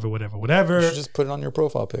Hook, whatever. you should just put it on your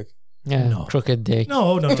profile pic. Yeah. No. Crooked dick.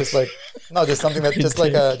 No. Just like just something that just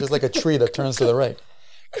like a tree that turns to the right.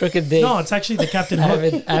 Crooked dick. No, it's actually the Captain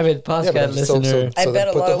Hook. Avid podcast listener. I then bet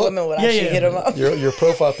a put lot the of hook. women would Yeah, actually yeah. hit him up. Your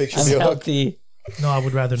profile pic should I'm be a hook. healthy. No, I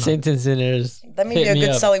would rather not. Saints and sinners. That may be Hit a me good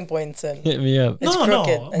up. selling point, Sin. Hit me up. It's No,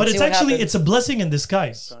 crooked, no. and But see it's what actually happens. it's a blessing in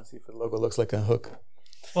disguise. Trying to see if the logo looks like a hook.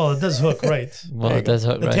 Well, it does hook, right? Well, that's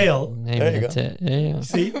what, The right. tail. Maybe There you that's go. it. Yeah.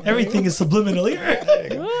 See, everything is subliminal here.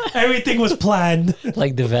 Everything was planned.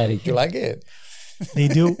 Like the You Vatican. like it? They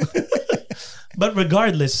do. But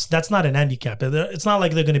regardless, that's not an handicap. It's not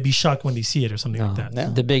like they're going to be shocked when they see it or something like that. No.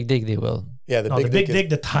 The big dick, they will. Yeah, the No, big, the big dick, dick,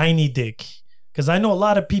 the tiny dick. Because I know a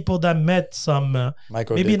lot of people that met some,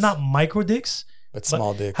 micro maybe dicks, not micro dicks. but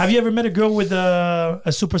small dicks. Have you ever met a girl with a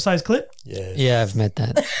supersized clit? Yes. Yeah, I've met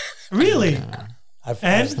that. Really? I've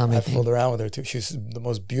And? not my I've thing. fooled around with her too. She's the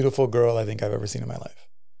most beautiful girl I think I've ever seen in my life.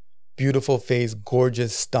 Beautiful face,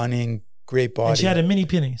 gorgeous, stunning, great body. And she had a mini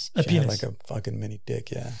penis. A She had penis. like a fucking mini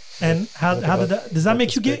dick. Yeah. And how did that? Does that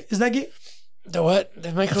make you gay? Is that gay? The what?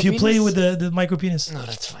 The micro If you play with the micro penis, No,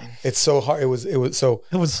 that's fine. It's so hard. It was so.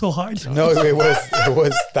 it was so hard. No, it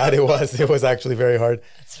was actually very hard.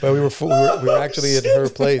 But we were actually at her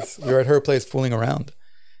place. We were at her place fooling around,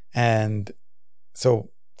 and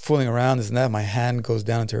so fooling around is that my hand goes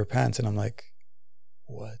down into her pants, and I'm like,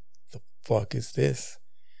 "What the fuck is this?"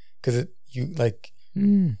 Because you like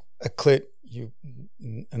a clit,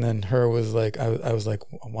 and then her was like, I was like,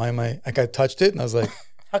 "Why am I?" Like I touched it, and I was like,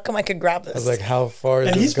 How come I could grab this? I was like, "How far is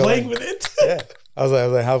And this he's going?" playing with it. Yeah, I was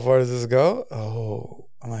like, "How far does this go?" Oh,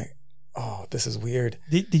 I'm like, "Oh, this is weird."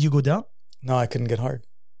 Did you go down? No, I couldn't get hard.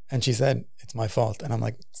 And she said, "It's my fault." And I'm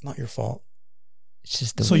like, "It's not your fault." It's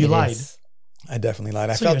just the So way you it lied. is. I definitely lied.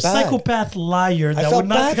 I So you're a felt bad. psychopath liar that felt would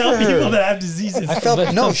not bad tell for her. people that have diseases. I felt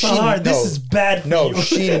But no. So She hard. no, This is bad for no. you.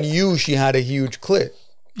 She knew she had a huge clit.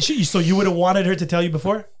 So you would have wanted her to tell you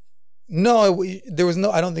before? No, there was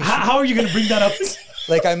no. I don't think. She, How are you going to bring that up?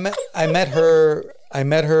 like I met her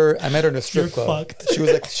in a strip You're club. fucked.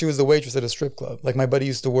 She was the waitress at a strip club. Like my buddy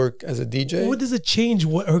used to work as a DJ. What does it change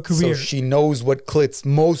her so career? she knows what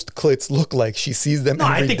most clits look like. She sees them No,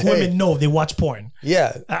 every I think day. women know. They watch porn.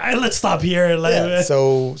 Yeah. Let's stop here. Yeah.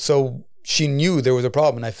 So she knew there was a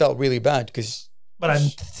problem, and I felt really bad because But I'm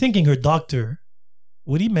thinking her doctor.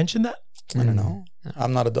 Would he mention that? I don't know.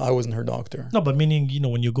 I wasn't her doctor. No, but meaning,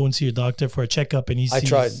 when you go and see your doctor for a checkup and he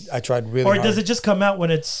sees... I tried really Or hard. does it just come out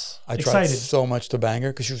when it's I tried excited? so much to bang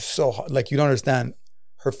her because she was so hot. Like, you don't understand.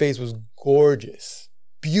 Her face was gorgeous,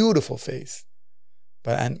 beautiful face,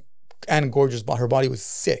 but and gorgeous. But her body was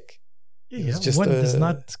sick. Yeah, was just one a- does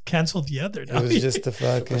not cancel the other. It was just a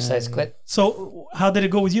fucking Precise clit. So how did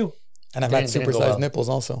it go with you? And I've had Didn't go supersized well. nipples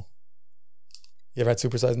also. You ever had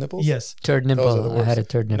supersized nipples? Yes. Third Those are the nipple. I worst. had a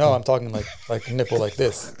third nipple. No, I'm talking like a nipple like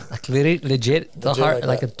this. Like legit, the Legit heart, like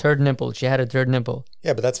like that. a third nipple. She had a third nipple.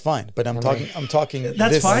 Yeah, but that's fine. But I'm talking.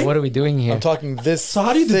 That's this, fine. What are we doing here? I'm talking this. So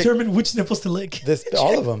how do you thick- determine which nipples to lick? this?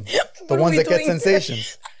 All of them. The are ones we that get doing?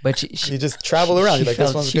 sensations. But she You just travel around. You're like,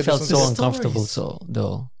 this felt, one's she good. felt This so one's good. uncomfortable. Stories.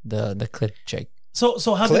 So the clip check. So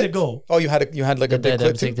how did it go? Oh, you had like a big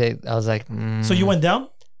clip too. I was like, So you went down?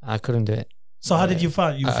 I couldn't do it. So how did you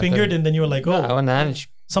find? You I fingered couldn't. and then you were like, I oh, went down and she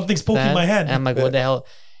something's poking that, my hand. And I'm like, what the hell?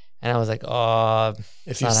 And I was like, oh,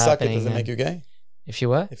 If you not suck it, happening, does it man. make you gay? if you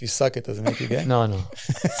what? If you suck it, does it make you gay? No.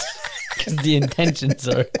 Because the intentions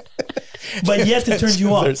are But yet it turned you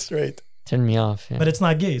They're off. straight. turned me off. Yeah. But it's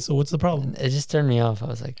not gay. So what's the problem? It just turned me off. I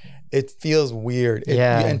was like, It feels weird.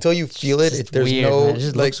 Yeah. Until you feel it, just there's weird, no man. It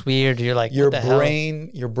just like looks weird. You're like, your what the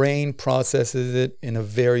hell? brain processes it in a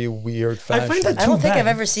very weird fashion. find that I don't too think bad. I've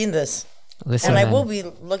ever seen this, Listen, and I man. will be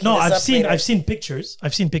looking. No, this I've up seen later. pictures.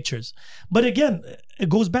 I've seen pictures. But again, it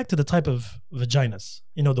goes back to the type of vaginas.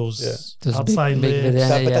 You know, those Those outside big lips.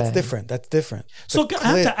 vaginas. But that's Yeah. different. That's different. So The I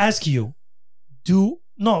have clit- to ask you,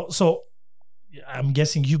 so I'm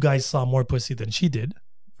guessing you guys saw more pussy than she did,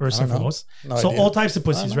 first I and don't know. foremost. No So idea. all types of I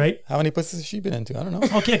don't pussies, know. right? How many pussies has she been into? I don't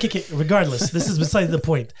know. Okay. Regardless, this is beside the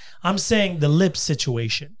point. I'm saying the lip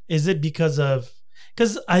situation. Is it because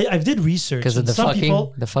I did research. Because of and the some fucking?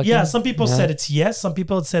 people, The fucking? yeah, some people Yeah. said it's yes, some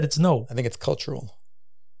people said it's no. I think it's cultural.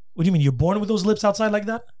 What do you mean? You're born with those lips outside like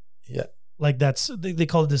that? Yeah. Like they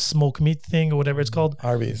call it this smoke meat thing or whatever it's called.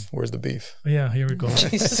 Arby's. Where's the beef? Yeah, here we go.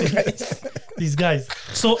 Jesus Christ. These guys.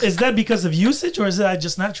 So is that because of usage or is that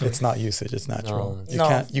just natural? It's not usage. It's natural. No, you No.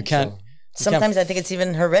 can't. You can't. Sometimes I think it's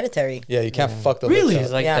even hereditary. Yeah, you can't fuck the Really? lips It's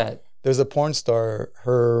out. like Yeah. that. There's a porn star.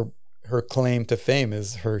 Her claim to fame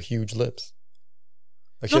is her huge lips.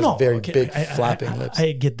 Like she has very okay, big I- flapping lips.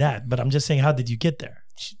 I get that, but I'm just saying, how did you get there?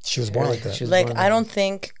 She was born like that. She was Like born I don't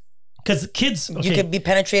think Because kids, okay, you could be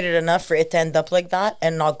penetrated enough for it to end up like that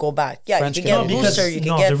and not go back. Yeah, French you could get Canadians. looser. You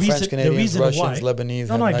No, could get the reason- French Canadians, reason Russians, why- Lebanese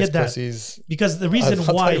No, have no, I nice get that. pussies. because the reason I'll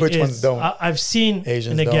tell why you which ones is don't. I've seen,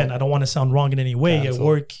 Asians and again, don't. I don't want to sound wrong in any way. Cancel. I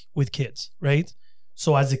work with kids, right?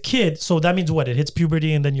 So as a kid, so that means what? It hits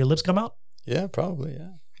puberty and then your lips come out Yeah, probably. Yeah.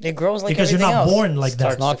 it grows like because you're everything not else. born like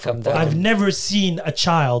that. It's not to come from down. I've fucking- never seen a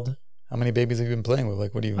child. How many babies have you been playing with?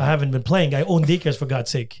 Like, what do you? I haven't been playing. I own daycares for God's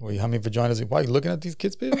sake. Wait, how many vaginas? Why are you looking at these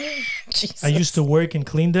kids, baby? Jesus. I used to work and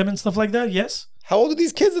clean them and stuff like that. Yes, How old are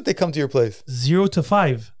these kids that they come to your place? 0 to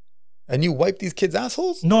 5. And you wipe these kids'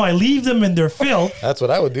 assholes? No, I leave them in their filth, That's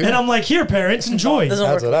what I would do. and I'm like, here, parents, enjoy. Doesn't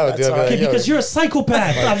That's work what I like would do. that, I'd be sorry. like, Okay, yo, because you're a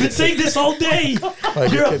psychopath. I've been saying this all day. your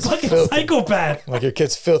You're a kid's fucking filthy. psychopath. like your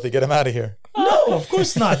kid's filthy. Get him out of here. No, of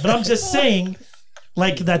course not. But I'm just saying,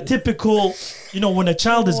 like that typical, when a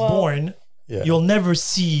child is born, Yeah. you'll never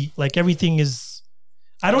see like everything is.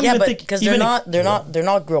 I don't Yeah, even but think because they're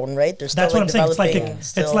not grown, right? They're still That's what I'm saying. developing.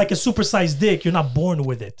 It's like a supersized dick. You're not born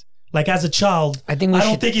with it. Like as a child, I think we I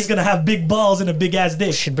don't should- think he's gonna have big balls and a big ass dick.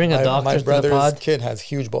 We should bring a My doctor to the brother's pod. kid has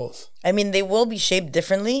huge balls. I mean, they will be shaped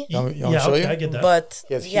differently, You want me to Yeah, show okay, you? I get that. but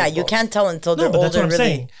He has yeah, huge you balls. can't tell until they're No, but older. that's what I'm really,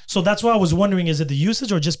 saying. So that's why I was wondering: is it the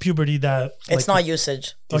usage or just puberty that? it's not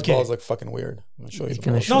usage. These Okay. balls look fucking weird. I'm gonna show you. The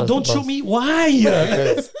gonna balls. show No, us don't the show balls. me why.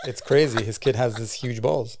 It's crazy. His kid has this huge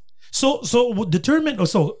balls. So determine.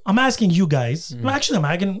 So I'm asking you guys. Well, actually, I'm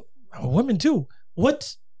asking women too.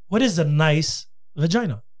 What is a nice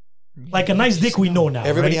vagina? Like a nice dick, we know now.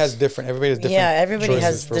 Everybody right? has different. Everybody has different. Yeah, everybody choices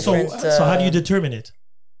has for So, different. so how do you determine it?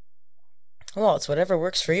 Well, it's whatever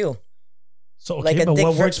works for you. So okay, Like a but dick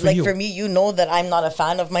what for, works for like you? for me, you know that I'm not a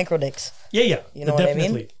fan of micro dicks. Yeah, You know what I mean?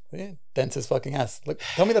 definitely. Yeah, dents his fucking ass. Look,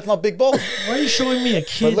 tell me that's not big balls. Why are you showing me a But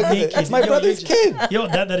kid look at it. naked? That's my Yo, brother's kid. Yo,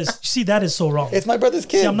 that is. See, that is so wrong. It's my brother's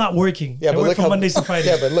kid. See, I'm not working. Yeah, I but work look from how Mondays to Fridays.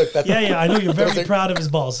 Yeah, but look, that's yeah, I know you're those very are- proud of his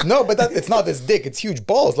balls. No, but it's not this dick. It's huge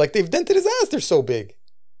balls. Like they've dented his ass. They're so big.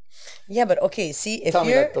 Yeah, but okay. See, if Tell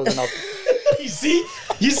me you're that those are not.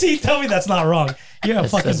 You see, tell me that's not wrong. You're a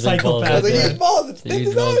fucking that's big balls. psychopath. Those are Yeah. huge balls. It's Huge dented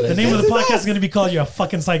his balls, ass. yeah. The name of the Dented his podcast ass. is going to be called "You're a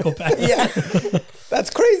fucking psychopath." yeah, That's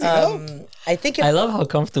crazy. No? I think if I love how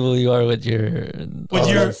comfortable you are with your. With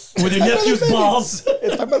your yes. with your nephew's balls.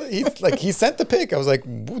 It's my brother. He sent the pic. I was like,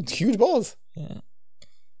 "Ooh, huge balls.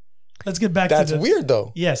 Let's get back That's to the weird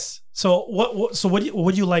though. Yes. So what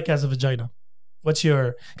do you like as a vagina? What's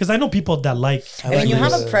your? Because I know people that like. I mean, you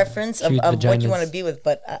have the- a preference of cute what you vaginas. want to be with,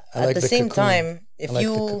 but at like the the same cocoon. time, if I like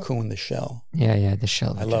you the cocoon, the shell. Yeah, the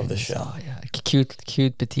shell. I love the vaginas. shell. Oh, yeah,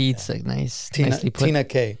 cute, petite, like nice, nicely put. Tina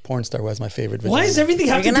K, porn star, was my favorite. Why does everything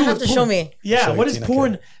have You're to do gonna with have to porn? show me. Yeah. Show you What is Tina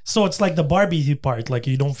porn? K. So it's like the Barbie part. Like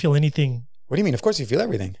you don't feel anything. What do you mean? Of course you feel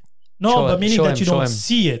everything. No, Show but him, meaning show that him, you show don't him.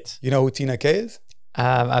 see it. You know who Tina K is?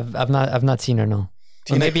 I've not seen her. No.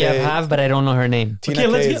 Or maybe I have, but I don't know her name. Tina Okay,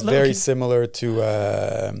 let's K get- is very okay. similar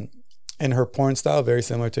to, in her porn style, very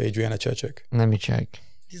similar to Adriana Chechik. Let me check.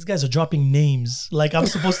 These guys are dropping names. Like I'm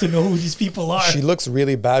supposed to know who these people are. She looks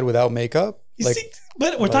really bad without makeup. You Like, see?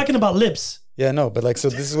 But we're talking about lips. yeah, no, but like, so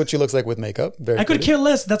this is what she looks like with makeup. Very I could pretty. care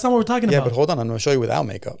less. That's not what we're talking Yeah, about. but hold on, I'm gonna show you without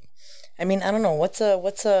makeup. I mean, I don't know. What's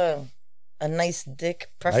a nice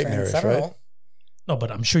dick preference? Nightmarish, I don't right? know. No,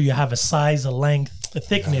 but I'm sure you have a size, a length, a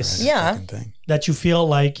thickness Yeah. Fucking thing. that you feel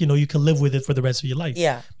like, you know, you can live with it for the rest of your life.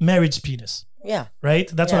 Yeah. Marriage penis, Yeah. right?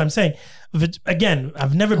 That's what Yeah. I'm saying. Again,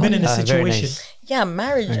 I've never been in a yeah, very situation. nice. Yeah,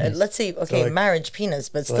 marriage. Let's say, okay, like- marriage penis,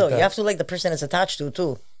 but so like still, you that. have to like the person it's attached to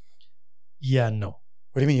too. Yeah, no.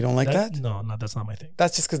 What do you mean you don't like that? No, that's not my thing.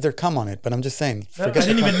 That's just because they're cum on it. But I'm just saying. I Forget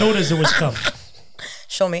didn't even notice it was cum.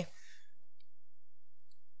 Show me.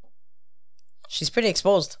 She's pretty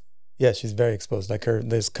exposed. Yeah, she's very exposed. Like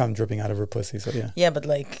there's cum dripping out of her pussy. So yeah. Yeah, but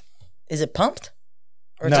like, is it pumped?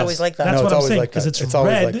 Or it's No, always like that? That's No, what it's I'm always saying like because that. it's, It's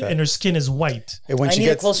always red like that. and her skin is white. And when I she need a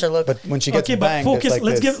gets closer look. But when she gets Okay, but banged, focus. it's like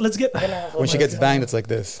Let's this. get. When she gets banged, it's like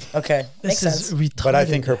this. Okay, makes This is sense. retarded. But I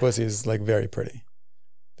think her pussy is like very pretty.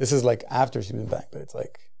 This is like after she's been banged, but it's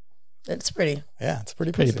like, It's pretty. yeah, it's a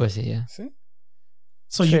pretty Pretty pussy. pussy, yeah. See?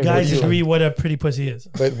 So you Sure, what guys do you agree what a pretty pussy is?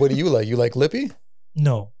 But what do you like? You like lippy?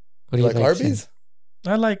 No, What do You you like like? Arby's?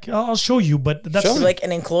 I like. I'll show you, but that's Show me. Like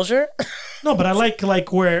an enclosure. no. But I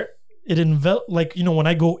like where it envelop. Like you know, when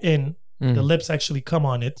I go in, Mm. the lips actually come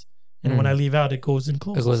on it, and when I leave out, it goes in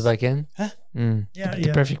close. It goes back in? Huh? Mm. Yeah, The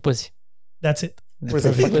yeah. perfect pussy. That's it. The Was it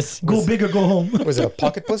perfect fucking- pussy. Go big or go home. Was it a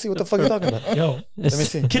pocket pussy? What the fuck are you talking about? Yo, Let me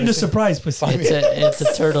see. Kinder Surprise pussy. Find It's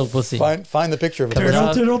a turtle pussy. Find the picture of it. Turtle,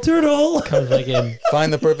 out. turtle. Comes back in.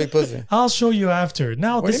 Find the perfect pussy. I'll show you after.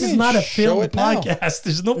 Now, What do this you is mean? not a Show film it now. podcast.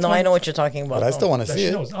 There's no. No, I know what you're talking about. But I still want to That see she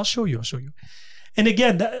it. knows. I'll show you. And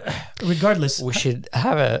again, regardless, We should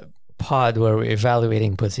have a pod where we're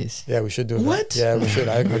evaluating pussies. Yeah, we should do it. What? Yeah, we should.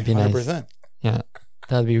 I agree. Would be nice. 100%. Yeah.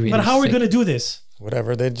 That'd be really but how are we sick. going to do this?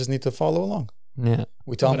 Whatever. They just need to follow along. Yeah.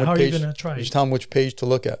 We tell But them how what are you page. gonna try We it? just tell them which page to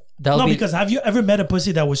look at. That'll No, be because have you ever met a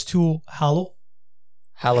pussy that was too hollow?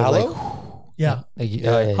 hollow. Hollow? Like, Yeah,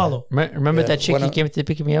 yeah. Hollow. Remember Yeah, that chick when he I- came to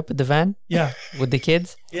pick me up at the van yeah, with the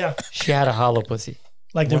kids? yeah. She had a hollow pussy.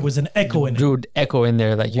 Like there was an echo in it. Dude, echo in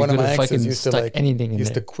there. Like you One of could my have exes fucking used to stuck like anything in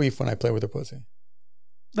used there. to queef when I play with her pussy.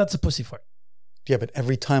 That's a pussy fart. Yeah, but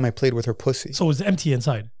every time I played with her pussy, So it was empty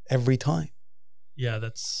inside. every time Yeah,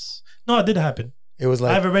 that's no, it did happen. it was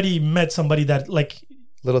like I've already met somebody that like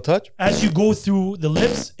little touch. as you go through the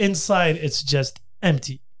lips inside, it's just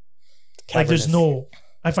empty. Like there's Cavernous. no.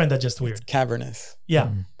 I find that just weird. Cavernous. Yeah,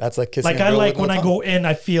 That's like kissing. like a I girl like with when no I tongue. go in,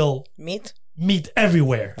 I feel Meat? meat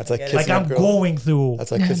everywhere. That's like Like kissing Like a I'm girl. going through.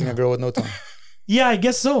 That's like kissing a girl with no tongue. Yeah, I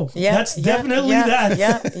guess so. Yeah. That's yeah, definitely yeah,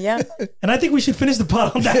 that. Yeah. And I think we should finish the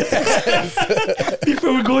pod on that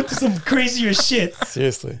before we go into some crazier shit.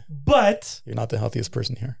 Seriously, But you're not the healthiest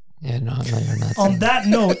person here. Yeah, no, you're not. on that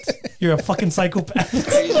note, you're a fucking psychopath.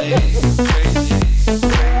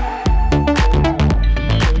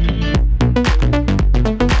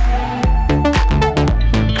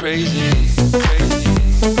 Crazy.